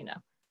iCasino.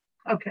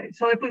 Okay,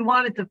 so if we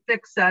wanted to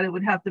fix that, it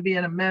would have to be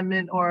an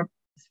amendment or a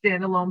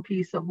standalone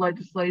piece of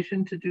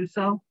legislation to do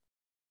so?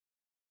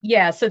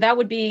 Yeah, so that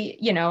would be,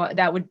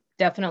 that would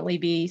definitely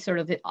be sort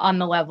of on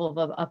the level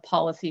of a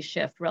policy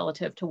shift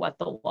relative to what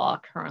the law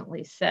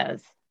currently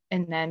says.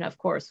 And then, of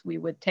course, we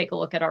would take a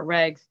look at our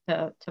regs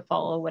to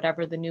follow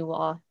whatever the new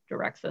law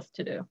directs us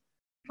to do.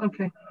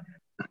 Okay.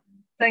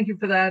 Thank you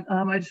for that.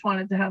 I just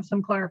wanted to have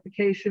some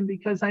clarification,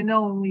 because I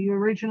know when we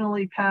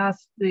originally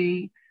passed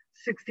the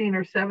 16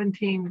 or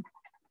 17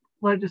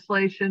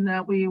 legislation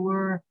that we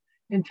were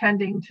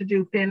intending to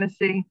do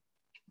fantasy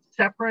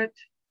separate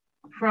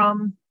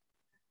from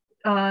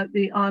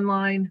the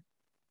online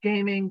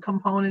gaming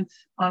components,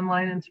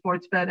 online and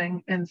sports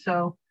betting. And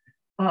so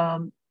I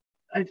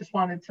just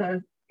wanted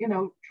to,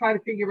 try to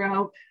figure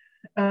out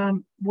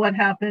what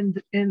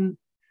happened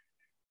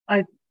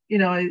I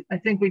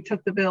think we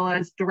took the bill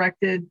as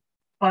directed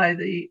by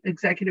the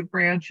executive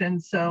branch.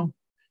 And so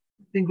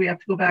I think we have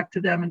to go back to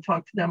them and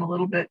talk to them a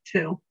little bit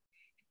too.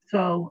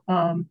 So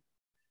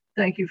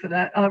thank you for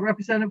that.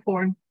 Representative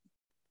Horn.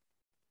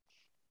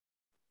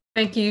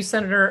 Thank you,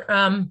 Senator.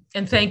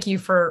 And thank you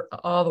for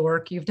all the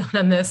work you've done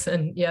on this.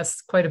 And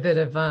yes, quite a bit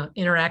of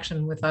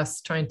interaction with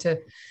us trying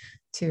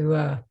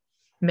to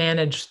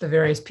manage the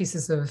various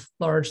pieces of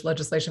large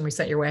legislation we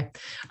sent your way.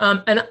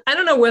 And I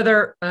don't know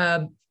whether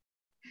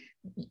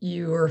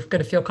you are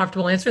going to feel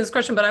comfortable answering this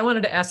question, but I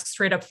wanted to ask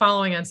straight up,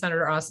 following on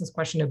Senator Austin's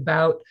question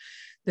about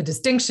the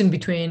distinction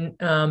between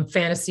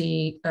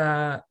fantasy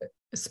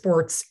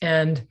sports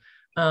and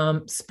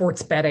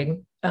sports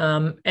betting,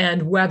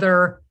 and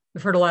whether,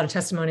 we've heard a lot of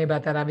testimony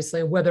about that,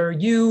 obviously, whether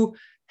you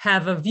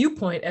have a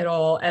viewpoint at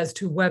all as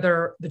to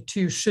whether the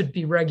two should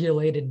be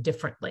regulated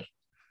differently.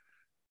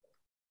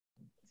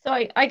 So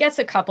I guess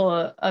a couple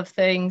of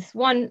things.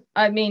 One,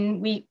 I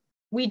mean,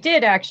 we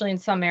did actually in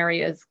some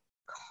areas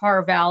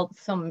carve out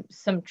some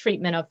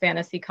treatment of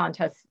fantasy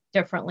contests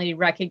differently,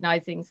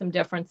 recognizing some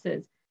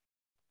differences.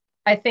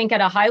 I think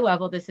at a high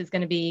level, this is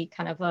going to be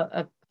kind of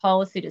a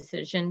policy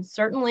decision.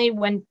 Certainly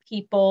when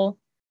people,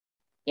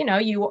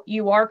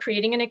 you are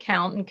creating an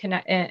account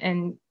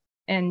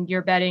and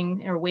you're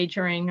betting or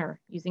wagering or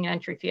using an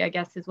entry fee, I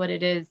guess is what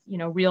it is,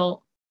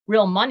 real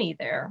money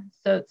there.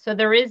 So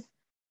there is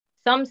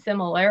some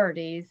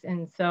similarities.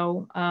 And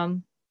so,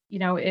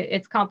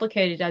 it's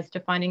complicated as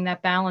to finding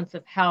that balance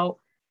of how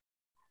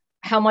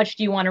much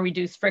do you want to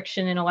reduce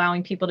friction in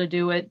allowing people to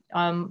do it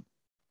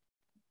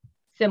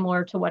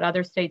similar to what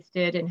other states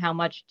did, and how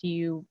much do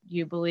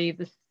you believe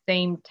the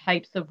same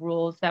types of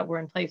rules that were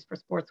in place for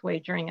sports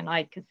wagering and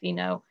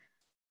iCasino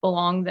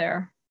belong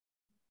there?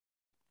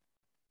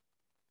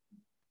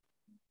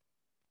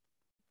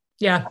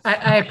 Yeah,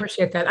 I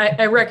appreciate that.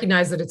 I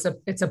recognize that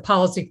it's a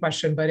policy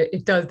question, but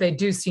they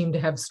do seem to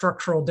have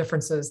structural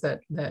differences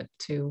that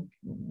to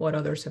what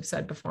others have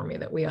said before me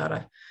that we ought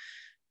to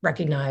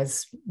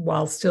recognize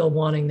while still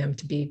wanting them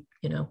to be,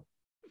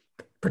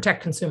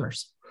 protect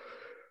consumers.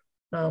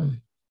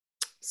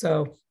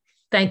 So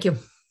thank you.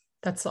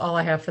 That's all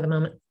I have for the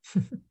moment.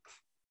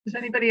 Does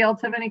anybody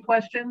else have any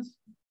questions?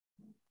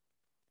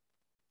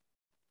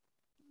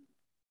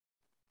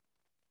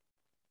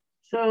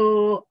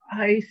 So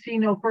I see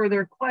no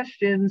further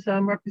questions.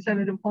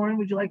 Representative Horn,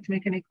 would you like to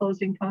make any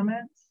closing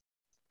comments?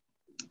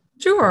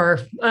 Sure.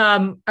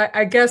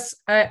 I guess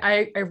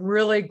I'm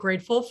really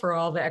grateful for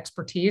all the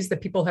expertise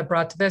that people have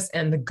brought to this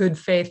and the good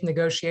faith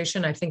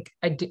negotiation. I think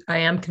I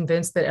am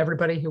convinced that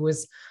everybody who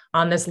was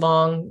on this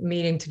long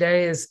meeting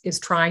today is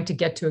trying to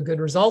get to a good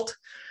result.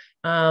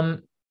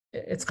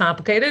 It's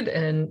complicated,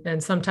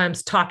 and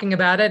sometimes talking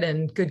about it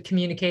and good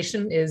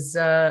communication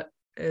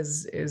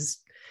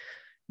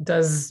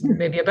does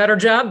maybe a better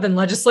job than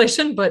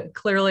legislation, but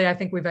clearly I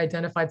think we've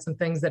identified some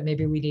things that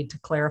maybe we need to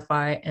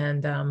clarify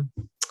and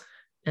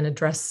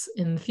address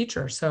in the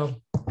future.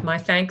 So my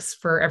thanks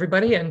for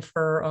everybody and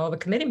for all the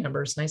committee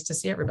members. Nice to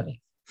see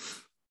everybody.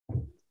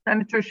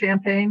 Senator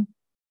Champagne.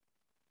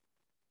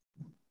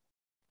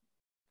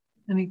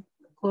 Any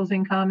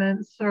closing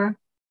comments, sir?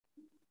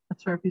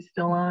 Not sure if he's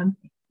still on.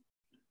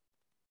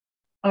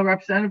 Oh,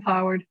 Representative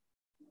Howard.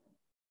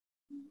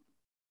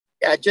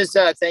 Yeah, just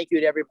thank you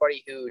to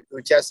everybody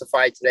who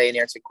testified today and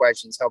answered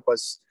questions. Help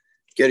us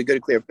get a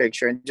good, clear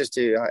picture. And just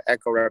to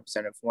echo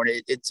Representative Horn,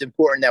 it's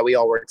important that we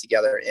all work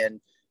together.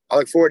 And I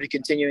look forward to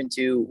continuing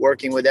to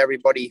working with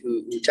everybody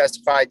who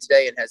testified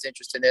today and has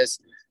interest in this,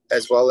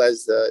 as well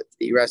as the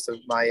rest of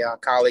my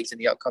colleagues in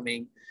the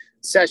upcoming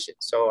session.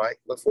 So I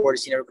look forward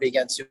to seeing everybody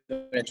again soon.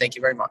 And thank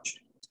you very much.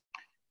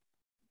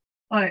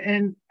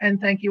 And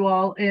thank you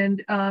all.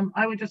 And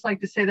I would just like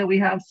to say that we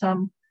have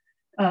some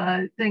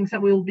things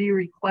that we will be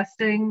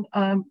requesting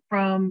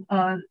from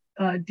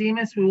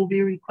Demas. We will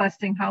be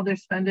requesting how they're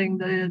spending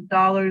the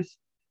dollars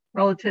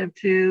relative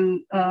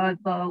to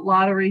the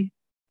lottery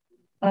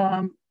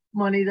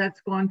money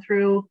that's gone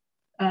through.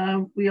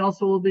 We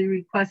also will be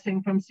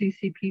requesting from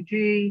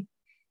CCPG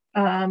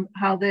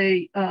how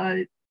they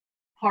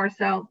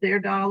parse out their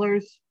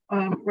dollars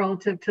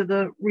relative to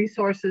the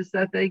resources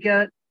that they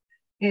get.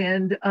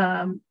 And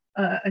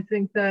I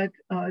think that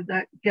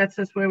that gets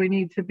us where we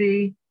need to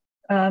be.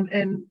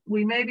 And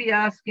we may be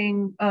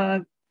asking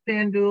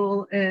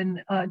FanDuel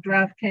and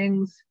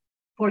DraftKings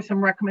for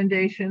some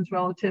recommendations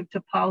relative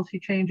to policy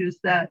changes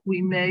that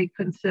we may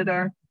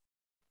consider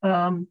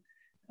to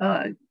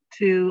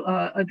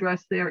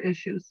address their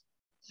issues.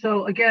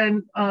 So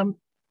again, I'm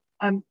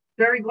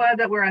very glad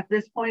that we're at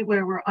this point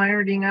where we're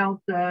ironing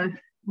out the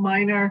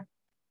minor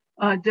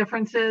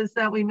differences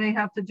that we may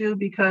have to do,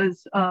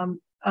 because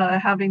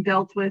having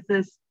dealt with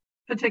this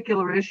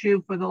particular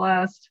issue for the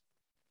last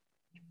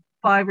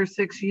 5 or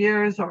 6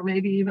 years, or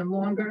maybe even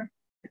longer,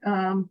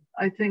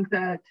 I think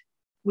that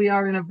we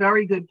are in a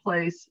very good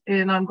place.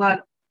 And I'm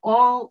glad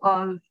all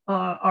of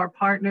our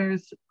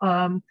partners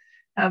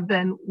have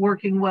been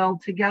working well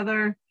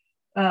together.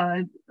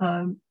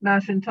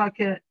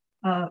 Mashantucket,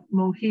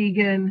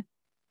 Mohegan,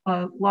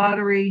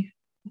 Lottery,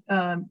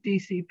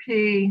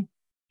 DCP,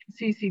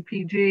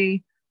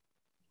 CCPG.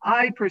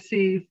 I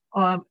perceive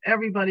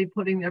everybody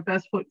putting their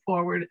best foot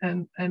forward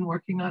and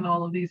working on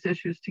all of these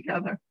issues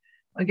together.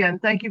 Again,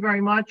 thank you very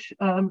much.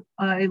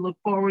 I look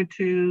forward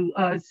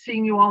to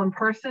seeing you all in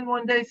person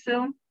one day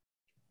soon,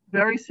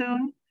 very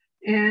soon.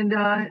 And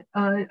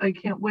I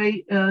can't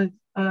wait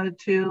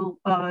till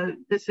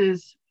this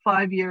is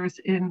 5 years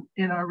in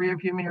our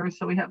rearview mirror,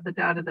 so we have the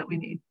data that we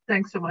need.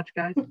 Thanks so much,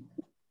 guys.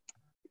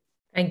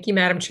 Thank you,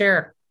 Madam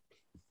Chair.